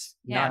 Right. that's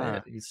Yeah. not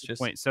it. He's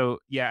just point. So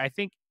yeah, I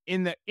think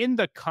in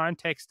the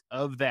context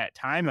of that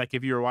time, like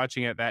if you were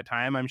watching at that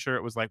time, I'm sure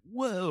it was like,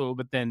 whoa,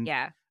 but then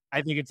Yeah.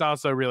 I think it's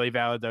also really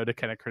valid though to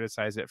kind of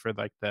criticize it for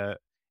like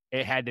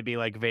it had to be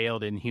like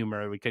veiled in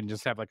humor. We couldn't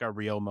just have like a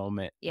real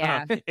moment.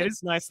 Yeah. It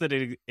is nice that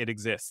it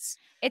exists.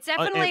 It's and-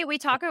 definitely we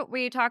talk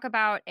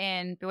about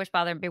in Bewitched,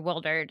 Bothered, and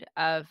Bewildered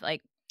of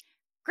like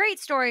great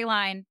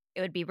storyline.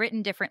 It would be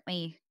written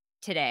differently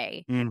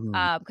today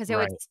because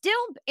Right.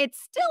 it's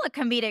still a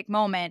comedic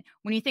moment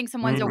when you think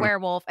someone's a Mhm.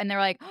 werewolf and they're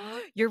like,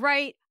 oh, "You're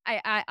right.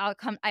 I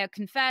confess I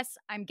confess.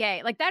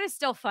 Like that is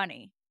still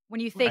funny when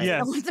you think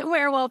Yes. someone's a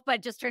werewolf, but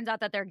it just turns out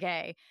that they're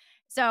gay.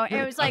 So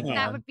it was like that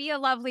Uh-huh. would be a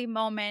lovely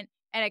moment.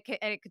 And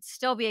it could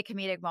still be a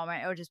comedic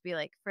moment. It would just be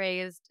like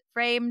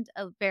framed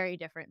very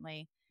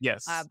differently.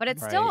 Yes. But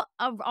it's still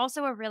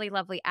also a really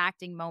lovely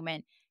acting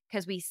moment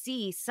because we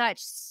see such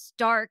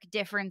stark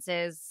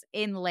differences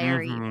in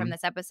Larry from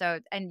this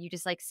episode. And you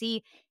just like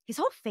see his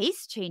whole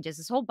face changes,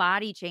 his whole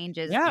body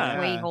changes, the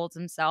way he Yeah. holds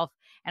himself.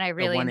 And I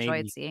really 180.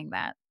 enjoyed seeing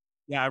that.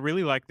 Yeah, I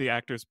really like the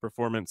actor's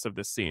performance of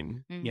this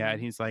scene. Yeah, and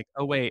Mhm. he's like,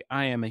 "Oh wait,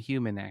 I am a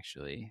human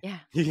actually." Yeah.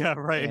 Yeah,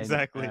 right, And,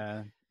 exactly.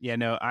 yeah,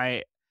 no,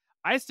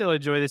 I still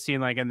enjoy the scene,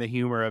 like, and the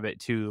humor of it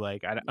too.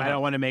 Like, I Uh-huh.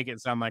 don't want to make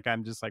it sound like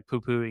I'm just like poo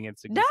pooing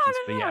its No, existence,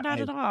 but yeah, not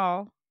at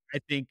all. I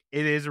think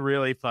it is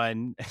really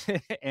fun,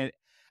 and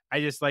I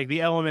just like the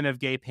element of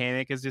gay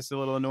panic is just a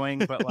little annoying,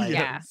 but like,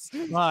 Yeah.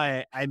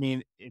 but I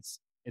mean,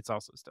 it's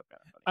also still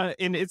kind of funny.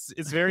 And it's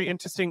very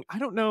interesting. I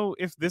don't know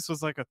if this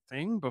was like a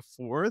thing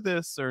before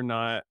this or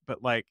not,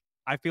 but like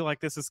I feel like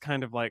this is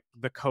kind of like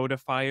the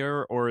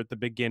codifier or the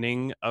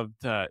beginning of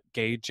the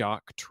gay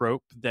jock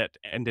trope that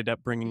ended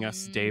up bringing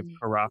us Dave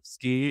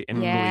Karofsky in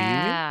Glee.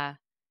 Yeah.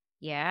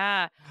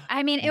 Yeah.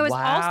 I mean, it was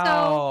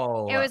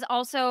wow.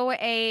 also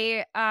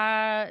a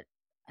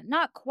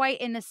not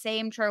quite in the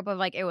same trope of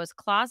like it was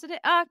closeted.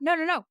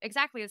 No,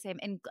 exactly the same.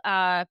 In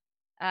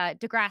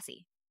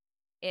Degrassi.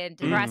 In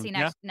Degrassi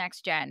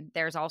Next Gen,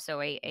 there's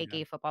also a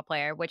gay football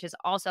player, which is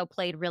also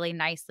played really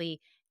nicely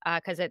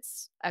because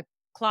it's a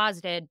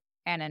closeted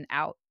and an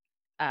out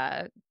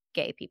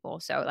gay people.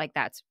 So like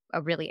that's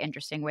a really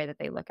interesting way that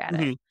they look at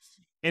it.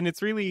 And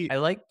it's really I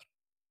like.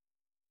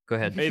 Go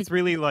ahead. it's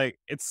really like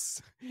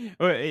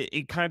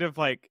it kind of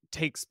like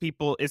takes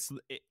people,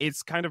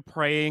 it's kind of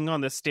preying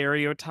on the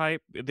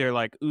stereotype. They're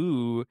like,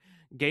 ooh,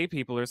 gay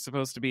people are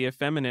supposed to be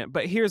effeminate,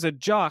 but here's a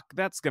jock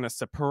that's gonna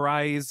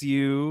surprise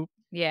you.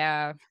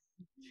 Yeah.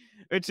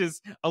 Which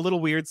is a little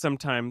weird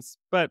sometimes,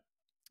 but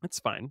it's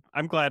fine.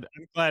 I'm glad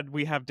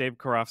we have Dave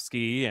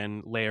Karofsky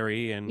and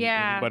Larry and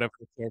whatever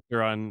the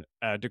character on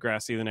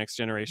Degrassi The Next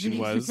Generation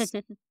was.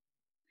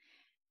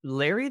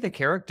 Larry, the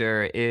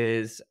character,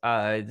 is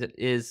a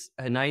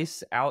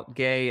nice out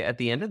gay at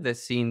the end of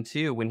this scene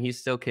too, when he's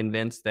still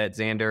convinced that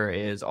Xander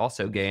is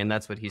also gay, and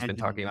that's what he's been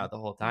talking about the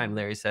whole time.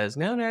 Larry says,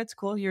 "No, it's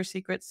cool. Your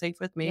secret's safe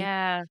with me."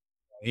 Yeah.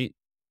 Right.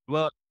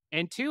 Well,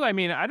 and two, I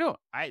mean,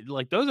 I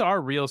like those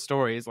are real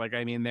stories. Like,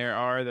 I mean, there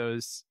are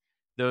those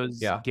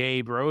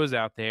gay bros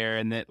out there,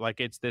 and that like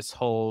it's this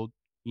whole,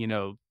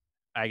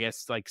 I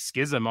guess like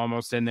schism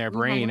almost in their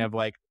brain of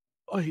like,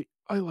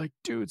 I like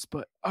dudes,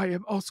 but I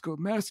am also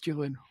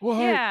masculine. Why?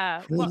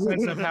 Yeah.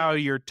 Sense of how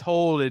you're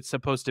told it's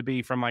supposed to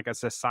be from like a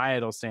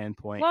societal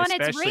standpoint. Well, and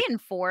it's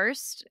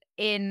reinforced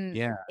in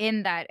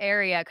that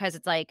area because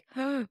it's like,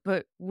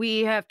 but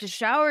we have to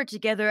shower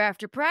together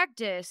after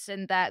practice,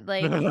 and that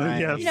like,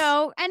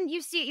 and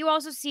you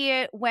also see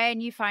it when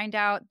you find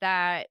out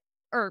that,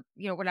 or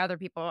when other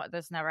people,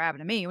 this never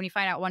happened to me, when you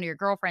find out one of your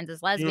girlfriends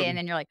is lesbian,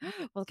 and you're like,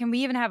 well, can we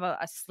even have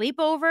a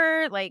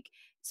sleepover? Like,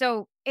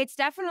 so it's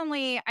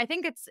definitely, I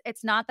think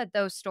it's not that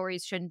those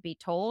stories shouldn't be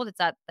told. It's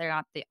that they're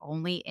not the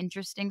only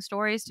interesting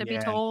stories to be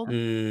told,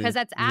 because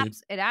that's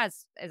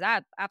is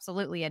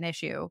absolutely an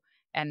issue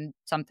and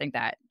something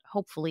that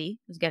hopefully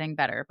is getting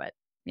better. But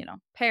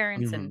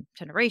parents and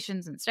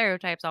generations and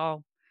stereotypes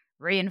all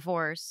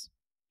reinforce.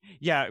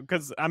 Yeah,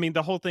 because I mean,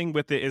 the whole thing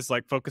with it is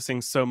like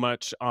focusing so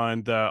much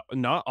on the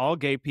not all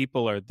gay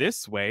people are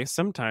this way.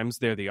 Sometimes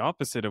they're the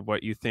opposite of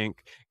what you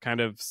think.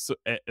 Kind of,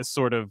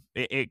 sort of,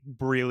 it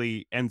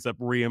really ends up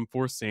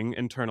reinforcing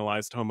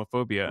internalized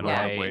homophobia in a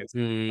lot of ways.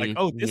 Like,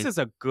 oh, this is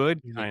a good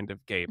kind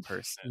of gay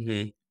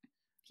person.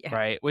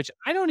 Right, which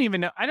I don't even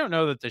know. I don't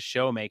know that the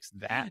show makes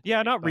that.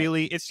 Yeah, not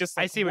really. It's just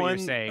like I see what you're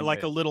saying, like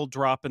but... a little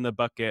drop in the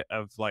bucket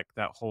of like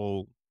that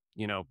whole.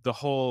 The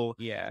whole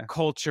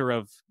culture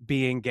of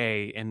being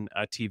gay in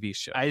a TV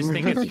show. I just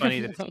think it's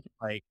funny that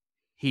like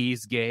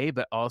he's gay,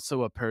 but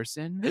also a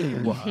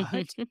person.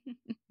 What?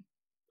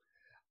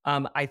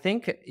 I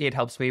think it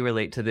helps me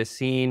relate to this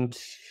scene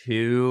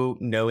too,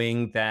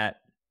 knowing that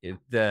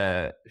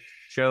the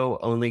show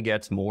only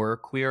gets more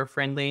queer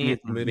friendly.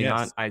 Moving on.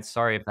 Yes. I'm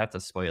sorry if that's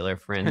a spoiler,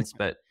 friends,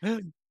 but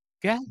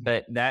Yeah.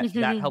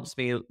 that helps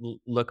me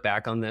look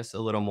back on this a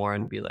little more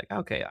and be like,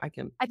 okay, I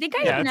can. I think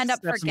I Yeah, even end it's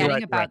up definitely forgetting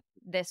right, about correct.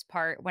 this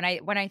part when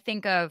I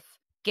think of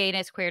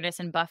gayness, queerness,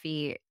 and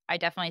Buffy. I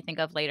definitely think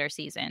of later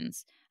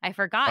seasons. I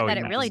forgot Oh, that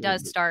it yeah, really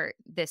does absolutely. start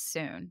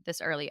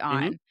this early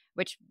on,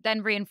 which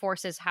then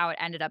reinforces how it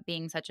ended up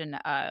being such an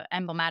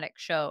emblematic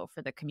show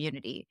for the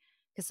community.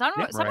 Because some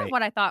Yeah, of right.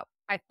 what I thought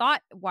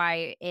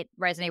why it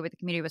resonated with the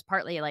community was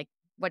partly like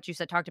what you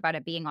said, talked about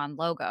it being on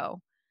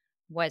logo,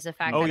 was the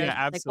fact Oh, that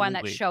yeah, it's like one that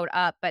absolutely. showed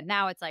up, but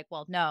now it's like,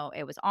 well, no,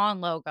 it was on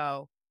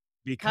logo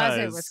because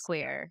it was Because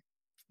queer,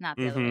 not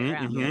the other way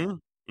around.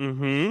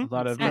 A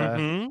lot of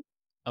mm-hmm.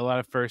 a lot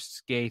of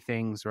first gay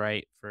things,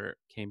 right,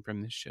 came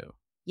from this show.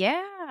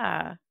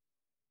 Yeah.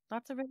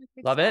 Lots of really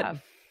good Love it.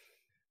 stuff.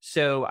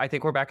 So I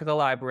think we're back at the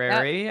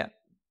library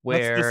What's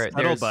where the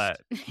there's scuttlebutt?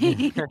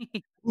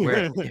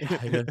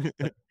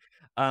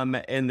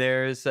 and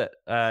there's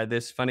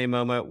this funny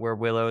moment where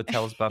Willow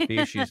tells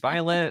Buffy she's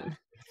violent.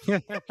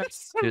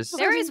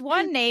 There is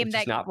one name which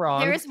is that not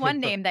wrong. there is one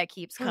name that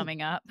keeps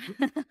coming up.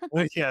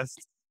 Yes.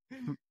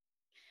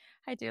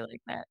 I do like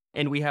that.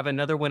 And we have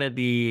another one of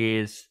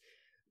these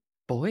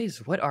boys,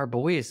 what are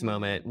boys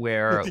moment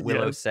where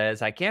Willow Yes.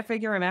 says, I can't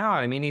figure him out.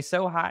 I mean, he's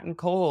so hot and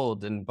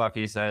cold. And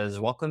Buffy says,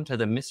 welcome to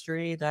the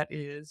mystery that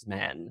is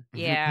men.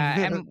 Yeah,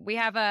 and we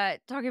have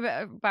talking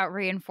about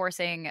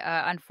reinforcing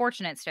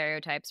unfortunate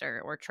stereotypes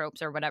or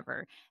tropes or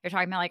whatever. They're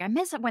talking about like, I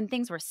miss it when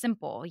things were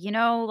simple, you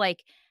know,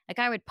 like a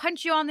guy would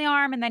punch you on the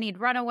arm and then he'd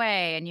run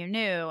away and you knew.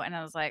 And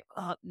I was like,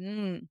 oh,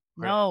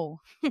 no.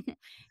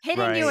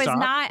 Hitting you is Stop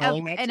not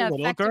telling that an to little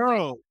effective way.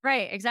 girl.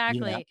 Right,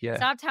 exactly. Yeah.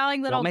 Stop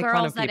telling little make fun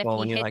girls of that if people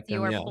when he you hits like you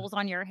them, or yeah. pulls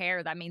on your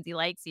hair, that means he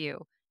likes you.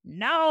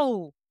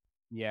 No.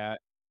 Yeah.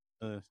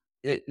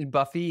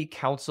 Buffy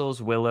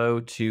counsels Willow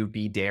to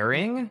be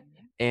daring,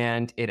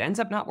 and it ends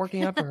up not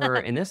working out for her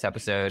in this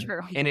episode.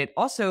 True. And it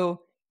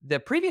also, the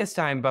previous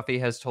time Buffy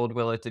has told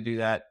Willow to do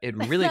that, it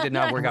really did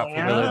not work out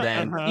for Willow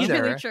then Uh-huh.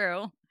 either. Really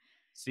true.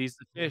 Sees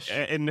the fish.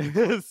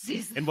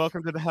 And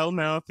welcome to the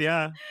Hellmouth.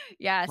 Yeah.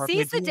 Yeah, Carpe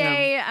seize the diem.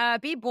 day.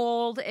 Be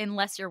bold,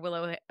 unless you're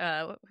Willow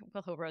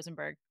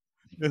Rosenberg.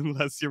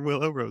 Unless you're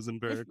Willow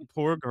Rosenberg.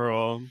 Poor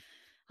girl.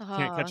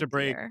 Can't catch a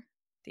break.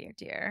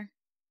 Dear.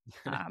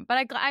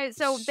 But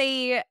so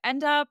they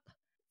end up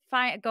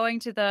going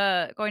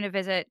to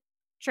visit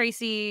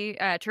Tracy,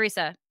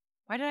 Teresa.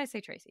 Why did I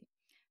say Tracy?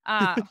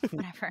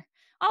 Whatever.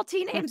 All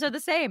T names are the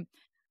same.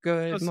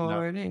 Good Close enough.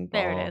 morning.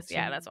 There it is.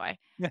 Yeah, that's why.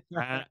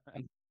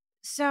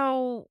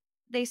 So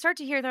they start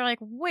to hear, they're like,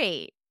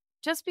 wait,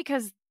 just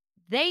because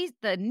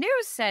the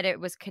news said it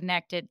was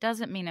connected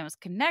doesn't mean it was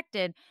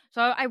connected.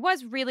 So I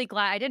was really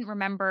glad. I didn't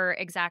remember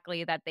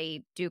exactly that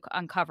they do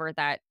uncover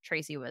that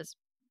Tracy was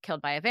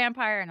killed by a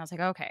vampire. And I was like,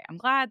 okay, I'm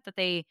glad that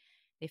they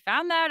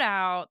found that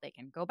out. They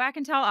can go back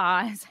and tell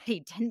Oz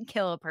he didn't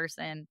kill a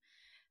person.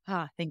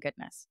 Thank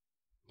goodness.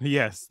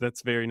 Yes,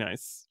 that's very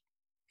nice.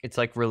 It's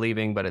like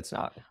relieving, but it's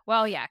not.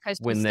 Well, yeah, because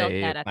she's When still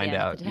they dead at the find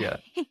end out, of the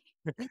day.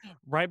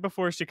 Right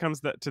before she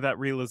comes to that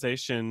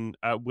realization,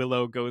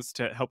 Willow goes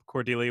to help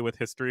Cordelia with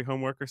history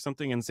homework or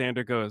something, and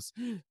Xander goes,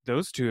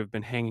 those two have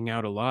been hanging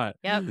out a lot.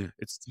 Yep.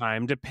 It's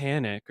time to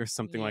panic or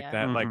something like Yeah.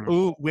 that. Like,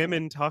 ooh,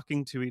 women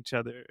talking to each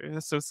other.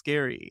 That's so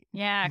scary.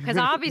 Yeah, because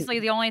obviously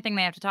the only thing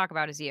they have to talk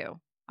about is you.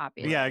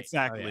 Obviously. Yeah, Oh,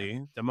 exactly. yeah.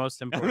 The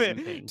most I important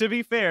mean, thing. to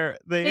be fair,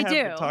 they They have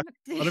do. to talk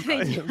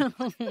They do.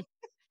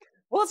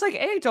 Well, it's like,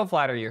 A, don't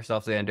flatter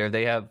yourself, Xander.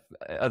 They have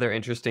other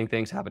interesting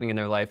things happening in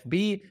their life.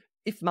 B,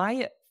 if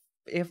my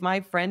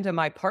friend and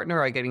my partner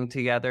are getting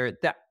together,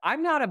 that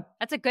I'm not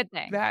That's a good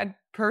thing. bad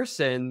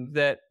person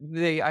that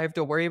I have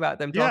to worry about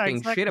them Yeah,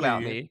 talking shit about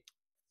exactly. me.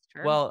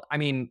 Sure. Well, I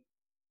mean,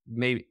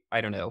 maybe, I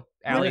don't know.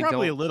 Well, Allie,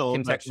 probably don't a little,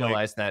 but, like,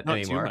 contextualize that not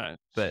too anymore. much.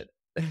 But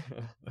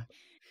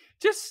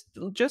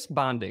just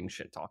bonding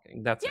shit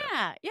talking. That's it.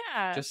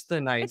 Yeah. Just the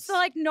nice. It's the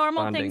like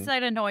normal things bonding.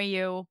 that annoy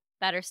you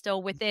that are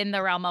still within the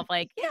realm of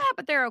like, yeah,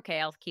 but they're okay.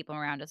 I'll keep them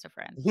around as a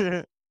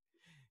friend.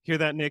 Hear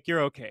that, Nick?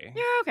 You're okay.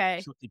 You're okay.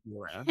 She'll keep you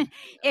around.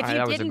 If That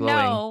you was a didn't glowing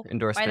know by the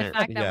endorsement.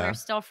 fact that Yeah. we're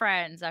still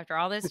friends after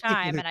all this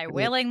time and I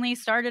willingly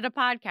started a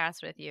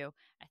podcast with you,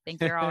 I think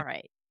you're all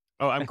right.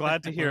 Oh, I'm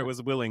glad to hear it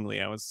was willingly.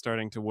 I was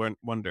starting to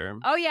wonder.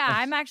 Oh, yeah.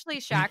 I'm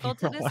actually shackled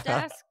to this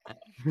desk.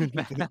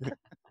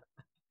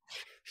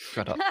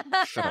 Shut up.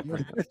 Shut up.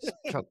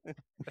 Shut up.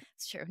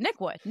 It's true. Nick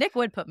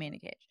would put me in a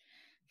cage.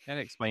 That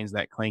explains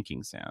that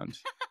clanking sound.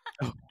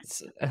 Oh,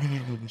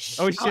 I'll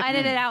shit.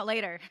 edit it out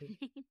later.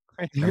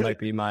 That might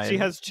be my. She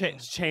has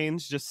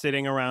change just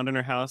sitting around in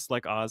her house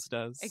like Oz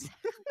does.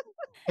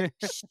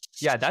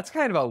 Yeah, that's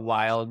kind of a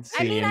wild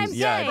scene. I mean, I'm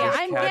yeah, gay. just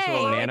I'm casual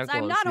gay. I'm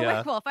manacles, not a yeah.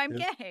 werewolf. I'm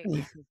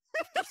gay.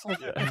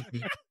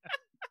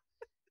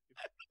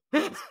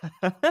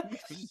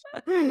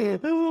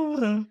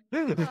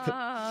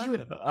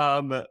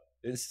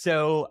 So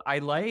So I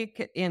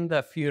like in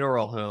the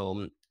funeral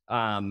home,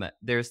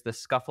 there's the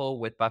scuffle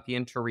with Buffy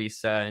and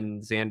Teresa,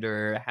 and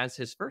Xander has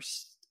his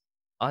first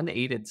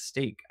unaided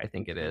stake, I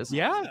think it is.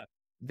 Yeah.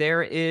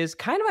 There is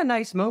kind of a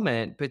nice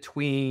moment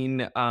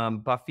between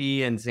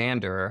Buffy and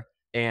Xander,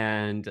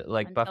 and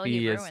like Until Buffy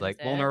he is ruins like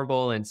it.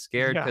 vulnerable and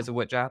scared Yeah. because of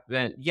what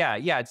happened. Yeah,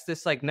 it's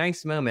this like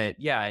nice moment.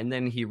 Yeah, and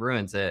then he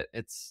ruins it.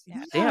 It's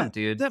Yeah. damn,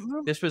 dude. That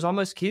moment, This was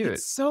almost cute.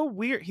 it's so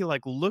weird. He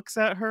like looks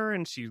at her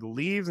and she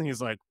leaves and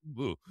he's like,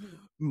 "Ooh,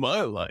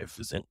 my life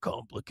isn't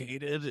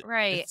complicated."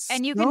 Right. It's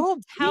And you so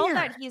can tell weird.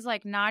 that he's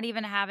like not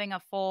even having a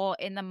full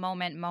in the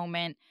moment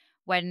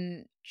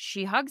when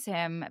she hugs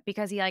him,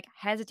 because he like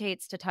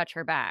hesitates to touch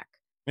her back.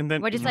 And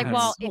then Which is like, yeah,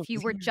 well, it's so if you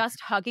were weird. just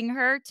hugging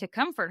her to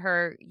comfort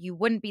her, you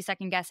wouldn't be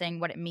second guessing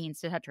what it means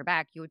to touch her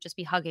back. You would just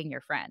be hugging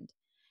your friend.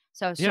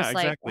 So it's Yeah, just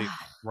exactly. like,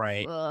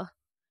 Right. ugh.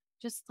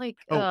 Just like,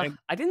 Oh, ugh. and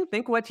I didn't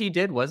think what he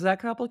did was that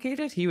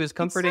complicated. He was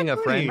comforting a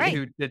friend Exactly.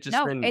 who had just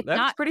No, been. it's That's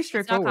not. pretty It's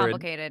not straightforward.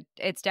 complicated.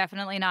 It's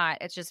definitely not.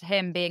 It's just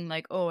him being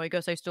like, oh, I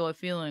guess I still have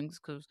feelings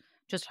because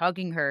just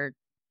hugging her.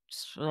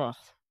 Ugh.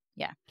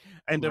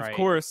 And Right.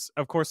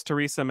 of course,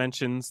 Teresa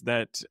mentions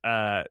that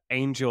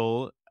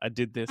Angel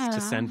did this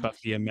to send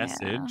Buffy a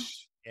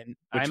message, And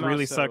which I'm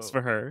really also, sucks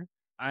for her.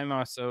 I'm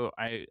also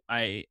I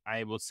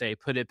will say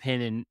put a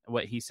pin in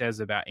what he says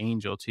about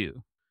Angel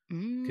too,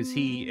 because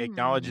he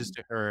acknowledges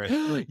to her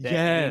that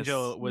Yes.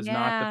 Angel was not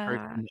the Yeah.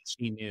 person that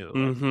she knew.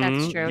 That's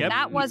Mhm. true. Yep.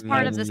 That was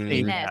part of the Mhm.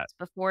 sweetness That.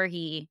 before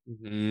he's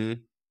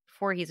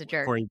a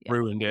jerk. Before he Yeah.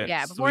 ruined it.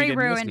 Yeah, before he Sweet and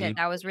ruined innocent. it,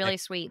 that was really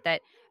sweet.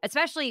 That,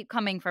 especially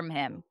coming from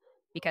him,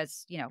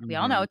 because we all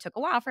Mm-hmm. know it took a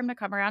while for him to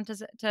come around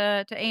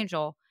to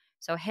Angel.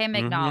 So him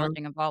Mhm.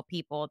 acknowledging of all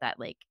people that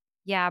like,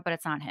 yeah, but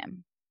it's not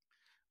him.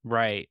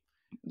 Right.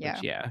 Yeah.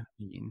 Which, I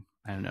mean,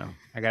 I don't know.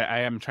 I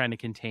am trying to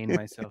contain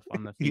myself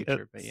on the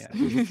future, but Yes.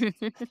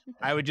 yeah.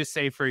 I would just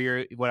say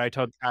for what I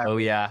told Kyle, Oh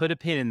yeah, put a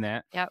pin in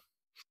that. Yep.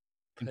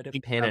 put a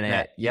Think pin in about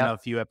that it. in a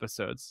Yep. few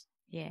episodes.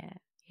 Yeah.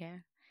 Yeah.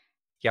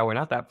 Yeah, we're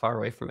not that far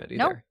away from it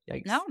Nope. either.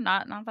 Yikes. No,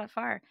 not that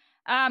far.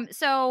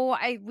 So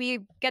we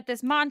get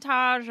this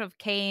montage of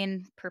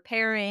Kane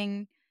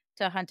preparing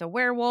to hunt a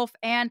werewolf,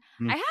 and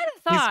Mm. I had a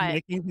He's thought.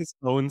 making his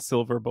own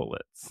silver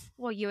bullets.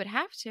 Well, you would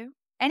have to.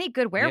 Any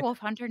good werewolf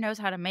hunter knows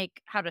how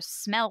to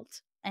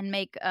smelt and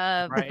make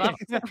Right.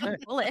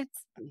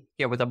 bullets.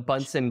 Yeah, with a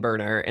Bunsen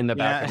burner in the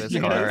back of Yeah. his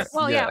car. Yes.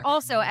 Well, yeah.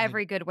 Also,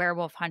 every good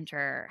werewolf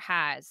hunter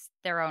has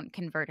their own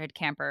converted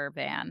camper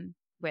van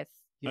with.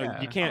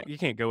 You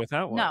can't go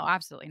without one. No,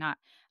 absolutely not.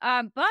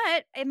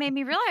 But it made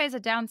me realize a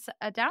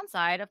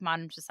downside of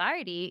modern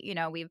society.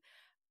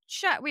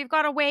 We've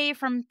got away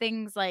from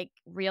things like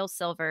real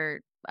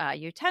silver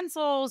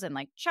utensils and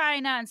like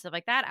china and stuff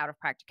like that out of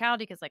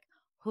practicality, because like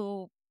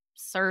who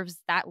serves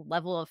that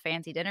level of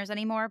fancy dinners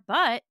anymore?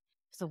 But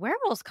if the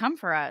werewolves come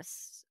for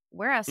us,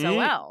 we're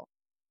SOL.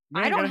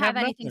 You're I gonna don't have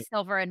have anything nothing.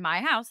 silver in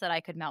my house that I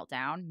could melt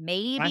down.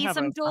 Maybe have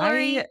some a-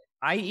 jewelry.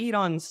 I eat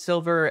on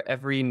silver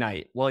every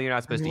night. Well, you're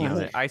not supposed to eat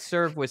on it. I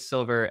serve with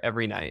silver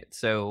every night.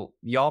 So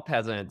y'all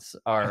peasants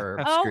are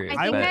Oh, screwed. I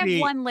think but- I have Hey,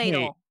 one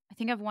ladle. hey. I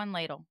think I have one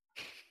ladle.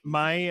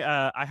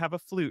 I have a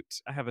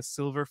flute. I have a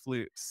silver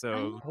flute.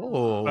 So fuck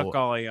Oh,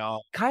 all of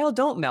y'all. Kyle,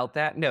 don't melt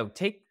that. No,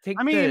 take.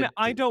 I mean, the-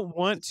 I don't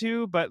want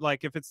to, but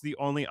like if it's the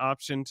only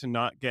option to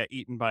not get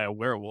eaten by a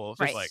werewolf,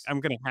 Right. like I'm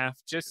gonna have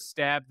to. Just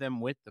stab them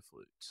with the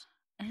flute.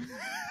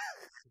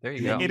 There you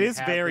And go. then It you is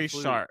have the very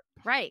flute. sharp.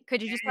 Right.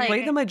 Could you just like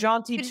Play them a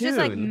jaunty could you tune. just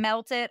like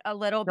melt it a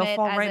little They'll bit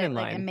fall as right it, in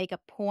like, line. and make a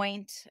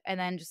point, and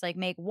then just like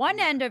make one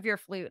end of your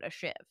flute a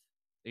shiv.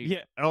 You-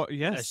 Yeah. Oh a,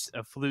 yes.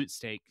 a flute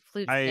steak.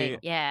 Flute I- steak.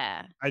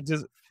 Yeah. I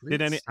just Flute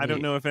did any. I don't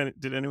steak. know if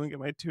did anyone get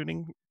my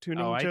tuning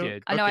Oh, I joke?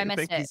 did. Oh, no, I Okay,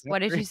 missed thank it. What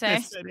did you Zachary. I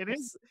say?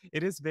 said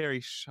it is very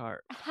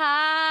sharp.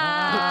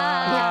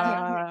 Ha!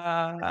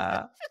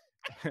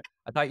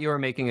 I thought you were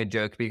making a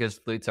joke because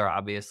flutes are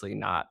obviously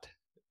not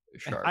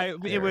sharp.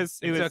 It was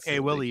It's okay.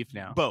 We'll leave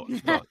now. both.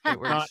 It Not,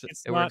 works.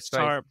 it's It not works. Right?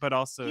 sharp, but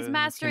also He's can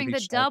mastering be the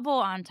sharp. double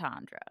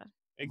entendre.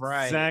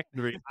 Right.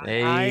 Exactly. I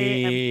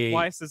Hey. am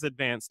twice as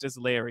advanced as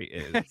Larry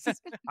is.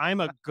 I'm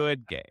a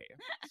good gay.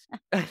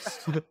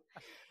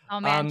 Oh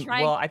man,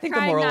 try. well, I think the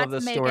try moral not of the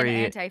to make story-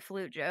 an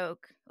anti-flute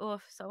joke.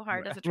 Oof, so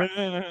hard as a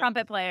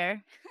trumpet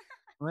player.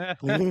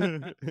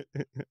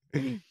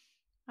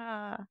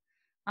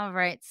 All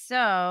right,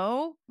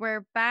 so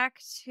we're back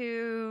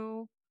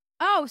to.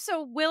 Oh,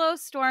 so Willow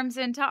storms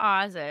into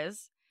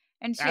Oz's,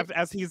 and she.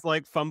 As he's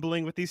like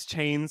fumbling with these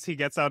chains, he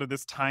gets out of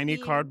this tiny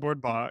Yeah.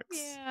 cardboard box.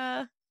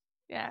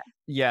 Yeah.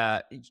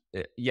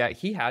 yeah,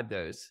 he had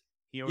those.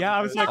 Yeah,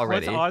 I was like,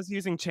 Already. what's Oz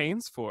using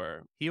chains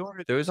for? He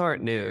ordered Those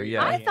aren't new.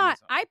 Yeah. I thought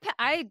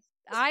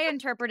I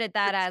interpreted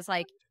that as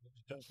like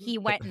he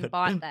went and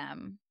bought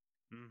them.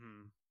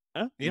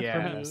 Mm-hmm. Yeah, Yeah.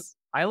 perhaps.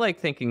 I like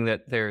thinking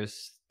that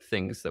there's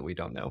things that we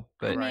don't know,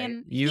 but I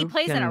mean, you he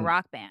plays in a can-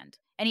 rock band,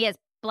 and he has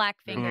black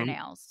Mhm.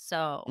 fingernails.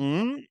 So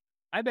Mm?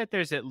 I bet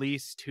there's at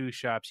least 2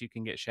 shops you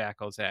can get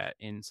shackles at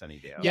in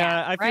Sunnydale.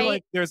 Yeah, I feel right?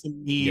 like there's a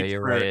need. Yeah,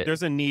 you're for, right.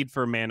 There's a need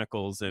for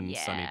manacles in Yeah.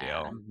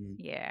 Sunnydale. Mhm.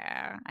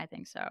 yeah, I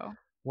think so.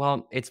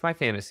 Well, it's my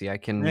fantasy. I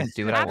can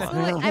do what I want.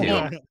 Absolutely. I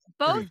Yeah. mean,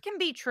 both can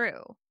be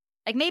true.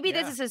 Like maybe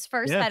this Yeah. is his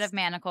first set Yes. of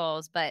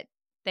manacles, but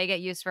they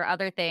get used for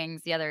other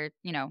things the other,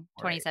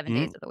 27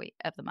 days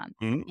of the month,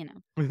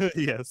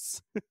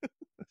 Yes.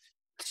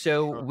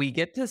 So Sure. we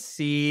get to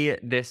see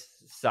this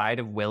side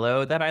of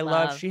Willow that I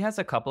love. Love. She has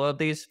a couple of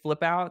these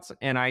flip outs,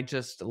 and I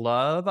just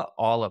love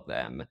all of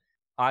them.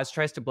 Oz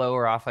tries to blow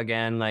her off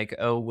again, like,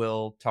 oh,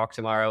 we'll talk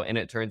tomorrow. And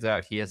it turns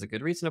out he has a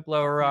good reason to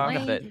blow her off. But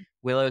Definitely.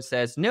 Willow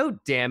says, no,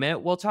 damn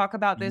it. We'll talk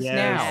about this Yes.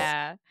 now.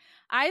 Yeah.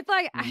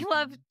 I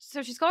love,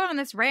 so she's going on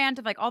this rant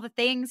of like all the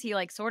things he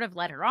like sort of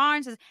led her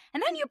on. Says,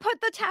 and then you put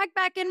the tag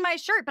back in my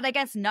shirt, but I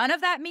guess none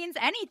of that means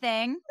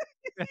anything.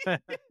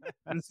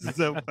 This is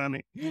so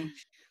funny.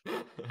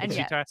 And She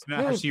yeah. talks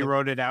about how she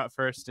wrote it out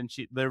first, and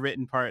the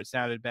written part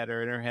sounded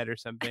better in her head or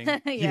something. Yeah.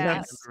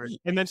 Yes.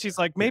 And then she's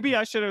like, maybe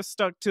I should have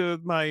stuck to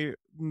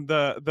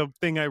the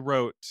thing I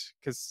wrote,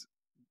 because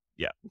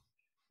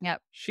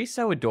She's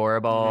so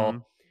adorable.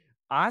 Mhm.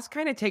 Oz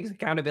kind of takes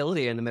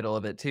accountability in the middle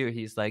of it, too.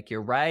 He's like,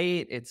 you're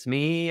right. It's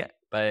me,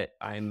 but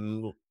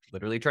I'm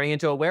literally turning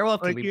into a werewolf.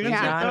 Can Like, we you please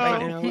have not to right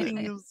go, now?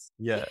 please.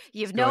 Yeah.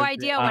 You have It's no going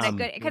idea through- what a Um,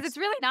 good, because it's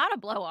really not a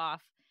blow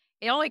off.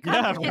 It only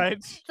Yeah, comes right.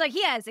 It's like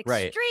he has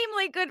Right.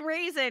 extremely good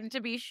reason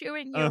to be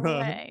shooing you Uh-huh.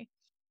 away.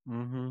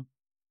 Mm-hmm.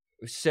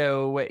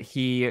 So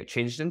he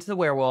changed into the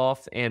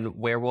werewolf, and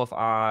werewolf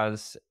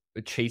Oz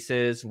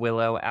chases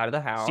Willow out of the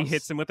house. She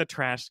hits him with a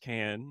trash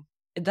can.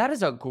 That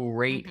is a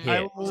great Mhm.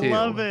 hit, I too.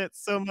 love it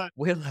so much.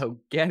 Willow,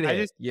 get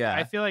it.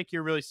 I feel like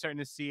you're really starting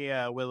to see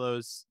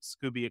Willow's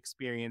Scooby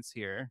experience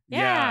here.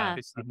 Yeah.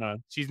 Uh-huh.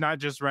 She's not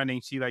just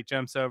running; she like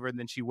jumps over and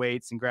then she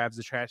waits and grabs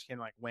the trash can,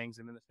 like wangs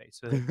him in the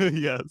face with it.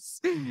 Yes.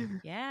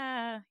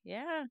 Yeah.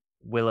 Yeah.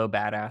 Willow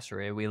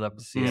badassery. We love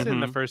to see This it. isn't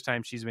the Mhm. first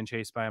time she's been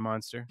chased by a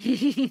monster.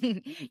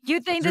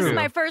 You think this is True.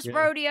 my first Yeah.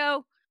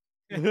 rodeo?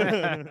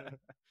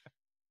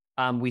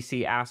 We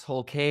see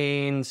asshole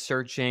Kane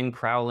searching,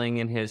 prowling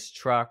in his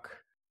truck.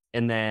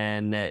 And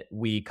then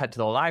we cut to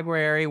the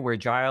library where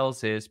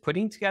Giles is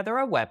putting together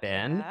a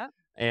weapon. Yeah.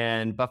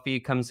 And Buffy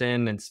comes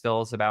in and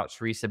spills about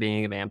Teresa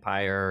being a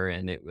vampire.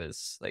 And it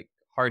was like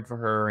hard for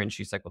her. And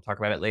she's like, we'll talk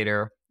about it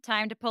later.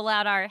 Time to pull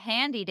out our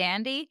handy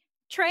dandy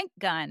trank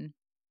gun.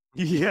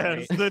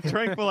 Yes, the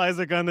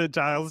tranquilizer gun that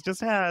Giles just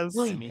has.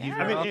 I mean, he's Yeah.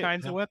 got I mean, all it-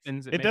 kinds of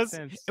weapons. It It makes does.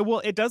 sense. Well,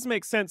 it does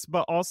make sense,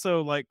 but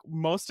also like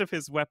most of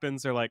his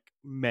weapons are like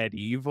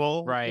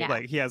medieval. Right. Yeah.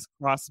 Like he has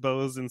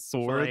crossbows and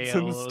swords and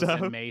Flails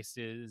stuff. and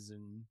maces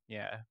and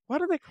yeah. What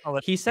do they call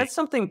it? He said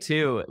something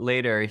too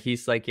later.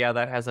 He's like, yeah,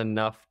 that has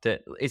enough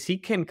to. Is he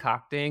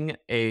concocting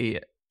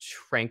a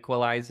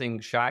tranquilizing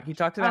shot? He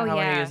talked about Oh, how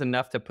he yeah. has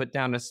enough to put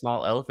down a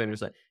small elephant or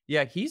something.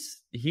 Yeah,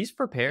 he's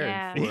prepared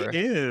Yeah. He for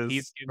is.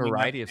 He's a giving up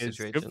variety of his-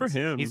 situations. Good for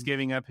him. He's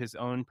giving up his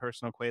own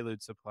personal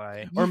Quaalude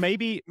supply. Or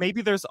maybe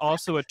there's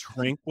also a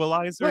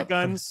tranquilizer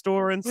gun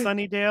store in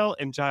Sunnydale,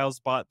 and Giles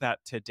bought that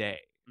today.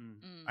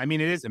 I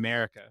mean, it is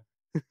America.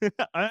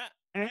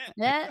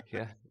 Yeah.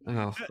 Yeah.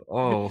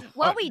 Oh.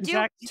 Well, we do.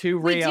 Exactly. Too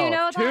We real. do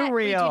know Too that.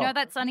 real. We do know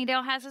that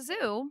Sunnydale has a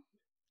zoo,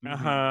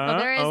 Uh-huh. so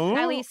there is Oh.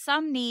 at least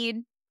some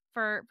need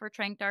for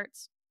trank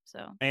darts.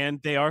 So And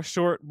they are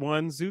short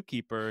one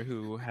zookeeper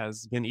who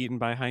has been eaten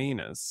by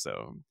hyenas.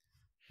 So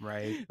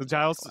Right.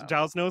 Giles Wow.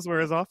 Giles knows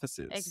where his office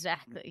is.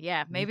 exactly,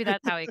 yeah, maybe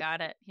that's how he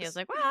got it. He was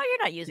like, "Well,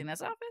 you're not using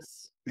this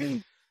office."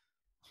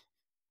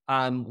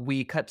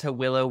 We cut to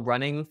Willow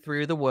running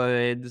through the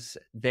woods.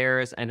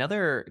 There's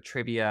another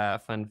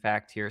trivia fun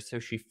fact here. So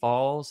she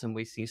falls, and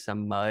we see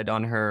some mud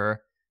on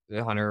her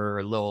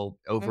little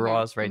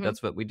overalls. Right, mhm.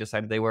 that's what we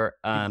decided they were.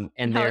 And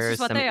No, it's there's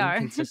just what some they are.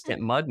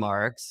 inconsistent mud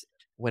marks.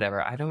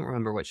 Whatever. I don't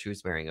remember what she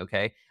was wearing.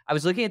 Okay, I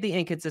was looking at the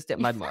inconsistent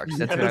mud marks.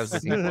 That's what I was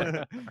looking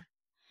for.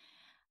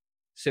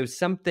 So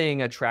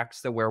something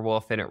attracts the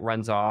werewolf, and it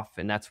runs off,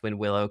 and that's when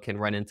Willow can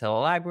run into the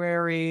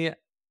library.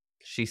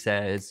 She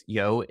says,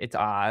 "Yo, it's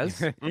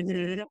Oz,"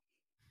 and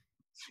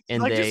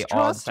Like, they just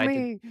all trust decide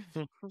me.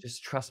 to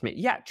just trust me.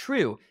 Yeah,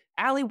 true.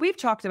 Allie, we've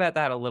talked about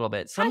that a little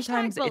bit.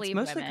 Sometimes it's believe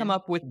mostly come women.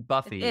 up with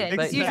Buffy, It's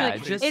but usually yeah,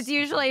 just it's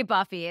usually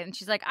Buffy, and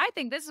she's like, "I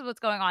think this is what's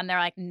going on." They're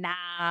like,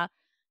 "Nah,"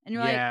 and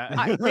you're Yeah.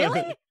 like,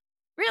 "Really,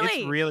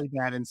 really?" It's really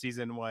bad in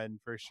season 1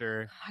 for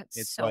sure. God, it's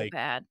it's so like-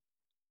 bad.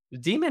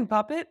 demon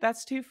puppet.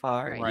 That's too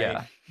far. Right.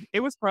 Yeah,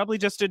 It was probably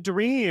just a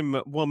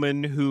dream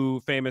woman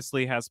who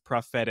famously has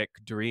prophetic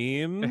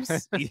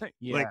dreams.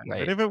 Yeah. Like,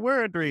 right. even if it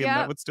were a dream, Yep.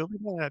 that would still be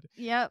bad.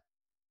 Yep.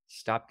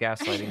 stop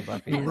gaslighting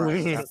Buffy.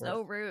 Right.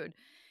 So rude.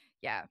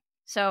 Yeah.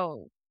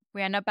 So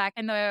we end up back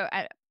in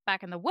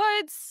the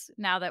woods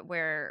now that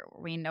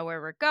we know where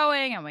we're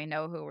going and we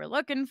know who we're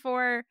looking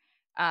for.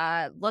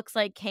 Looks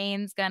like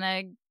Kane's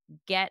gonna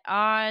get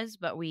Oz,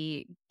 but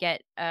we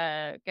get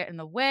in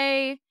the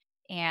way,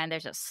 and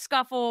there's a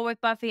scuffle with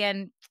Buffy,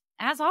 and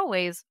as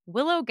always,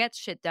 Willow gets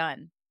shit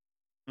done.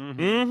 Mhm.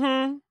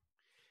 Mm-hmm.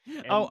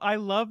 Oh, And- I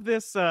love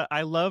this.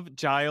 I love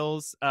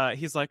Giles.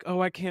 He's like,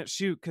 oh, I can't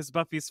shoot because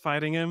Buffy's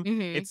fighting him.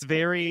 Mhm. It's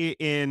very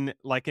in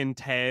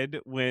Ted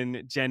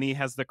when Jenny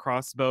has the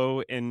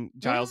crossbow and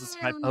Giles is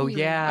fighting Oh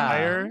yeah.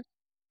 fire.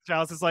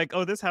 Giles is like,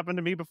 oh, this happened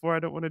to me before. I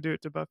don't want to do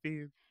it to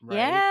Buffy. Right.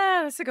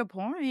 Yeah, that's a good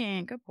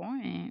point. Good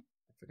point.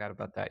 I forgot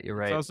about that.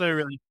 You're It's right. also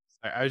really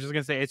I was just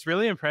gonna say it's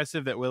really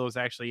impressive that Willow's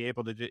actually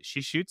able to.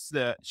 She shoots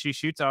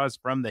Oz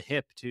from the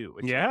hip too.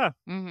 Which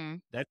Mm-hmm.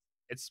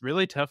 it's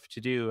really tough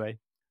to do.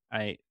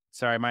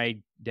 Sorry, my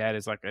dad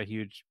is like a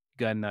huge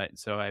gun nut,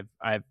 so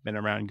I've been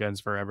around guns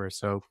forever.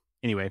 So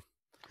anyway,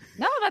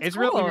 No, that's it's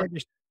cool. really hard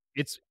to,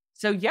 it's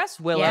So yes,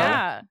 Willow,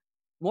 Yeah.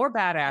 more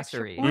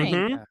Extra badassery. point.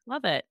 Mhm.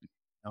 Love it.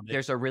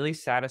 There's a really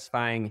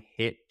satisfying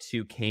hit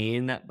to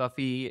Kane that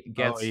Buffy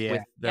gets yeah.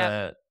 with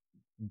the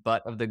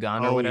butt of the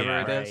gun or Oh, whatever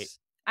yeah, it right. is.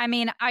 I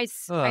mean, I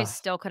Ugh.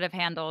 still could have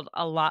handled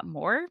a lot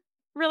more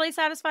really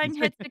satisfying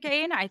hits to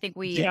Kane. I think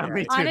we Yeah,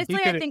 me too. honestly,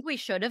 He I could've- think we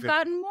should have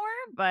gotten more,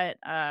 but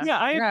Yeah,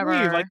 I agree.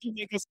 whatever. Like, you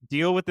make us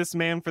deal with this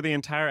man for the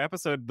entire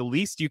episode. The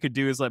least you could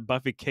do is let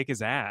Buffy kick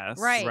his ass.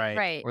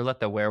 right. Or let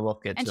the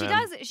werewolf get And to she him.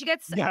 does. She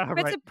gets Yeah,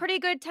 gets right. a pretty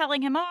good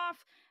telling him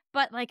off,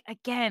 but like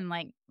again,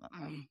 like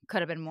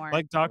could have been more.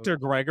 Like Dr.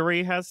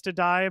 Gregory has to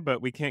die,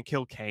 but we can't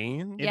kill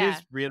Kane. It Yeah,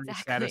 is really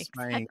exactly,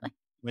 satisfying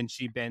when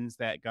she bends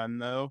that gun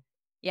though.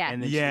 yeah,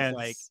 And then Yes. she's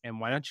like, and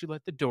why don't you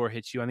let the door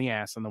hit you on the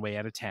ass on the way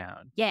out of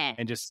town? yeah.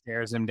 And just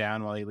stares him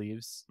down while he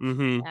leaves.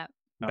 Mm-hmm. Yep.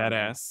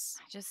 Badass.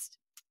 I just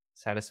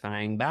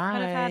Satisfying. could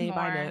have had Bye. more.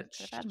 Bye, Could bitch.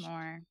 have had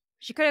more.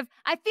 She could have.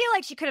 I feel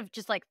like she could have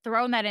just like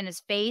thrown that in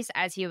his face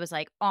as he was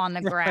like on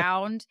the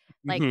ground,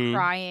 like Mhm.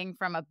 crying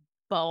from a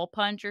bull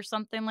punch or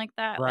something like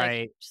that.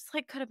 Right. Like, just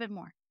like could have been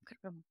more. Could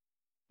have been more.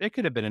 It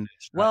could have been an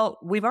extra. Well,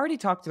 we've already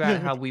talked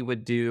about how we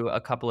would do a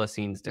couple of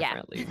scenes Yeah.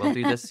 differently. We'll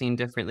do this scene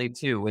differently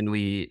too when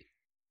we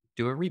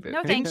do a reboot.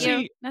 No, thank Didn't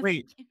you. she- No,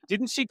 wait, thank you.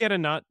 Didn't she get a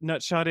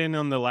nut shot in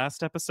on the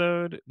last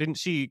episode? Didn't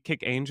she kick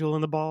Angel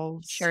in the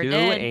balls? Sure to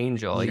did.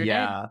 Angel, Sure did.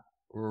 yeah.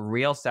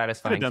 Real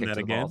satisfying done kick that to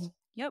the again. balls.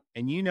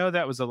 and you know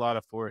that was a lot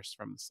of force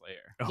from the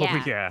Slayer. Oh,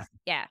 Yeah. yeah.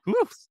 Yeah.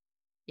 Oof.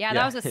 Yeah,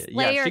 that was a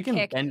Slayer Yeah, she can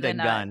kick. bend to a the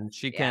nut. gun.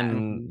 She Yeah.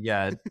 can,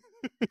 yeah.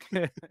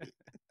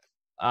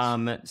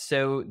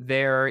 So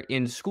they're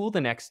in school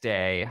the next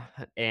day,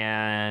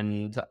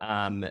 and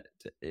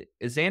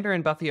Xander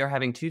and Buffy are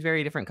having two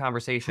very different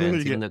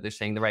conversations, Yeah. even though they're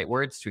saying the right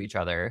words to each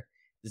other.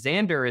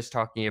 Xander is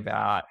talking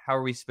about how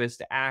are we supposed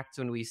to act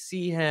when we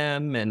see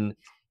him,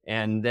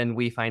 and then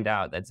we find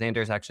out that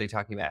Xander's actually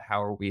talking about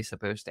how are we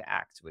supposed to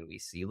act when we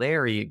see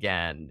Larry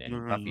again, and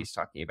Mhm. Buffy's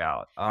talking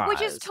about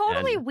Which is Oz,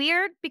 totally and-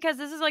 weird because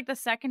this is like the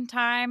second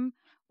time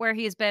where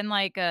he's been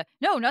like,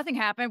 no, nothing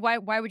happened. Why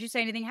would you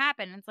say anything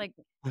happened? And it's like,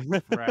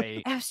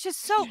 Right. it was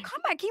just so,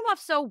 it came off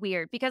so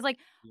weird because like,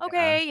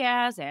 okay,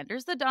 yeah,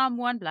 Xander's the dumb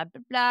one, blah,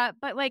 blah, blah.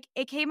 But like,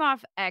 it came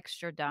off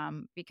extra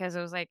dumb because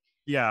it was like,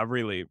 Yeah,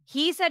 really.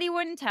 he said he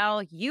wouldn't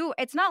tell you.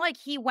 It's not like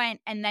he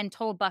went and then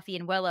told Buffy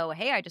and Willow,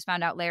 hey, I just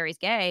found out Larry's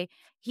gay.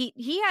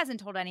 He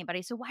hasn't told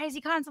anybody. So why does he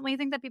constantly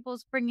think that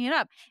people's bringing it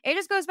up? It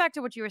just goes back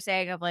to what you were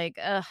saying of like,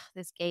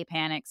 this gay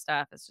panic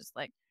stuff. It's just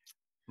like,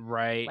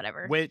 Right.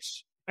 whatever.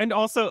 Which And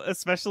also,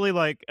 especially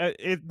like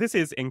this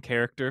is in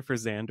character for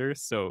Xander,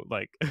 so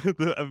like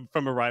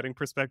from a writing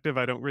perspective,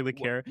 I don't really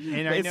care.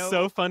 and But I it's know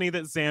so funny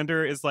that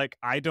Xander is like,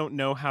 I don't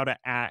know how to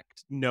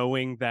act,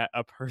 knowing that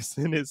a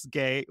person is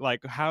gay.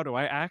 Like, how do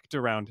I act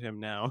around him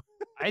now?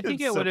 I think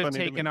It's it so would have funny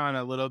to taken me. on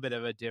a little bit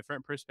of a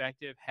different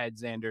perspective had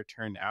Xander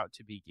turned out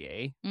to be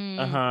gay.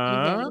 Uh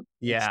huh. Which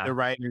Yeah. the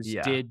writers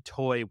Yeah. did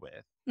toy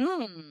with.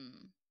 Mm.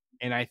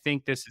 And I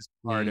think this is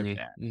part of Mhm,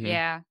 that. mhm.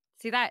 Yeah.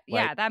 See that?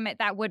 Like-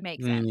 That would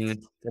make sense.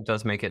 That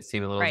does make it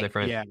seem a little Right.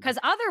 different. Yeah. Because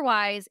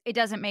otherwise, it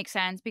doesn't make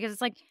sense because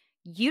it's like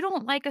you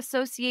don't like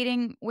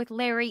associating with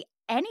Larry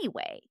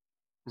anyway.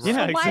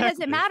 Yeah, So why does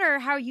exactly. it matter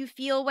how you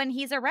feel when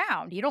he's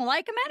around? You don't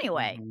like him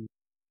anyway. Mhm.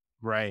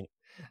 Right.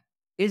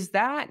 Is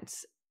that,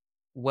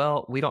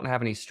 well, we don't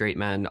have any straight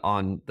men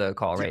on the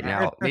call right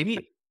now.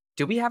 Maybe,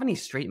 do we have any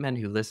straight men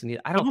who listen?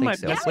 I don't Some of my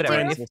think so. best we do. Whatever.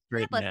 friends If- are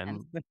straight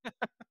Listen. men.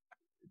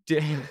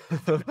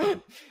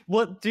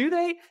 well, do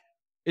they?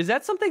 Is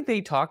that something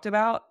they talked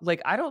about?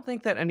 Like, I don't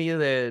think that any of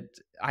the,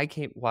 I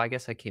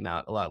guess I came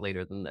out a lot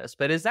later than this,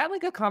 but is that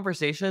like a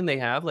conversation they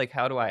have? Like,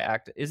 how do I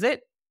act? Is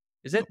it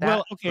that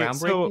Well, okay,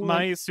 so groundbreaking?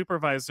 my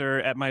supervisor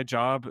at my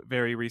job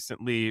very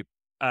recently,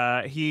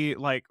 he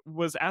like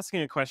was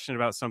asking a question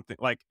about something,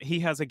 like he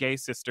has a gay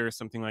sister or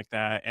something like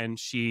that, and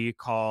she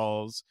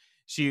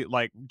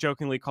like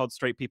jokingly called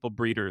straight people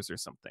breeders or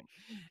something,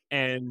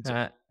 and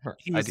I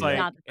he's do like,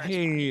 Not the first one.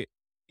 hey,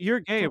 you're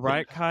gay,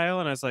 right, Kyle?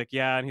 And I was like,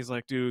 yeah. And he's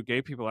like, do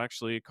gay people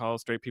actually call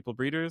straight people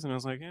breeders? And I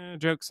was like,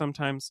 joke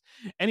sometimes.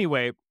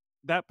 Anyway,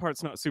 that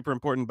part's not super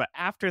important, but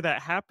after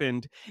that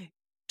happened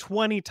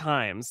 20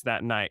 times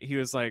that night, he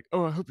was like,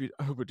 oh, I hope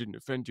it didn't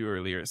offend you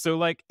earlier. So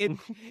like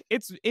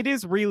it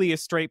is really a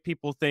straight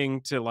people thing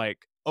to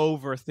like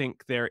overthink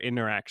their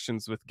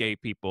interactions with gay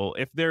people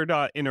if they're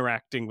not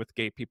interacting with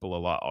gay people a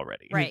lot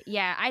already. Right.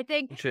 Yeah. I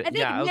think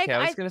yeah, Nick, okay.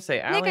 I was gonna say,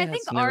 Nick, Allie I has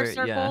think never, our yeah.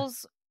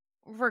 circles,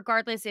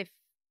 regardless if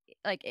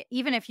like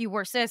even if you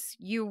were cis,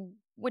 you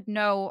would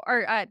know,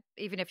 or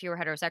even if you were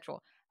heterosexual,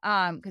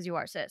 because you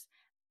are cis.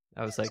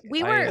 I was like,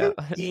 We were-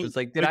 I was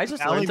like, did I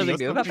just Allie learn something knows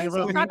new about something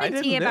myself? about me. I Dropping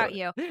didn't tea know about it.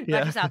 you, about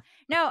Yeah. yourself.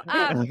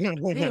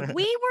 No,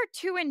 we were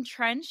too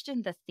entrenched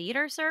in the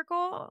theater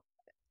circle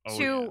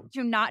Oh,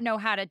 to not know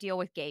how to deal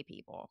with gay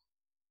people.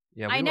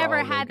 Yeah, I we were never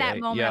all a little had that gay.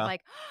 moment Yeah. of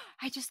like,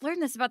 I just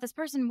learned this about this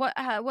person. What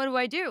do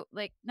I do?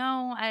 Like,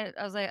 no, I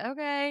was like,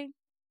 okay.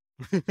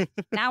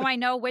 Now I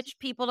know which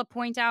people to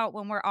point out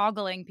when we're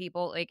ogling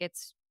people. Like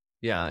it's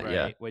Yeah,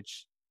 yeah. Right.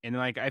 Which, and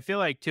like, I feel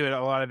like too, a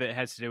lot of it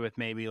has to do with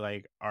maybe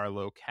like our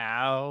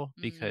locale,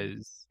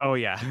 because Oh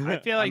yeah. I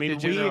feel like the mean,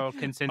 general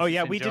consensus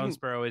yeah, in we didn't.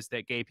 Jonesboro is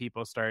that gay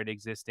people started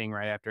existing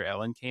right after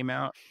Ellen came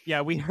out.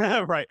 Yeah, we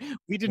right.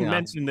 We didn't Yeah,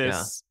 mention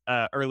this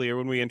earlier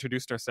when we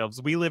introduced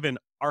ourselves. We live in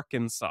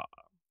Arkansas,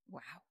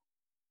 wow.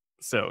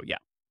 so yeah.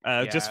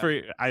 Just for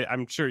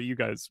I'm sure you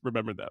guys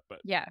remember that,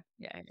 but Yeah.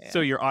 so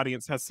your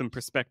audience has some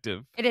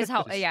perspective. It is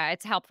yeah,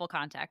 it's helpful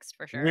context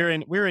for sure. We're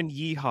in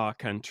yeehaw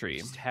country.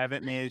 Just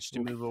haven't managed to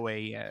move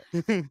away yet.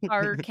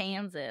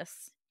 Arkansas.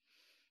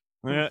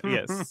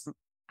 Yes,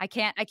 I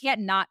can't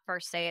not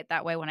first say it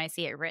that way when I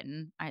see it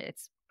written.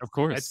 It's of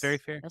course. That's very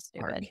fair. real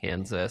stupid.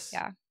 Arkansas.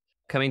 Yeah.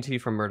 Coming to you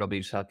from Myrtle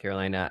Beach, South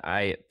Carolina,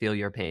 I feel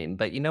your pain.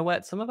 But you know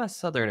what? Some of us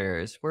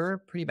Southerners, we're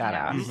pretty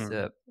badass. Mhm.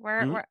 So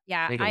We're Make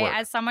it work.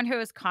 as someone who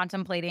is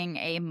contemplating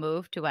a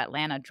move to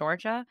Atlanta,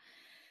 Georgia,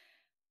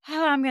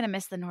 I'm gonna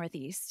miss the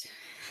Northeast.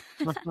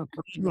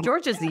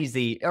 Georgia's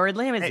easy, or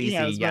Atlanta's Hey, easy.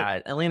 yeah, it's Yeah,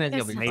 Atlanta's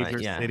you'll be It's fine. major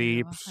Yeah,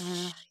 city.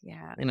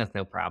 Yeah. Atlanta's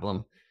no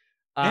problem.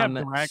 They have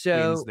drag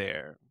So queens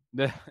there.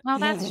 Well,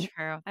 that's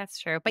true. That's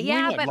true. But We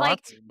yeah, have but like,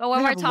 lots- but when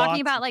we we're have talking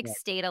lots about of like drag-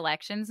 state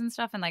elections and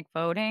stuff and like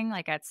voting,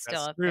 like that's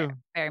still That's true.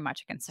 very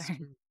much a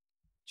concern.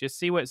 Just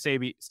see what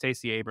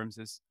Stacey Abrams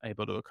is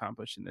able to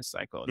accomplish in this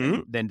cycle,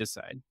 and then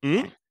decide.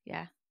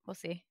 Yeah, we'll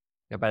see.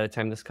 yeah, by the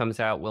time this comes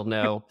out, we'll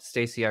know.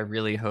 Stacey, I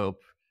really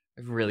hope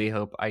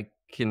I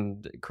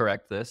can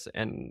correct this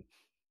and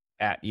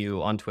at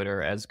you on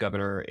Twitter as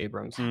Governor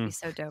Abrams. That'd be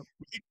so dope.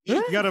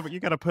 You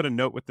gotta put a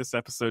note with this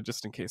episode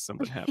just in case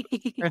something happens.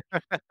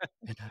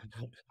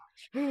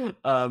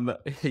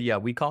 Yeah,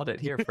 we called it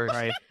here first.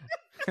 Right.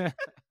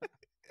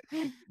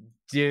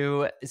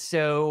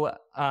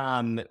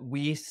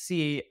 We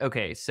see,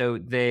 okay, so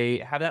they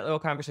have that little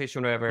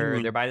conversation, whatever.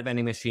 Mhm. They're by the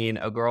vending machine.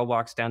 A girl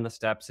walks down the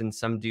steps and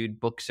some dude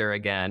books her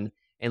again.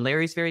 And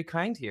Larry's very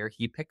kind here.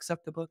 He picks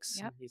up the books,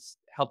 Yep. and he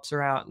helps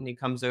her out, and he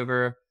comes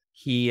over.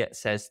 He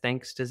says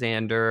thanks to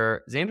Xander.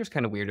 Xander's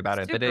kind of weird about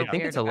it, but I Super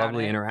think weird it's a about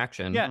lovely it.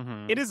 interaction. Yeah.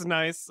 Mhm. It is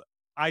nice.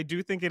 I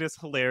do think it is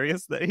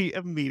hilarious that he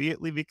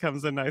immediately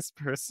becomes a nice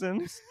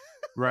person.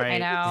 Right. I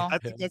know. I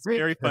think that's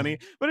very funny,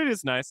 but it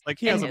is nice. Like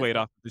he It has a is. weight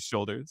off his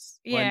shoulders.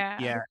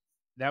 Yeah.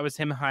 That was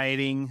him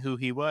hiding who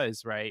he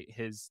was, right?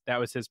 That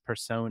was his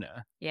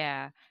persona.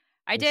 Yeah.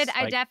 I It's did.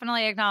 I like-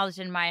 definitely acknowledged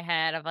in my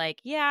head of like,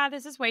 yeah,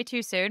 this is way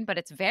too soon, but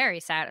it's very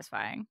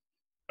satisfying.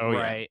 Oh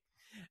right.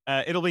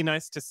 yeah. It'll be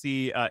nice to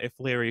see if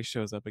Larry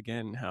shows up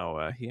again,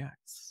 how he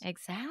acts.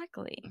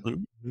 Exactly.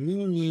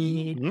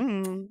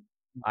 Mm.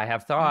 I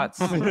have thoughts.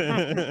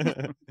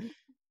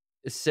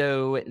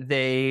 So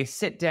they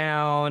sit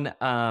down,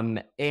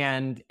 and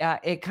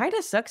it kind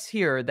of sucks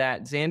here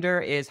that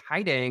Xander is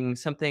hiding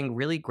something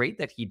really great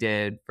that he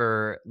did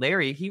for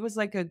Larry. He was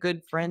like a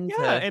good friend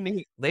Yeah, to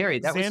and Larry.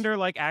 That was Xander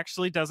like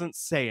actually doesn't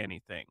say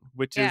anything,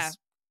 which Yeah. is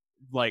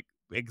like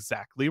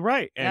exactly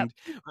right. And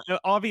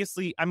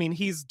obviously, I mean,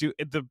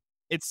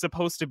 it's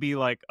supposed to be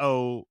like,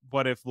 oh,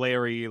 what if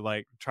Larry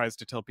like tries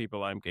to tell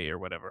people I'm gay or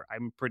whatever?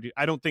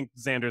 I don't think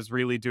Xander's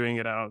really doing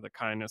it out of the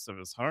kindness of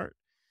his heart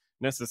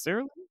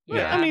necessarily. But,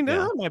 Yeah. I mean, Yeah.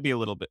 there might be a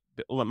little bit.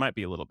 Well, it might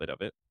be a little bit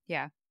of it.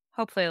 Yeah.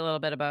 Hopefully a little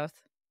bit of both.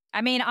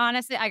 I mean,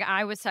 honestly,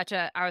 I was such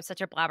a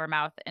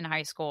blabbermouth in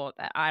high school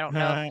that I don't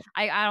know.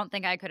 I don't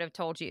think I could have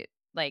told you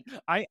like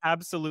I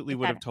absolutely If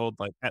would that- have told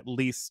like at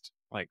least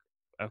like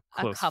a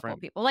close a couple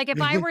friend. people. Like if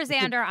I were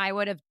Xander, I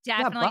would have yeah,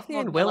 definitely Buffy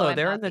told and Willow.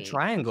 They're in the Buffy.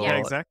 triangle. Yeah, Yeah.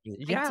 exactly.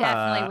 Yeah, I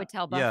definitely would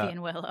tell Buffy yeah.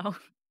 and Willow.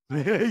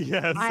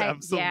 Yes,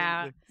 absolutely.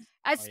 Yeah.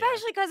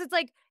 Especially because it's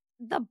like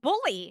the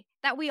bully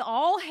that we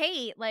all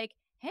hate. Like,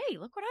 hey,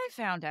 look what I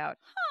found out.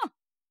 Huh.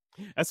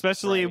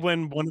 Especially Right.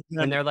 when one of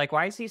them And they're like,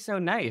 "Why is he so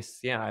nice?"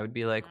 Yeah, I would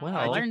be like, I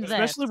 "Well, learned this.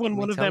 especially when Let me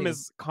one of tell them you.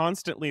 is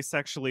constantly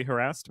sexually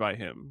harassed by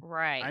him.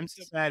 Right. I'm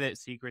so bad at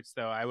secrets,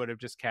 though. I would have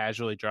just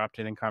casually dropped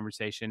it in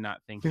conversation,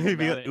 not thinking Be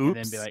about like, it, and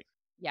then be "Oops." like,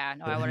 Yeah,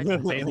 no, I would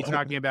have. say, be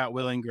talking about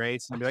Will and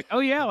Grace, and be like, oh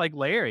yeah, like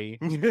Larry.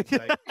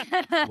 Like,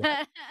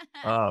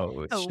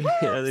 oh, Oh,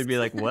 yeah." They'd be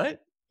like,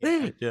 "What?"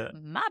 Yeah.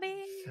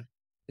 Mobby.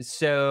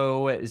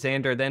 So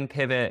Xander then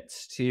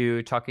pivots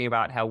to talking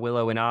about how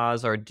Willow and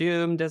Oz are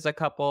doomed as a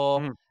couple.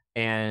 Mm.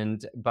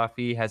 And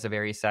Buffy has a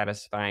very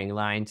satisfying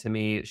line to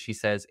me. She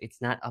says, "It's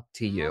not up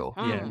to you."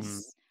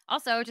 Yes.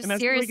 Also, just And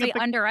that's where we get seriously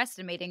the-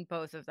 underestimating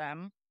both of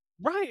them.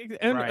 Right.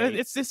 And Right.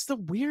 it's just the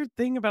weird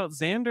thing about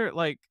Xander.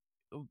 Like,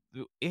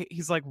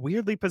 he's like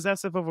weirdly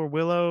possessive over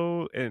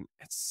Willow. And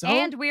it's so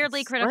And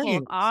weirdly critical of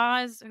strange.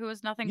 Oz, who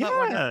is nothing but Yeah,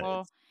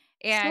 wonderful.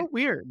 And So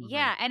weird.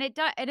 yeah, and it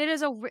does, and it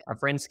is a Our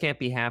friends can't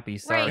be happy.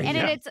 Sorry. right, and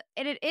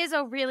Yeah. it is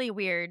a really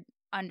weird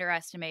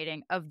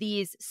underestimating of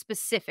these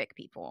specific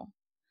people.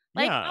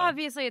 Like Yeah.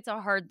 obviously, it's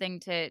a hard thing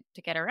to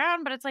get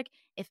around, but it's like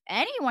if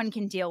anyone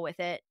can deal with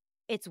it,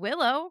 it's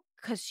Willow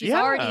because she's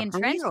already Yeah, for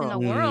entrenched in the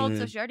real. world,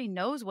 so Mhm. she already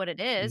knows what it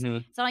is.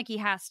 Mhm. It's not like he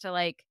has to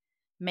like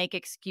make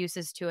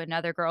excuses to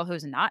another girl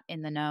who's not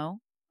in the know.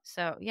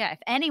 So yeah, if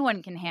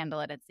anyone can handle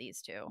it, it's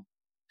these two.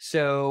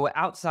 So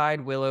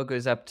outside, Willow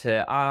goes up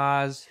to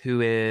Oz,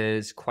 who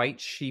is quite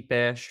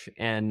sheepish,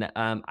 and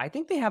I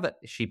think they have a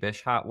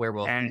sheepish hot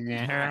werewolf.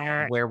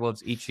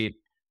 Werewolves eat sheep.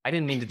 I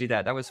didn't mean to do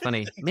that. That was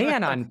funny.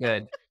 Man, I'm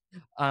good.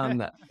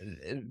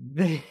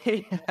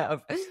 They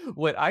have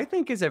what I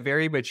think is a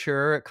very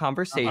mature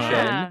conversation.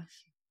 Yeah.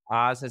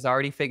 Oz has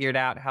already figured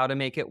out how to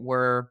make it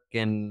work,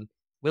 and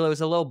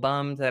Willow's a little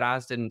bummed that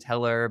Oz didn't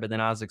tell her, but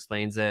then Oz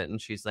explains it,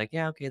 and she's like,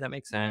 "Yeah, okay, that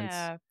makes sense."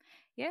 Yeah.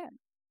 Yeah.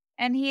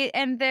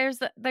 And there's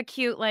the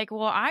cute, like,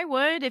 well, I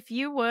would if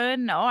you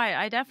would. No,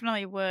 I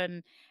definitely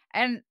would.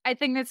 And I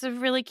think that's a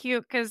really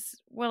cute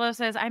because Willow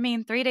says, I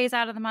mean, 3 days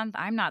out of the month,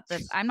 I'm not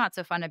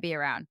so fun to be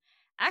around.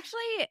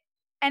 Actually,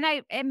 and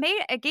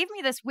it gave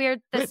me this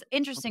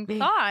interesting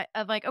thought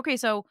of like, okay,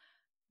 so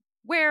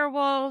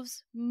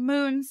werewolves,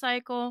 moon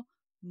cycle,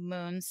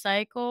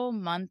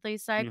 monthly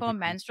cycle,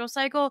 menstrual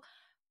cycle.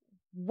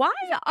 Why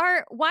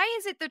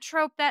is it the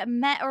trope that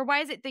or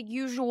why is it the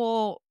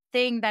usual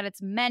thing that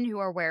it's men who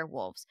are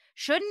werewolves?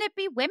 Shouldn't it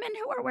be women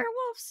who are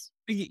werewolves?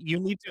 You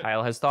need to.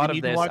 Kyle has thought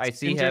of this. Watch I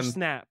see Ginger him.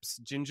 Snaps.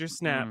 Ginger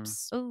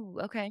Snaps. Oh,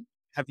 okay.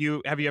 Have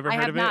you ever I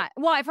heard have of it? not.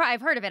 Well,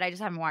 I've heard of it. I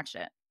just haven't watched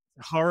it.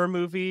 Horror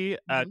movie.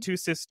 Two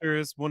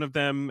sisters. One of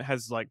them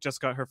has like just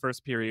got her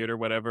first period or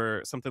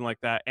whatever, something like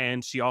that,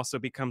 and she also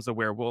becomes a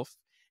werewolf.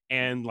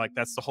 And like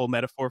that's the whole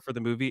metaphor for the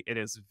movie. It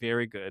is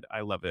very good.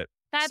 I love it.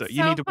 That's so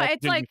you need to watch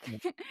it's Ginger like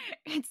Snaps.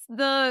 it's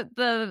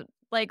the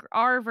like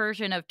our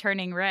version of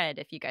Turning Red.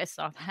 If you guys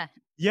saw that,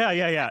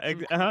 Yeah.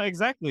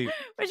 Exactly.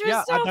 which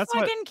was so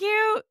fucking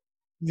cute.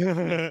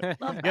 Yeah,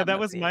 Love that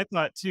was movie. my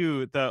thought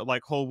too. The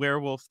like whole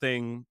werewolf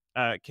thing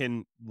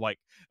can like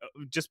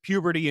just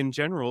puberty in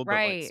general, but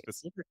like Right.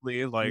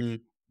 specifically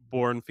like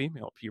born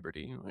female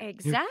puberty. Like,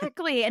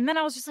 Exactly. And then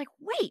I was just like,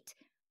 wait,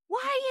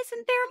 why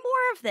isn't there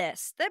more of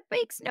this? That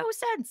makes no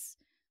sense.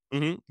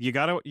 You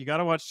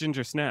gotta watch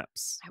Ginger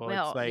Snaps. I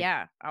will.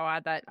 Yeah. I'll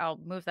add that. I'll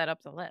move that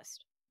up the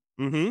list.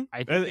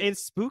 I think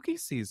It's spooky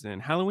season.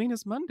 Halloween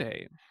is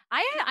Monday.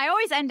 I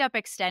always end up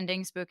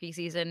extending spooky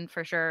season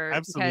for sure.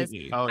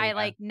 Absolutely. Because I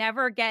like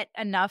never get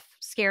enough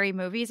scary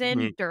movies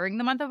in during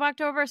the month of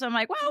October. So I'm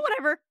like, well,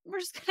 whatever. We're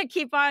just gonna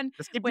keep on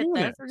Just keep with doing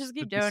this. it. We're just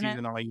keep spooky doing it.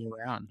 season all year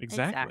round.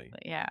 Exactly.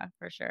 Yeah,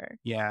 for sure.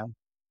 Yeah.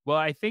 Well,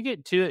 I think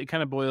it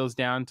kind of boils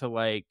down to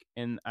like,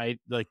 and I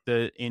like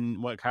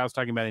in what Kyle's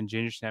talking about in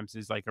Ginger Snaps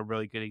is like a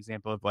really good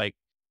example of like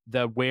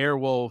the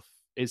werewolf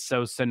is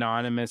so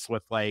synonymous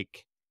with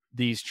like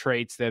these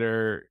traits that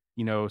are,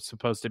 you know,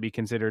 supposed to be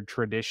considered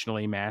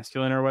traditionally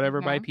masculine or whatever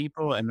by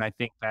people. And I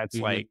think that's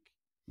like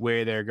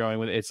where they're going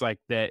with it. It's like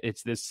that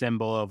it's this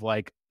symbol of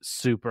like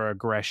super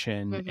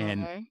aggression.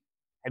 And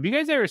have you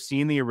guys ever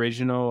seen the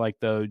original, like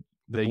the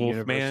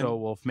Universal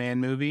Wolfman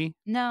movie?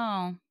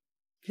 No.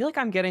 I feel like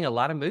I'm getting a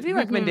lot of movie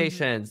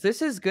recommendations.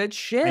 This is good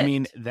shit. I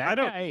mean, that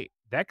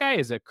guy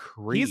is a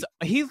creep.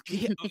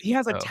 He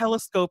has a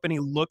telescope and he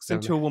looks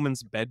into a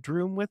woman's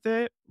bedroom with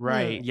it.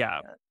 Right. Yeah.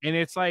 And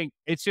it's like,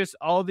 it's just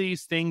all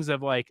these things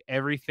of like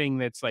everything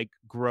that's like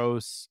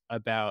gross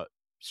about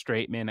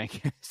straight men, I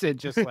guess. It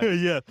just like,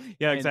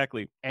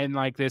 exactly. And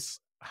like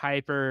this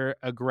hyper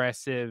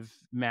aggressive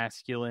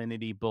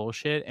masculinity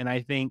bullshit. And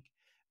I think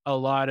a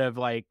lot of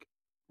like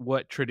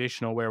what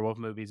traditional werewolf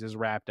movies is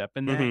wrapped up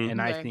in that.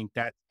 And I think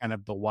that's kind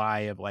of the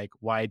why of like,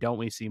 why don't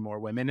we see more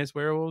women as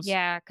werewolves?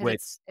 Yeah,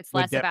 because it's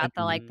less about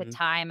the like the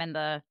time and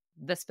the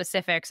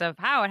specifics of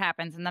how it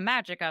happens and the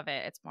magic of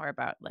it. It's more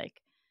about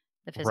like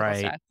the physical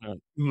stuff.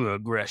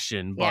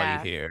 Aggression,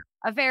 body hair.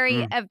 A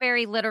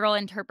very literal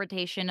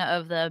interpretation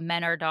of the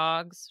men are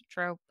dogs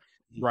trope.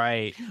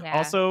 Right. Yeah.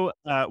 Also,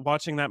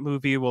 watching that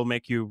movie will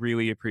make you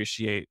really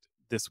appreciate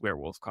this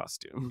werewolf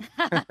costume.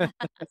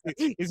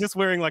 He's just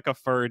wearing like a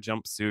fur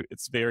jumpsuit.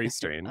 It's very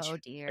strange. Oh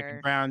Like dear.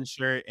 a brown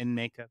shirt and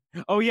makeup.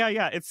 Oh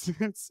yeah.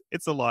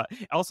 It's a lot.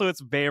 Also,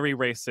 it's very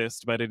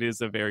racist, but it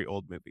is a very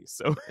old movie.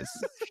 So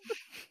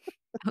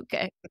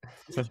Okay.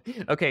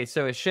 Okay,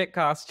 so a shit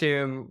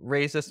costume,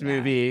 racist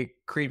movie,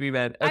 creepy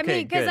men. Okay, I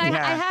mean, because good.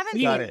 I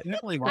haven't Got seen,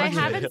 it. I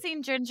haven't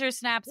seen Ginger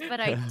Snaps, but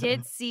I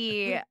did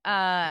see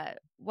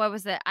what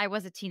was it? I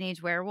Was a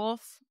Teenage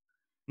Werewolf.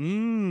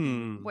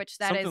 Which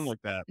that something is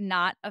like that.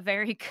 not a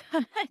very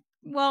good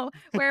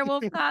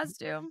werewolf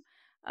costume.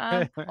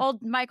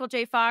 Old Michael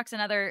J. Fox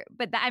and other,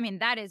 but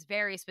that is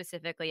very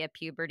specifically a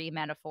puberty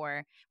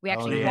metaphor. We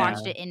actually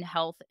watched it in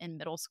health in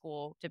middle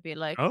school to be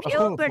like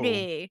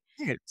puberty.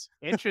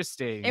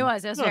 Interesting. It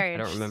was very. I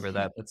don't remember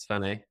that. That's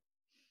funny.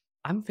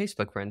 I'm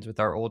Facebook friends with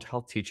our old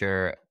health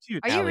teacher,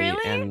 Are you Allie,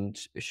 really? and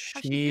How's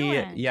she she,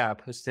 doing?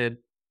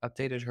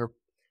 updated her.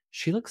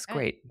 She looks Good.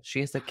 great. She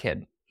has a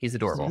kid. He's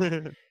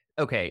adorable.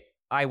 Okay,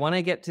 I want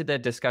to get to the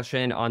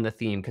discussion on the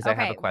theme because I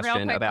have a real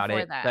question quick about before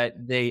it. that.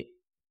 But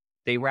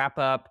they wrap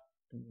up.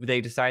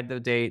 They decide the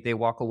date. They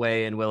walk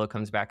away, and Willow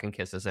comes back and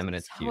kisses him, and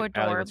it's So cute.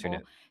 Allie, what's your adorable.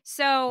 note?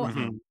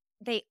 So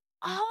they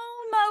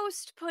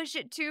almost push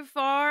it too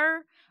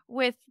far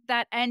with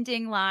that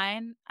ending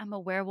line. I'm a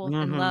werewolf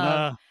in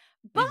love.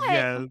 But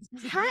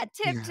hat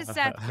tip to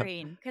Seth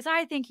Green because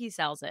I think he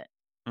sells it.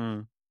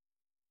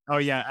 Oh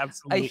yeah,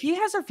 absolutely. He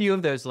has a few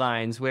of those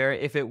lines where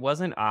if it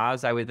wasn't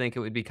Oz, I would think it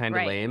would be kind of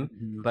Right. lame.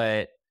 Mhm.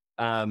 But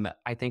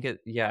I think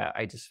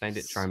I just find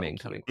it charming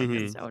So coming cute. from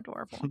Mhm. It's so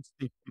adorable.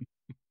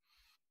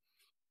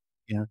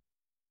 Yeah.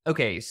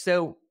 Okay,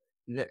 so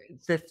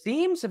the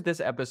themes of this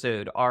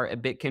episode are a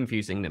bit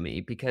confusing to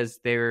me because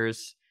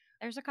there's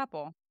There's a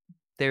couple.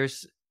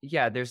 there's like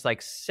Mhm.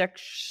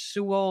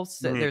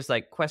 there's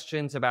like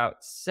questions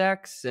about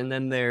sex, and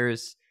then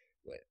there's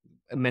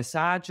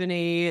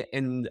misogyny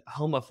and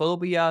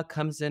homophobia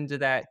comes into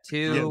that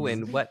too. Yes.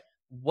 And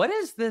what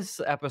is this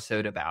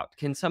episode about?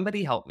 Can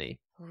somebody help me?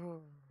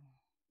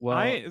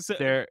 Well,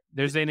 So,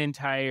 there's an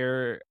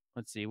entire,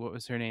 let's see, what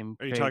was her name?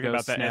 are you talking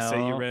about that essay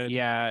you Snell. read?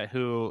 Yeah,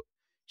 who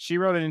she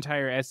wrote an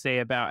entire essay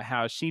about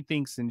how she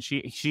thinks, and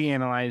she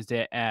analyzed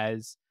it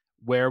as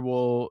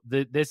werewolf,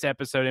 this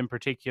episode in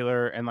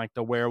particular, and like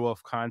the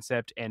werewolf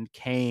concept and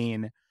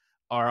Cain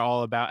are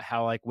all about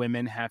how like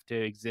women have to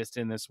exist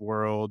in this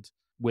world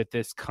with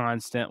this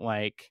constant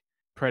like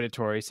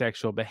predatory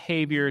sexual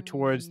behavior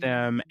towards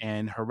them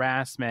and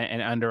harassment and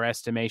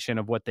underestimation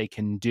of what they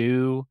can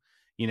do,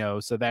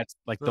 so that's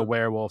like the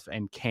werewolf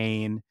and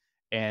Cain,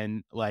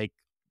 and like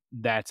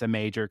that's a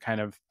major kind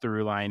of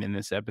through line in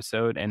this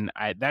episode, and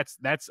I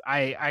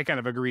kind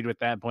of agreed with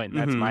that point,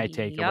 and that's my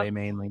takeaway Yep.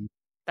 mainly.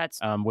 That's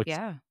Which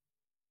yeah.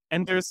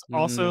 And there's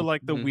also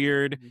like the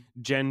weird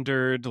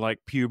gendered like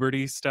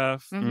puberty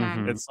stuff.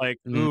 It's like,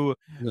 ooh,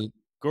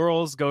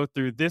 girls go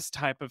through this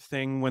type of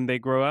thing when they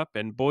grow up,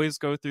 and boys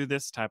go through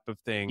this type of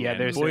thing. Yeah,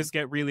 and there's boys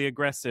get really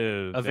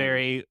aggressive.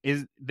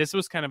 This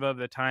was kind of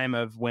the time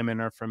of women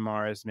are from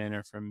Mars, men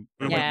are from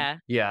Yeah.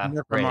 men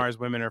are from right. Mars,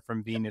 women are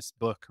from Venus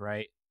book,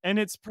 right? And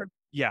it's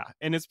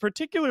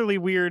particularly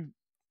weird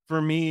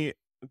for me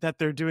that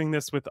they're doing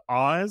this with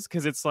Oz,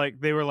 because it's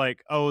like they were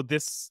like, oh,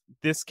 this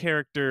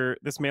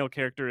male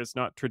character is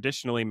not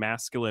traditionally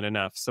masculine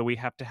enough, so we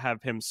have to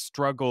have him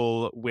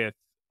struggle with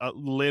a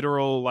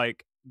literal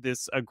like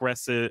this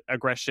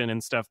aggression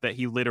and stuff that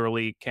he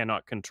literally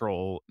cannot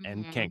control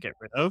and can't get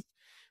rid of,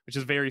 which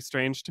is very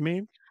strange to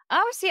me.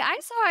 Oh, see, I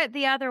saw it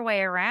the other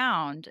way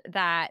around,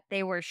 that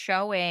they were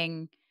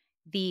showing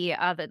the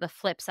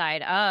flip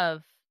side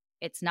of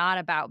it's not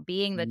about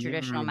being the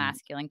traditional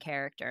masculine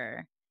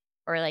character,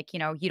 or like,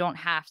 you don't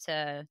have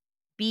to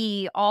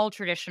be all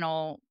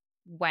traditional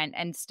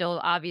and still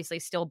obviously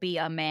still be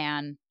a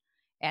man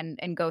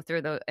and go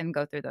through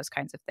those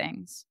kinds of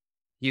things.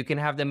 You can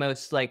have the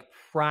most like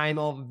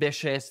primal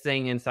vicious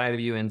thing inside of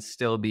you and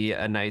still be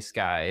a nice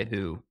guy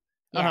who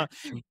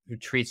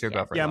treats your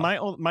girlfriend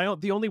well.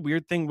 The only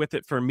weird thing with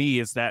it for me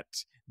is that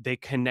they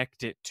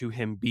connect it to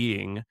him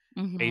being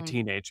a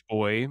teenage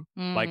boy.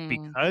 Like,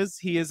 because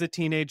he is a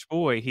teenage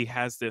boy, he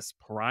has this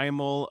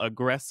primal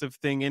aggressive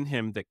thing in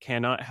him that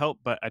cannot help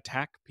but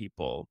attack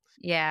people.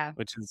 Yeah.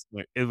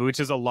 Which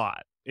is a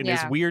lot. It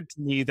is weird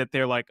to me that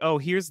they're like, oh,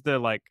 here's the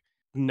like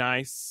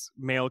nice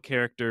male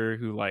character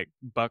who like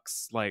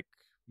bucks like,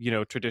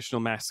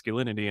 traditional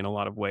masculinity in a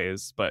lot of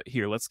ways, but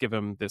here, let's give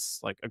him this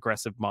like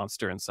aggressive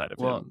monster inside of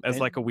him as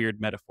like a weird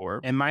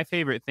metaphor. And my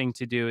favorite thing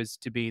to do is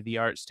to be the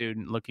art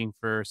student looking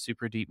for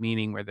super deep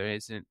meaning where there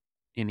isn't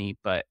any.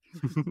 But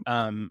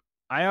I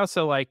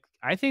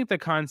think the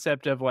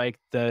concept of like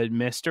the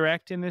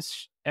misdirect in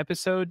this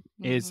episode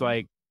is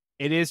like,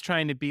 it is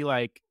trying to be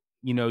like,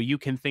 you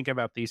can think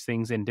about these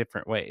things in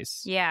different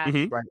ways. Yeah.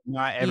 Right.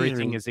 Not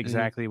everything is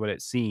exactly what it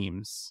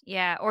seems.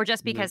 Yeah. Or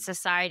just because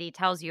society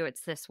tells you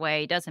it's this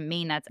way doesn't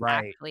mean that's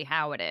actually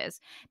how it is.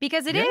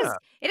 Because it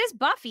is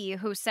Buffy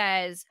who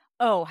says,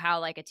 oh, how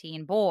like a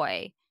teen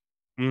boy.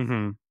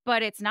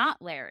 But it's not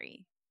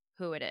Larry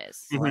who it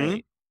is.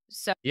 Right.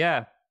 So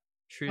yeah.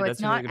 True. So that's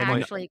it's not a really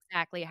good actually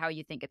exactly how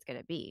you think it's going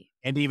to be.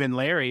 And even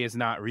Larry is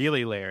not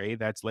really Larry.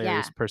 That's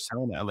Larry's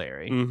persona,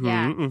 Larry.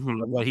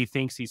 What he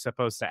thinks he's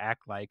supposed to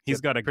act like.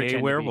 He's got a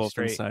gay werewolf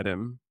inside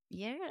him.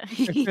 Yeah.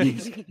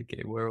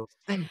 gay werewolf.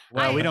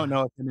 Well, we don't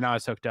know if him and I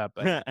was hooked up,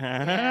 but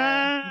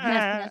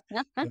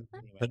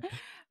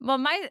Well,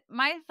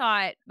 my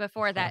thought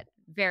before that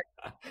very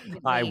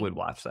I would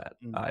watch that.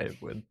 I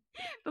would.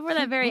 Before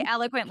that very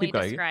eloquently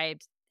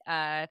described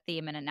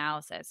theme and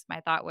analysis,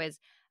 my thought was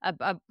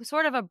a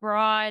sort of a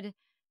broad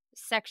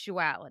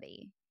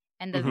sexuality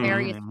and the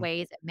various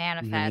ways it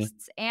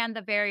manifests and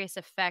the various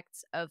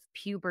effects of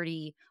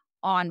puberty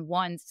on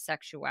one's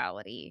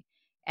sexuality,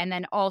 and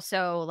then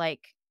also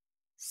like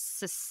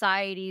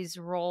society's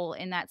role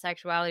in that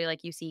sexuality.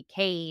 Like you see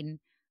Cain,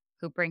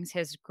 who brings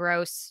his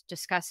gross,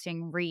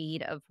 disgusting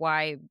read of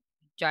why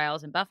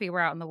Giles and Buffy were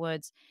out in the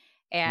woods,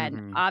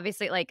 and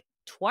obviously like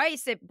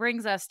twice it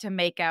brings us to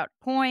make out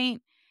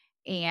point.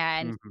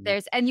 And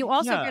and you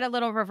also get a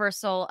little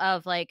reversal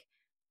of like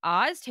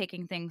Oz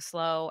taking things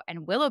slow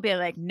and Willow being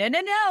like, no,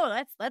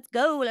 let's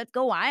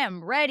go. I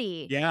am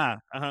ready. Yeah.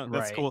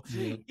 That's cool.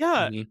 Mm-hmm.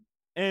 Yeah.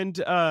 And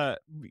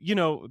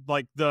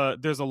like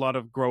there's a lot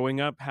of growing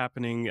up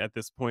happening at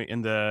this point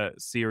in the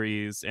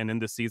series and in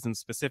the season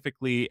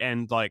specifically,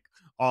 and like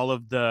all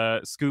of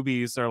the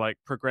Scoobies are like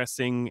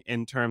progressing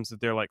in terms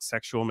of their like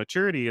sexual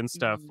maturity and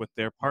stuff with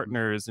their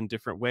partners in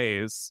different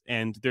ways,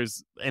 and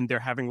they're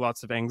having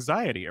lots of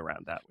anxiety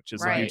around that, which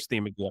is a huge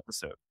theme of the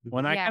episode.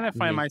 When I kind of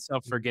find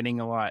myself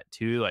forgetting a lot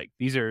too, like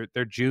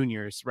they're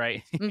juniors,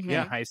 right?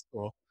 Yeah, high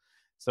school.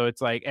 So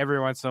it's like every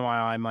once in a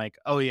while I'm like,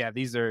 oh yeah,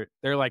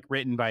 they're like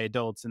written by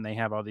adults and they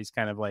have all these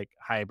kind of like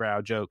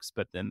highbrow jokes,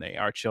 but then they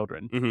are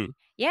children.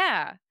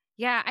 Yeah.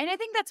 Yeah. And I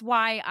think that's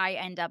why I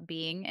end up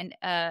being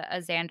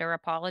a Xander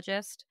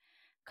apologist.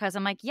 Because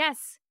I'm like,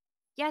 yes,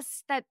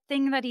 that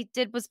thing that he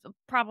did was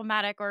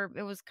problematic or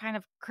it was kind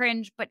of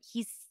cringe, but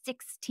he's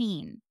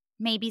 16,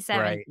 maybe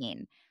 17.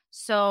 Right.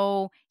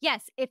 So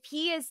yes, if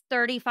he is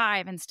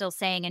 35 and still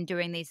saying and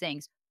doing these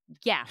things,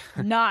 yeah,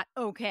 not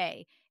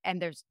okay. And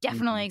there's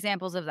definitely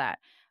examples of that.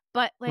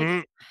 But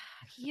like,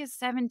 he is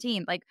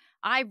 17. Like,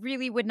 I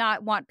really would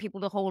not want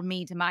people to hold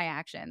me to my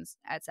actions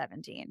at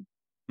 17.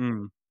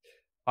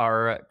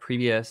 Our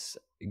previous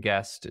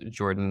guest,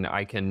 Jordan,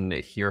 I can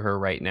hear her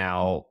right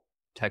now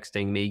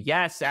texting me,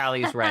 yes,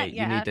 Allie's right.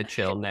 You need to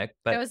chill, Nick.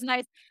 But it was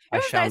nice.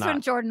 It was nice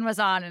when Jordan was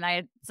on and I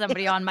had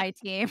somebody on my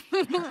team.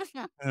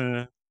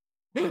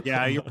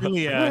 Yeah, you're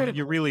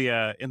really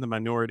in the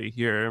minority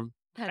here.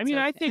 I mean,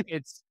 okay. I think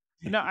it's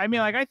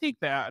I think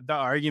that the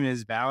argument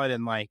is valid,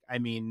 and like, I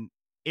mean,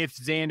 if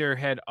Xander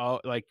had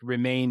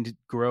remained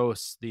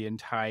gross the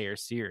entire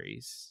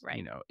series,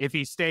 right? If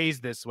he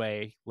stays this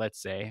way,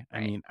 let's say,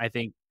 right. I mean, I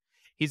think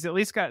he's at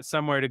least got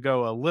somewhere to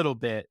go a little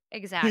bit.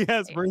 Exactly, he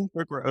has room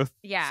for growth.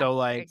 Yeah. So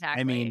like, exactly.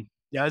 I mean,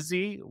 does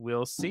he?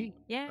 We'll see.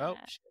 Yeah. Oh,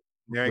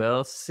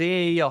 we'll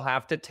see. You'll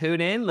have to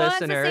tune in,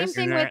 listeners. It's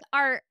the same thing with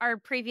our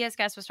previous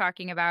guest was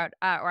talking about,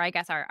 or I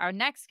guess our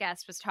next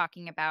guest was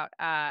talking about,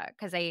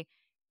 because they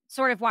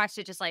sort of watched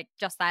it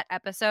just that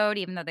episode,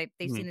 even though they've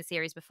seen the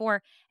series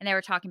before, and they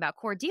were talking about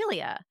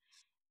Cordelia.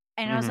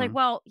 And I was like,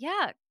 well,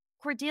 yeah,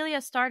 Cordelia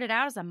started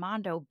out as a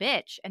Mondo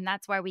bitch, and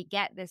that's why we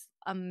get this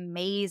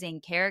amazing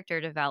character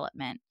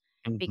development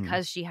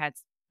because she has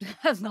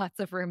lots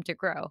of room to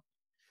grow.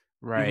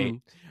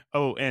 Right.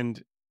 Oh, and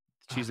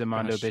she's a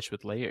Mondo bitch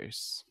with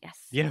layers.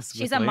 Yes.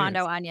 She's a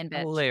Mondo onion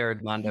bitch. A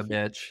layered Mondo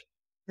bitch.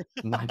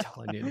 Mondo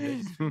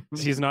onion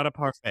bitch. She's not a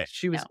parfait.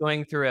 She was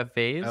going through a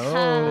phase.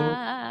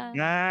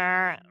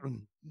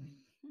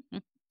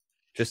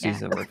 Just use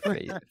the word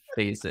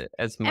phase it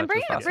as much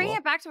as possible. Bring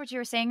it back to what you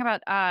were saying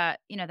about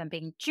them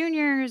being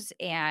juniors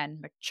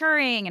and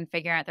maturing and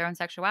figuring out their own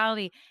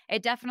sexuality.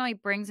 It definitely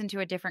brings into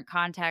a different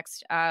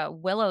context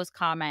Willow's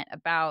comment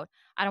about,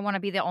 I don't want to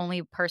be the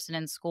only person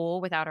in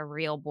school without a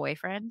real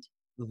boyfriend.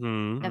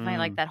 Definitely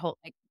like that whole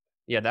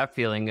that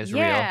feeling is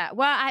real. Yeah,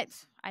 well,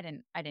 I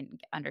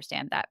didn't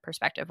understand that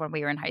perspective when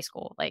we were in high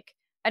school. Like,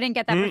 I didn't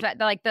get that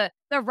perspective. Like the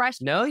rush.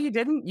 No, you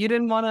didn't. You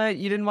didn't want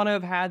to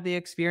have had the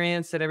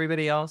experience that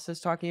everybody else is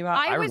talking about.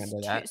 I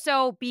remember that.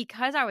 So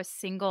because I was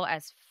single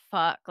as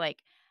fuck,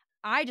 like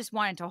I just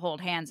wanted to hold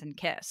hands and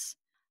kiss.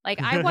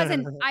 Like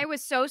I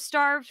was so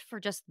starved for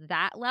just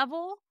that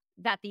level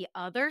that the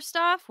other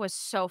stuff was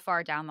so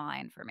far down the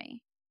line for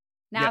me.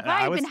 Now, if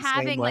I had been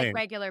having like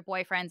regular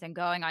boyfriends and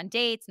going on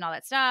dates and all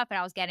that stuff, and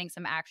I was getting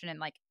some action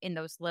in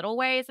those little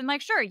ways, and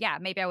like, sure, yeah,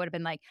 maybe I would have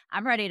been like,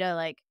 I'm ready to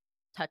like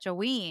touch a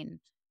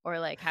ween or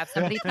like have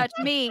somebody touch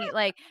me.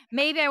 Like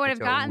maybe I would have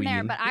gotten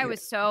there, but I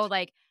was so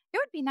like, it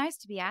would be nice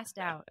to be asked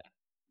out.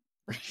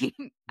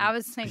 I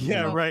was thinking,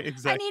 yeah, right,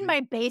 exactly. I need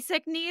my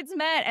basic needs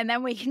met, and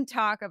then we can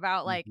talk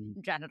about like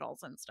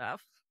genitals and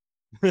stuff.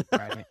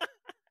 Right.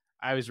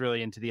 I was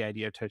really into the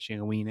idea of touching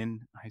a ween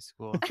in high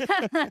school.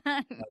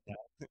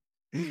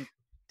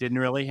 Didn't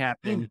really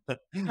happen.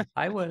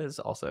 I was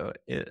also.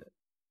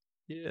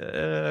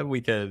 Yeah,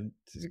 we could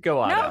go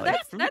on. No,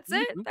 that's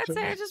it. That's it.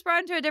 I just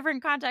brought into a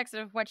different context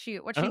of what she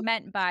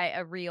meant by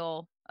a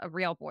real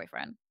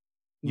boyfriend.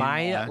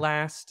 My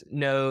last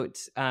note,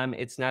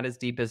 it's not as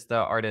deep as the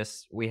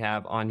artists we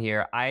have on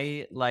here.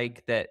 I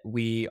like that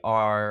we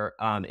are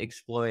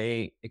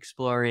exploring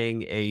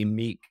a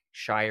meek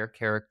Shire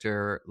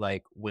character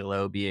like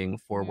Willow being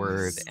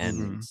forward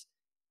and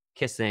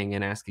kissing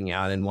and asking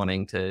out and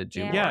wanting to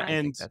do more.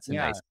 And that's a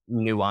nice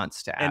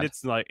nuance to add. And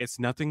it's like, it's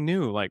nothing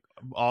new, like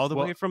all the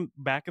way from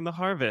back in the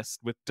Harvest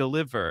with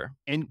Deliver,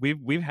 and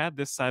we've had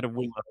this side of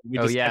Willow. We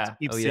just have to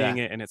keep seeing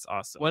it, and it's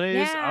awesome. Well, it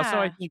is also,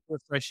 I think,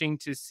 refreshing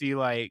to see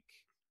like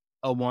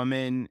a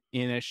woman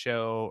in a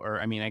show, or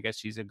I mean, I guess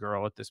she's a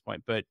girl at this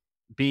point, but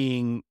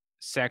being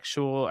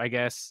sexual, I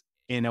guess,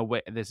 in a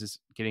way. This is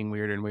getting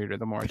weirder and weirder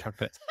the more I talk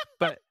about it,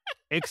 but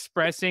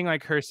expressing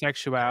like her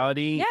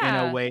sexuality in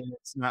a way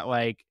that's not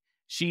like,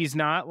 she's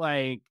not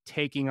like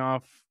taking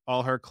off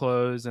all her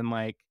clothes and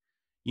like,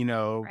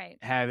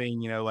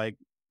 having, like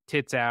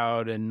tits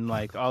out and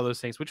like all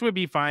those things, which would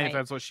be fine if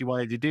that's what she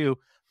wanted to do.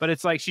 But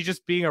it's like she's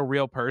just being a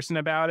real person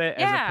about it,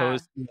 as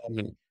opposed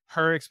to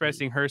her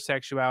expressing her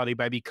sexuality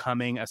by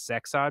becoming a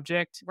sex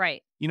object.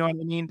 Right. You know what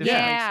I mean? Does that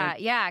make Yeah,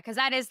 sense? yeah, because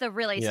that is the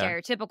really Yeah.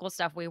 stereotypical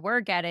stuff we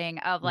were getting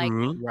of like,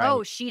 Mhm. Right.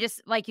 oh, she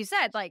just, like you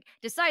said, like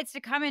decides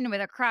to come in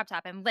with a crop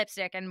top and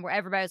lipstick, and where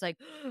everybody's like,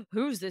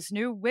 who's this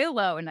new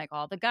Willow? And like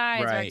all the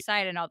guys are Right.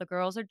 excited, and all the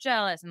girls are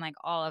jealous, and like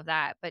all of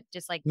that. But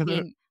just like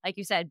being, like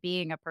you said,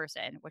 being a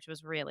person, which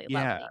was really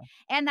Yeah. lovely.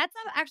 And that's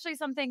actually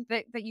something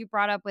that you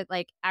brought up with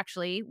like,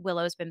 actually,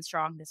 Willow's been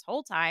strong this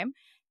whole time.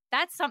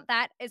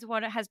 That is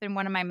what has been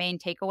one of my main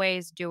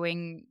takeaways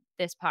doing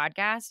this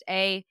podcast.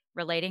 A,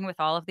 relating with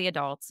all of the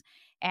adults,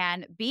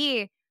 and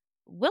B,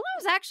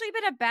 Willow's actually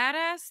been a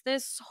badass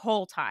this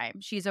whole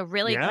time. She's a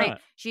really great, Yeah.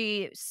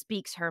 she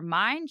speaks her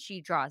mind, she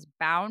draws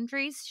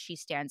boundaries, she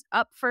stands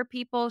up for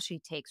people, she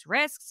takes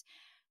risks.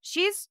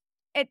 She's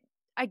it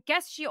I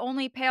guess she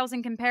only pales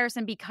in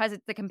comparison because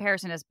the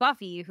comparison is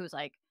Buffy, who's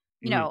like,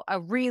 you know, a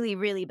really,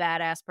 really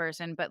badass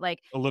person, but like,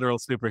 A literal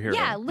superhero.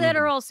 yeah,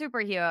 literal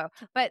superhero.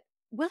 But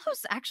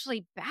Willow's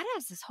actually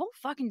badass this whole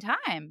fucking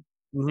time.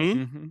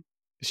 Mhm. hmm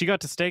She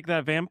got to stake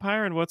that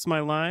vampire, and what's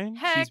my line?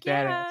 Heck She's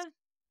yeah. badass.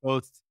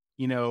 Both,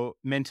 you know,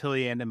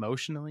 mentally and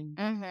emotionally.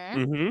 Mm-hmm.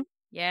 Mm-hmm.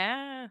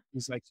 Yeah.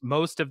 He's like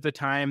most of the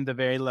time the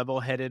very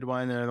level-headed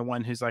one, or the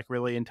one who's like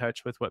really in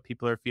touch with what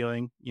people are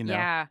feeling. You know,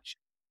 Yeah.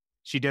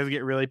 she does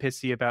get really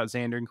pissy about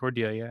Xander and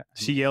Cordelia.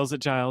 She yells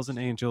at Giles and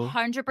Angel.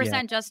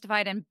 100%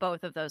 justified in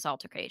both of those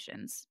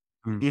altercations.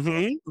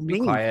 Mm-hmm. Be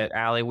quiet,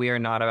 Allie. We are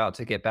not about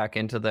to get back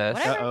into this.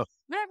 Whatever. Uh-oh.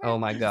 Whatever. Oh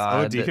my Oh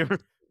god. dear.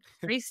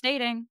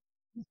 Restating.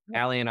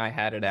 Allie and I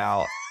had it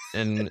out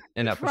in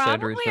an episode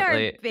Probably recently. our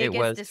It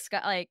biggest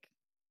was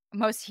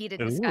most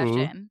heated Ooh.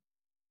 discussion.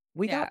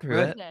 we Yeah, got through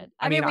it. we did.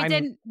 I mean, we I'm-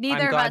 didn't. Neither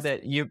I'm of glad us.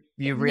 that you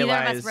neither of us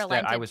realized that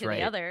relented I was to right.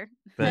 the other.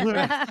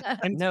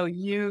 But- No,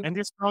 you And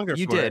you're stronger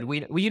you for did.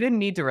 it. We didn't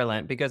need to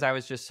relent because I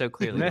was just so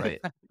clearly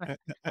right.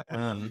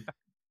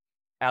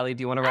 Allie,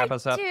 do you want to wrap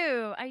us up?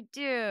 I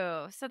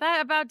do. So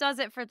that about does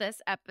it for this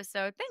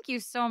episode. Thank you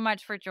so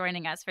much for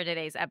joining us for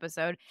today's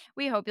episode.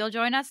 We hope you'll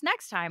join us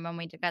next time when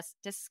we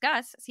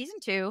discuss season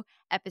 2,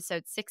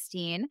 episode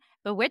 16,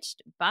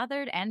 Bewitched,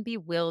 Bothered, and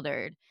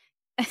Bewildered.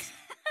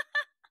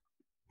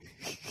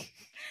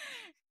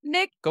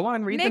 Nick, Go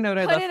on, read Nick the note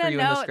I put left in for a you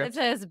in the note that script.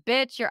 says,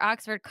 "Bitch, your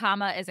Oxford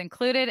comma is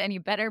included, and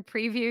you better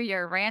preview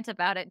your rant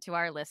about it to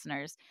our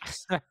listeners."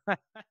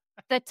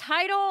 The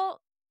title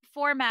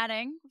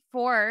formatting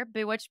for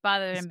Bewitched,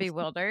 Bothered, and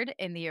Bewildered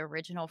in the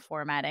original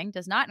formatting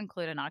does not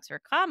include an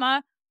Oxford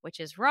comma,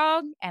 which is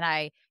wrong. And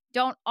I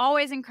don't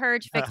always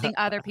encourage fixing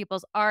other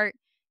people's art,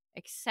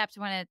 except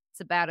when it's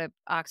about an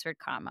Oxford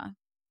comma.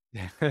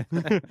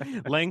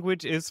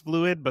 Language is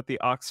fluid, but the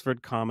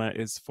Oxford comma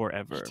is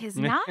forever. It is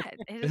not.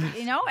 It is,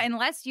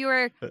 unless you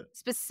are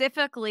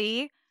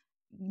specifically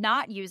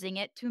not using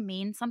it to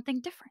mean something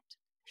different.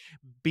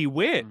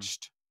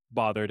 Bewitched,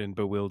 bothered, and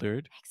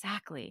bewildered.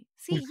 Exactly.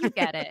 See, you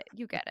get it.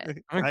 You get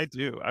it. I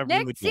do. I Nick,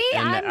 really do. see,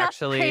 And I'm not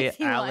actually,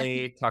 crazy one.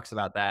 Allie talks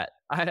about that.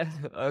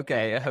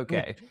 Okay.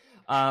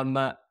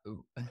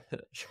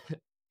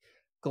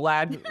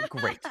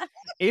 Great.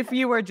 If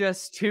you are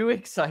just too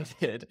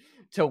excited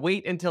to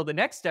wait until the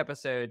next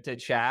episode to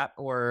chat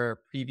or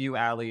preview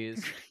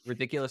Allie's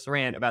ridiculous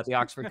rant about the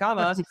Oxford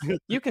comma,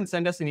 you can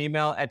send us an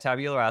email at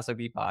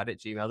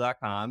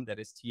tabularasabpod@gmail.com. That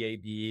is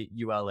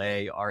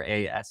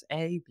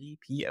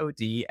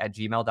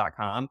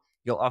tabularasabpod@gmail.com.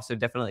 You'll also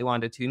definitely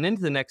want to tune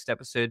into the next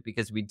episode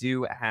because we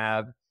do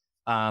have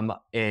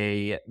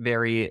a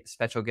very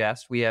special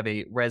guest. We have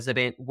a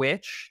resident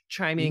witch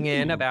chiming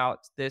in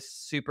about this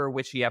super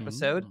witchy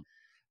episode.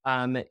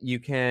 You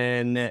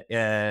can,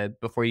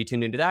 before you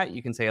tune into that,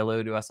 you can say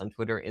hello to us on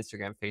Twitter,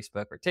 Instagram,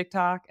 Facebook, or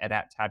TikTok at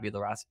Tabula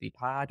Rasa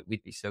Pod.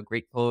 We'd be so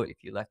grateful if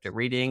you left a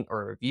rating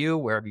or a review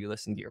wherever you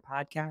listen to your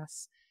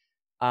podcasts.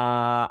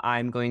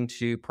 I'm going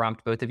to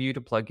prompt both of you to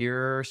plug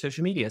your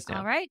social medias now.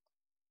 All right.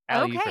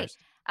 Allie, you Okay. first.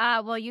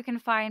 Well, you can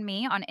find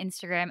me on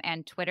Instagram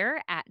and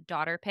Twitter at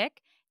DaughterPick,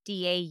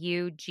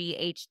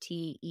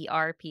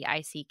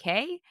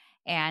 DaughterPick,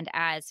 and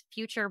as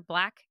Future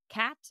Black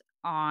Cat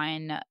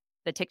on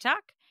the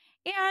TikTok.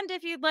 And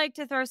if you'd like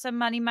to throw some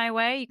money my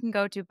way, you can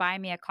go to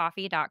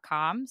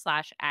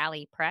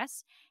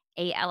buymeacoffee.com/Allie-Press,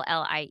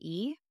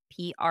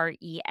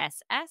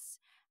 ALLIEPRESS,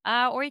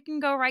 or you can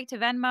go right to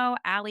Venmo,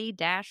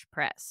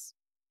 Allie-Press.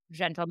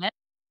 Gentlemen.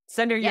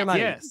 Send her your Yes. money.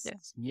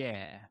 Yes.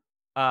 Yeah.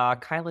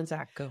 Kyle and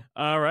Zach, go.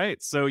 All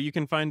right. So you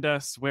can find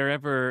us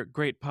wherever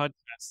great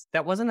podcasts.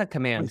 That wasn't a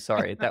command.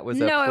 Sorry, that was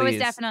a No, it was please.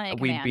 definitely a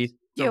We'd command. be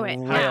Do it.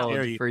 How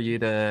dare thrilled you. for you I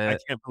to.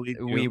 can't believe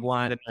you. We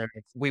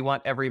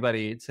want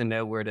everybody to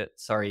know where to.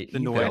 Sorry, The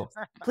you noise.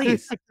 go.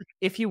 Please,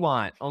 if you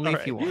want, only All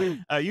if you right.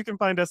 want. You can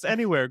find us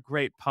anywhere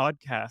great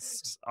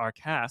podcasts are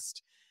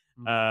cast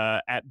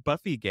at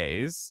Buffy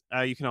Gays.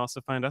 You can also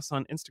find us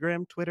on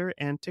Instagram, Twitter,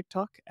 and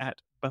TikTok at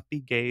Buffy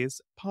Gays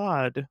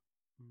Pod.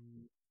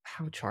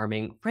 How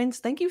charming, friends!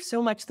 Thank you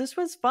so much. This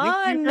was fun.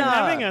 Thank you for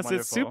having us.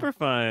 It's Wonderful. super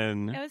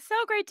fun. It was so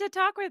great to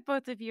talk with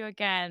both of you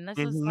again. This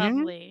was Mhm.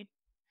 lovely.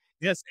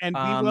 Yes, and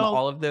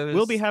All of those.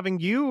 we'll be having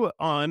you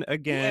on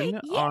again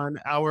Yeah. on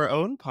our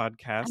own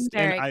podcast. I'm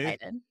very and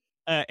excited.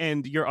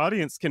 And your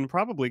audience can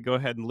probably go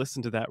ahead and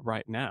listen to that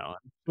right now.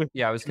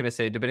 Yeah, I was gonna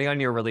say, depending on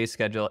your release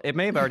schedule, it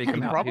may have already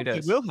come out. Who Probably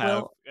knows? will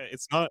have. Well,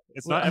 It's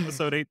not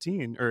episode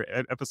 18 or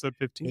episode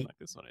 15 like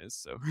this one is.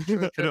 So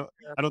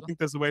I don't think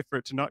there's a way for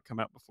it to not come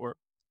out before.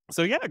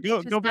 So yeah,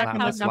 go back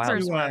and how listen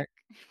numbers to work.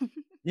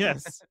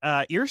 yes,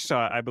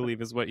 Earshot, I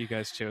believe is what you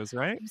guys chose,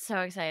 right? I'm so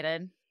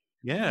excited.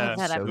 Yeah, Love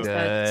that so episode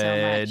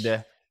so good.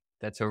 much.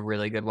 That's a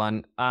really good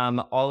one.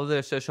 All of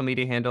the social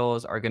media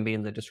handles are going to be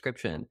in the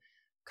description.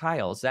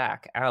 Kyle,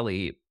 Zach,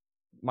 Allie,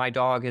 my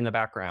dog in the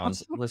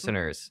background,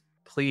 listeners,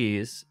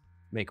 please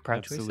make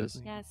proud choices.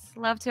 Absolutely. Yes.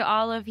 Love to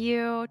all of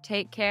you.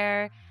 Take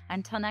care.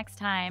 Until next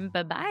time.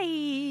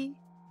 Bye-bye.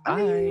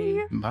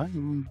 Bye.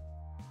 Bye.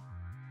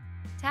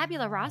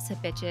 Tabula Rasa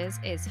Bitches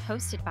is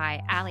hosted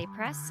by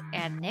Allie-Press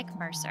and Nick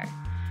Mercer,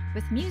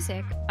 with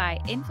music by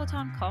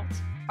Infilton Cult,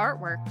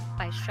 artwork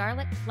by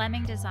Charlotte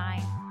Fleming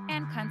Design,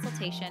 and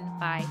consultation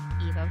by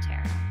Evo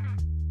Terra.